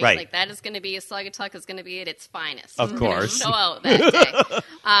Day, right? Right. Like, that is going to be, Saugatuck is going to be at its finest. Of course. Show out that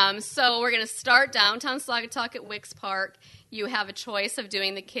day. So we're going to start downtown Saugatuck at Wicks Park. You have a choice of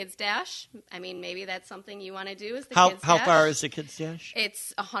doing the Kids Dash. I mean, maybe that's something you want to do, is the Kids Dash. How far is the Kids Dash?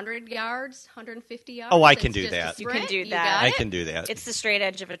 It's 100 yards, 150 yards. Oh, I can do that. You can do that. I can do that. It's the straight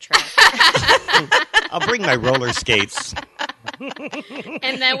edge of a track. I'll bring my roller skates.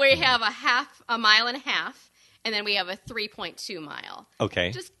 And then we have a mile and a half, and then we have a 3.2 mile.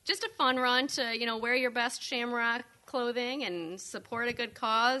 Okay. Just a fun run to, wear your best Shamrock clothing and support a good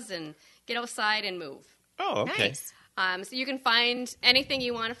cause and get outside and move. Oh, okay. Nice. So you can find anything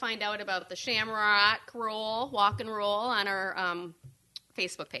you want to find out about the Shamrock Walk and Roll on our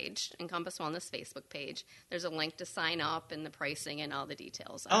Facebook page, Encompass Wellness Facebook page. There's a link to sign up and the pricing and all the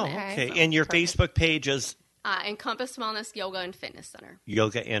details on it. Okay. So, and your Facebook page is? Encompass Wellness Yoga and Fitness Center.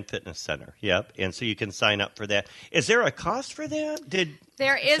 Yoga and Fitness Center, yep. And so you can sign up for that. Is there a cost for that?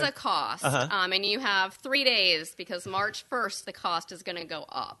 There is a cost, and you have 3 days, because March 1st the cost is going to go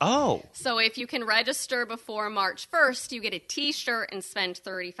up. Oh. So if you can register before March 1st, you get a T-shirt and spend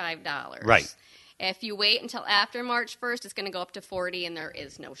 $35. Right. If you wait until after March 1st, it's going to go up to $40, and there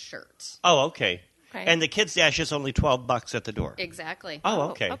is no shirt. Oh, okay. Okay. And the Kids Dash is only $12 at the door. Exactly. Oh,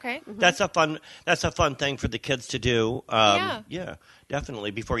 okay. Okay. Mm-hmm. That's a fun thing for the kids to do. Yeah,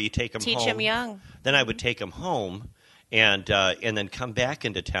 definitely. Before you take them home. Teach them young. Then I would take them home and then come back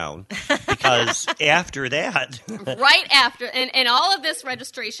into town, because after that. Right after, and all of this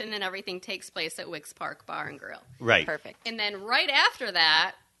registration and everything takes place at Wicks Park Bar and Grill. Right. Perfect. And then right after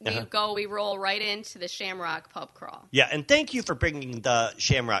that, we roll right into the Shamrock Pub Crawl. Yeah, and thank you for bringing the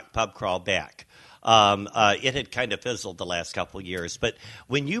Shamrock Pub Crawl back. It had kind of fizzled the last couple of years, but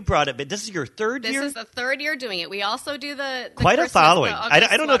when you brought it, this is your third year? This is the third year doing it. We also do the quite Christmas, a following.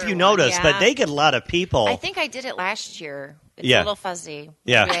 the I don't know if you noticed, but they get a lot of people. I think I did it last year. It's Yeah. a little fuzzy.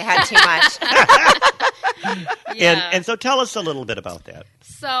 Yeah. Maybe I had too much. Yeah. And so tell us a little bit about that.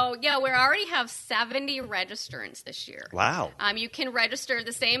 So, we already have 70 registrants this year. Wow. You can register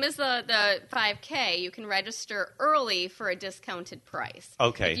the same as the 5K. You can register early for a discounted price.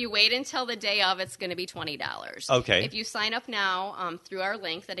 Okay. If you wait until the day of, it's going to be $20. Okay. If you sign up now through our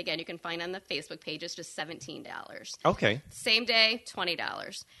link that, again, you can find on the Facebook page, it's just $17. Okay. Same day,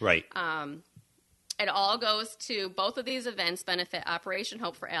 $20. Right. It all goes to both of these events benefit Operation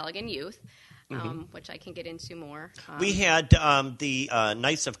Hope for Allegan Youth. Which I can get into more. We had the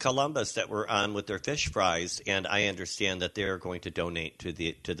Knights of Columbus that were on with their fish fries, and I understand that they're going to donate to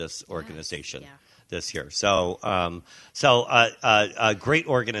this organization. Yeah. this year. So a great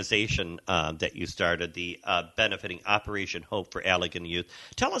organization that you started, the benefiting Operation Hope for Allegan Youth.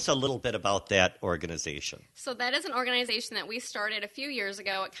 Tell us a little bit about that organization. So that is an organization that we started a few years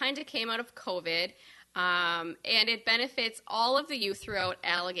ago. It kind of came out of COVID. And it benefits all of the youth throughout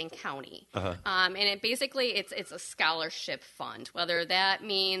Allegan County. And it's a scholarship fund, whether that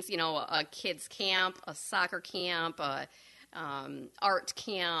means, a kids camp, a soccer camp, a art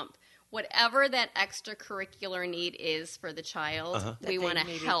camp, whatever that extracurricular need is for the child, we want to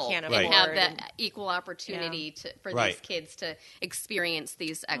help and have that equal opportunity for these kids to experience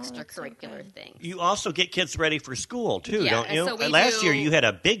these extracurricular things. You also get kids ready for school, too, don't you? So Last year you had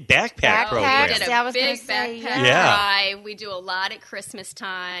a big backpack program. We did a big backpack drive. We do a lot at Christmas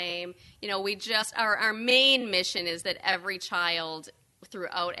time. Our main mission is that every child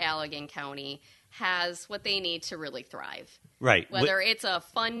throughout Allegan County has what they need to really thrive. Right. Whether it's a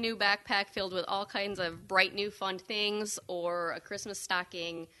fun new backpack filled with all kinds of bright new fun things, or a Christmas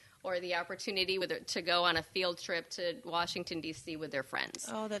stocking, or the opportunity to go on a field trip to Washington, D.C. with their friends.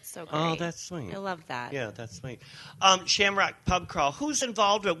 Oh, that's so great. Oh, that's sweet. I love that. Yeah, that's sweet. Shamrock Pub Crawl, who's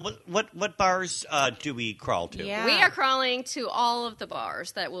involved? What bars do we crawl to? Yeah. We are crawling to all of the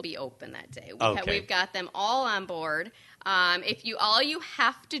bars that will be open that day. We've got them all on board. All you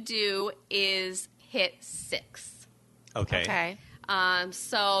have to do is hit 6. Okay.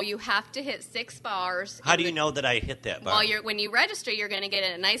 So you have to hit 6 bars. How do you know that I hit that bar? Well, when you register, you're going to get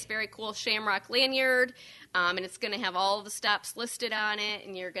a nice, very cool Shamrock lanyard, and it's going to have all the stops listed on it.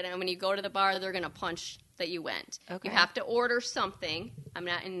 And when you go to the bar, they're going to punch that you went. Okay. You have to order something. I'm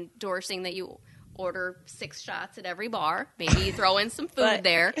not endorsing that you order 6 shots at every bar. Maybe you throw in some food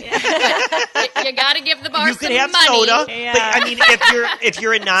there. But you got to give the bar some money. You could have soda. Yeah. But I mean, if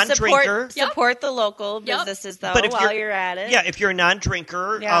you're a non-drinker, support the local businesses though. But while you're at it, if you're a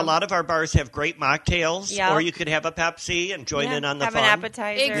non-drinker, a lot of our bars have great mocktails, or you could have a Pepsi and join in on the fun. Have an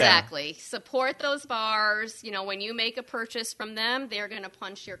appetizer. Exactly. Yeah. Support those bars. When you make a purchase from them, they're going to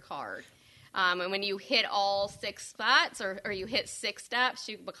punch your card. And when you hit all 6 spots, or you hit 6 stops,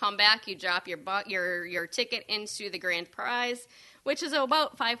 you come back, you drop your ticket into the grand prize, which is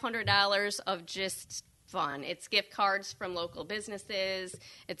about $500 of just fun. It's gift cards from local businesses.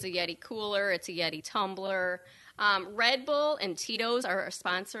 It's a Yeti cooler. It's a Yeti tumbler. Red Bull and Tito's are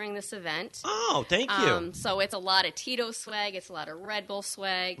sponsoring this event. Oh, thank you. So it's a lot of Tito's swag. It's a lot of Red Bull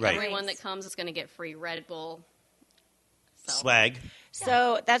swag. Right. Everyone that comes is going to get free Red Bull swag.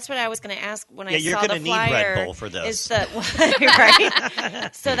 So that's what I was going to ask when I saw the flyer. You're going to need Red Bull for this. Right?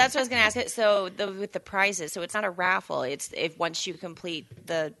 So that's what I was going to ask. So with the prizes, so it's not a raffle. It's once you complete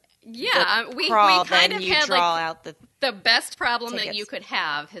the crawl, we kind then of you had draw out the best problem tickets. that you could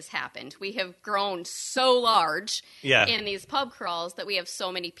have has happened. We have grown so large in these pub crawls that we have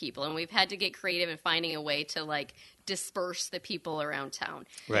so many people, and we've had to get creative in finding a way to disperse the people around town.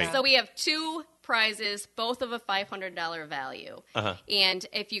 Right. So we have 2 prizes, both of a $500 value. And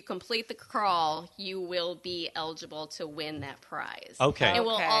if you complete the crawl, you will be eligible to win that prize. Okay. And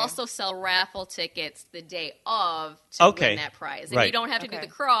we'll also sell raffle tickets the day of to win that prize. And you don't have to do the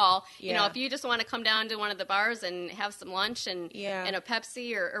crawl. Yeah. If you just want to come down to one of the bars and have some lunch and a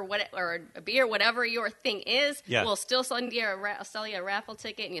Pepsi or a beer, whatever your thing is, we'll still sell you a raffle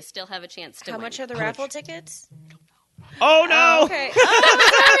ticket, and you still have a chance to win. How much are the raffle tickets? Oh, no! Okay.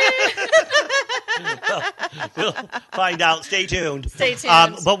 We'll find out. Stay tuned. Stay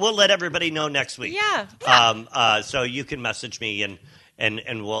tuned. But we'll let everybody know next week. Yeah. So you can message me and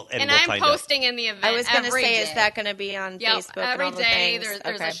we'll I'm find out. posting in the event. I was going to say, day. is that going to be on Facebook? Every and all the day things?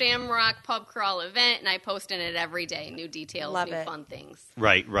 there's a Shamrock Pub Crawl event, and I post in it every day. New details, Love new it. fun things.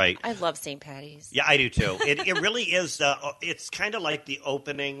 Right. I love St. Patty's. Yeah, I do too. It really is. It's kind of like the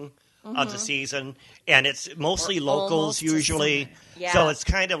opening of the season, and it's mostly locals usually. Yeah. So it's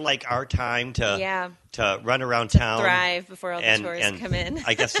kind of like our time to run around town, thrive before all the tourists come in.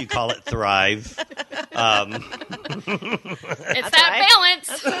 I guess you call it thrive. It's that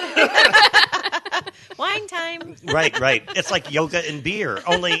balance. Wine time. Right. It's like yoga and beer,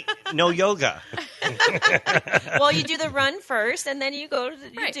 only no yoga. Well, you do the run first, and then you do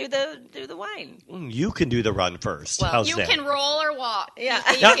the wine. You can do the run first. Well, how's you that? can roll or walk. Yeah.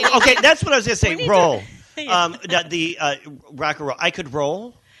 Okay, that's what I was going to say. Roll. The rock and roll. I could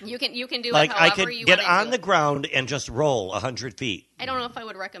roll. You can do like it however I could you get want on to the ground and just roll 100 feet. I don't know if I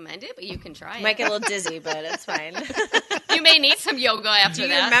would recommend it, but you can try it. You might get a little dizzy, but it's fine. You may need some yoga after that.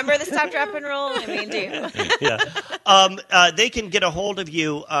 Do you remember the stop, drop, and roll? I mean, do you? Yeah. They can get a hold of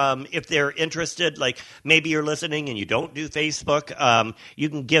you if they're interested. Like maybe you're listening and you don't do Facebook. You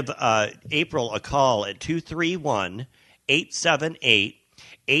can give April a call at 231-878-8255.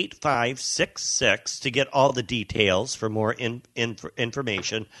 8566 to get all the details for more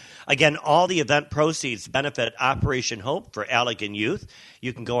information. Again, all the event proceeds benefit Operation Hope for Allegan Youth.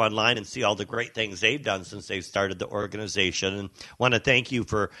 You can go online and see all the great things they've done since they've started the organization. And want to thank you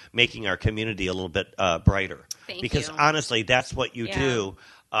for making our community a little bit brighter. Because honestly, that's what you do.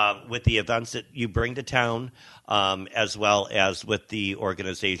 With the events that you bring to town, as well as with the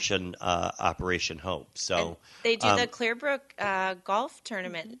organization Operation Hope. So and they do the Clearbrook golf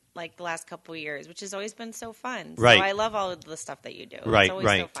tournament like the last couple of years, which has always been so fun. Right. So I love all of the stuff that you do. Right, it's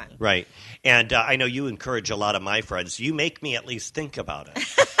always so fun. Right. And I know you encourage a lot of my friends. You make me at least think about it.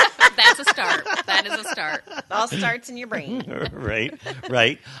 That's a start. That is a start. It all starts in your brain.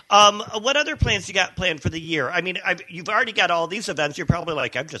 Right. What other plans you got planned for the year? I mean, you've already got all these events. You're probably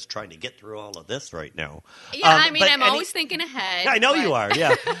like, I'm just trying to get through all of this right now. Yeah, I'm always thinking ahead. I know you are,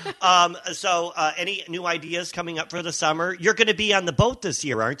 yeah. So any new ideas coming up for the summer? You're going to be on the boat this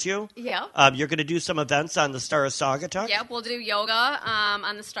year, aren't you? Yeah. You're going to do some events on the Star of Saugatuck? Yep, we'll do yoga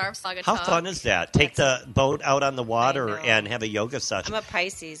on the Star of Saugatuck. How fun is that? Take the boat out on the water and have a yoga session. I'm a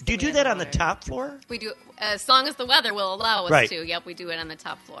Pisces. Do you do that on the top floor? We do, as long as the weather will allow us to. Yep, we do it on the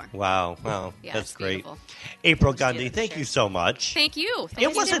top floor. Wow, yeah, that's great. Beautiful. April Gundy, thank you so much. Thank you.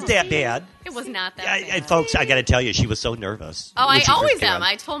 It wasn't that bad. It was not that bad. Folks, I got to tell you, she was so nervous. Oh, I always am.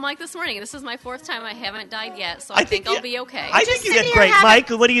 I told Mike this morning, this is my 4th time I haven't died yet, so I think I'll be okay. I think you did great. Mike,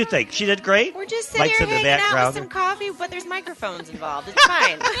 what do you think? She did great? We're just sitting here hanging out with some coffee, but there's microphones involved. It's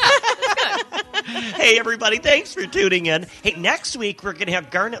fine. Hey, everybody, thanks for tuning in. Hey, next week we're going to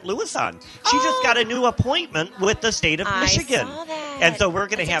have Garnet Lewis on. She just got a new appointment with the state of Michigan. Saw that. And so we're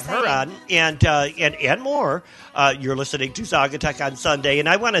going to have her on and more. You're listening to Saugatuck on Sunday. And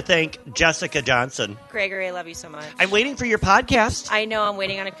I want to thank Jessica Johnson. Gregory, I love you so much. I'm waiting for your podcast. I know. I'm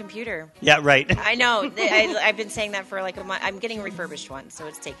waiting on a computer. Yeah, right. I know. I've been saying that for like a month. I'm getting a refurbished one, so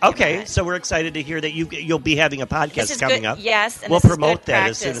it's taking Okay, so we're excited to hear that you'll be having a podcast coming up. Yes. And we'll promote that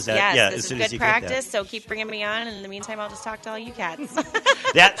practice. as soon as that. Yes, yeah, this as soon is as you good practice, get that. so keep bringing me on. And in the meantime, I'll just talk to all you cats.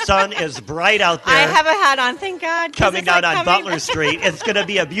 That sun is bright out there. I have a hat on, thank God. Coming down on Butler Street. It's going to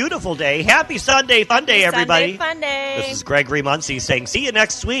be a beautiful day. Happy Sunday, fun day, everybody. Sunday, fun day. This is Gregory Muncie saying see you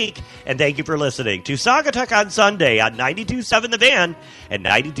next week, and thank you for listening to Saugatuck on Sunday on 92.7 The Van and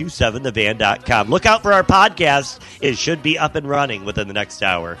 92.7thevan.com. Look out for our podcast. It should be up and running within the next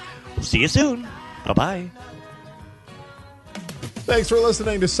hour. We'll see you soon. Bye-bye. Thanks for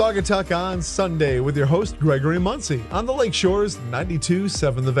listening to Saugatuck on Sunday with your host, Gregory Muncie, on the Lakeshore's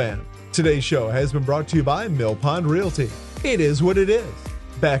 92.7 The Van. Today's show has been brought to you by Mill Pond Realty. It is what it is.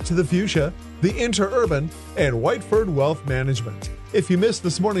 Back to the Fuchsia, the Interurban, and Whiteford Wealth Management. If you missed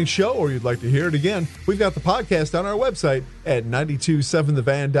this morning's show or you'd like to hear it again, we've got the podcast on our website at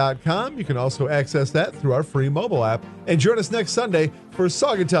 927thevan.com. You can also access that through our free mobile app. And join us next Sunday for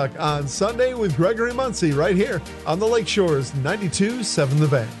Saugatuck on Sunday with Gregory Muncie right here on the Lakeshore's 92.7 The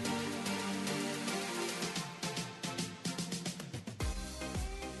Van.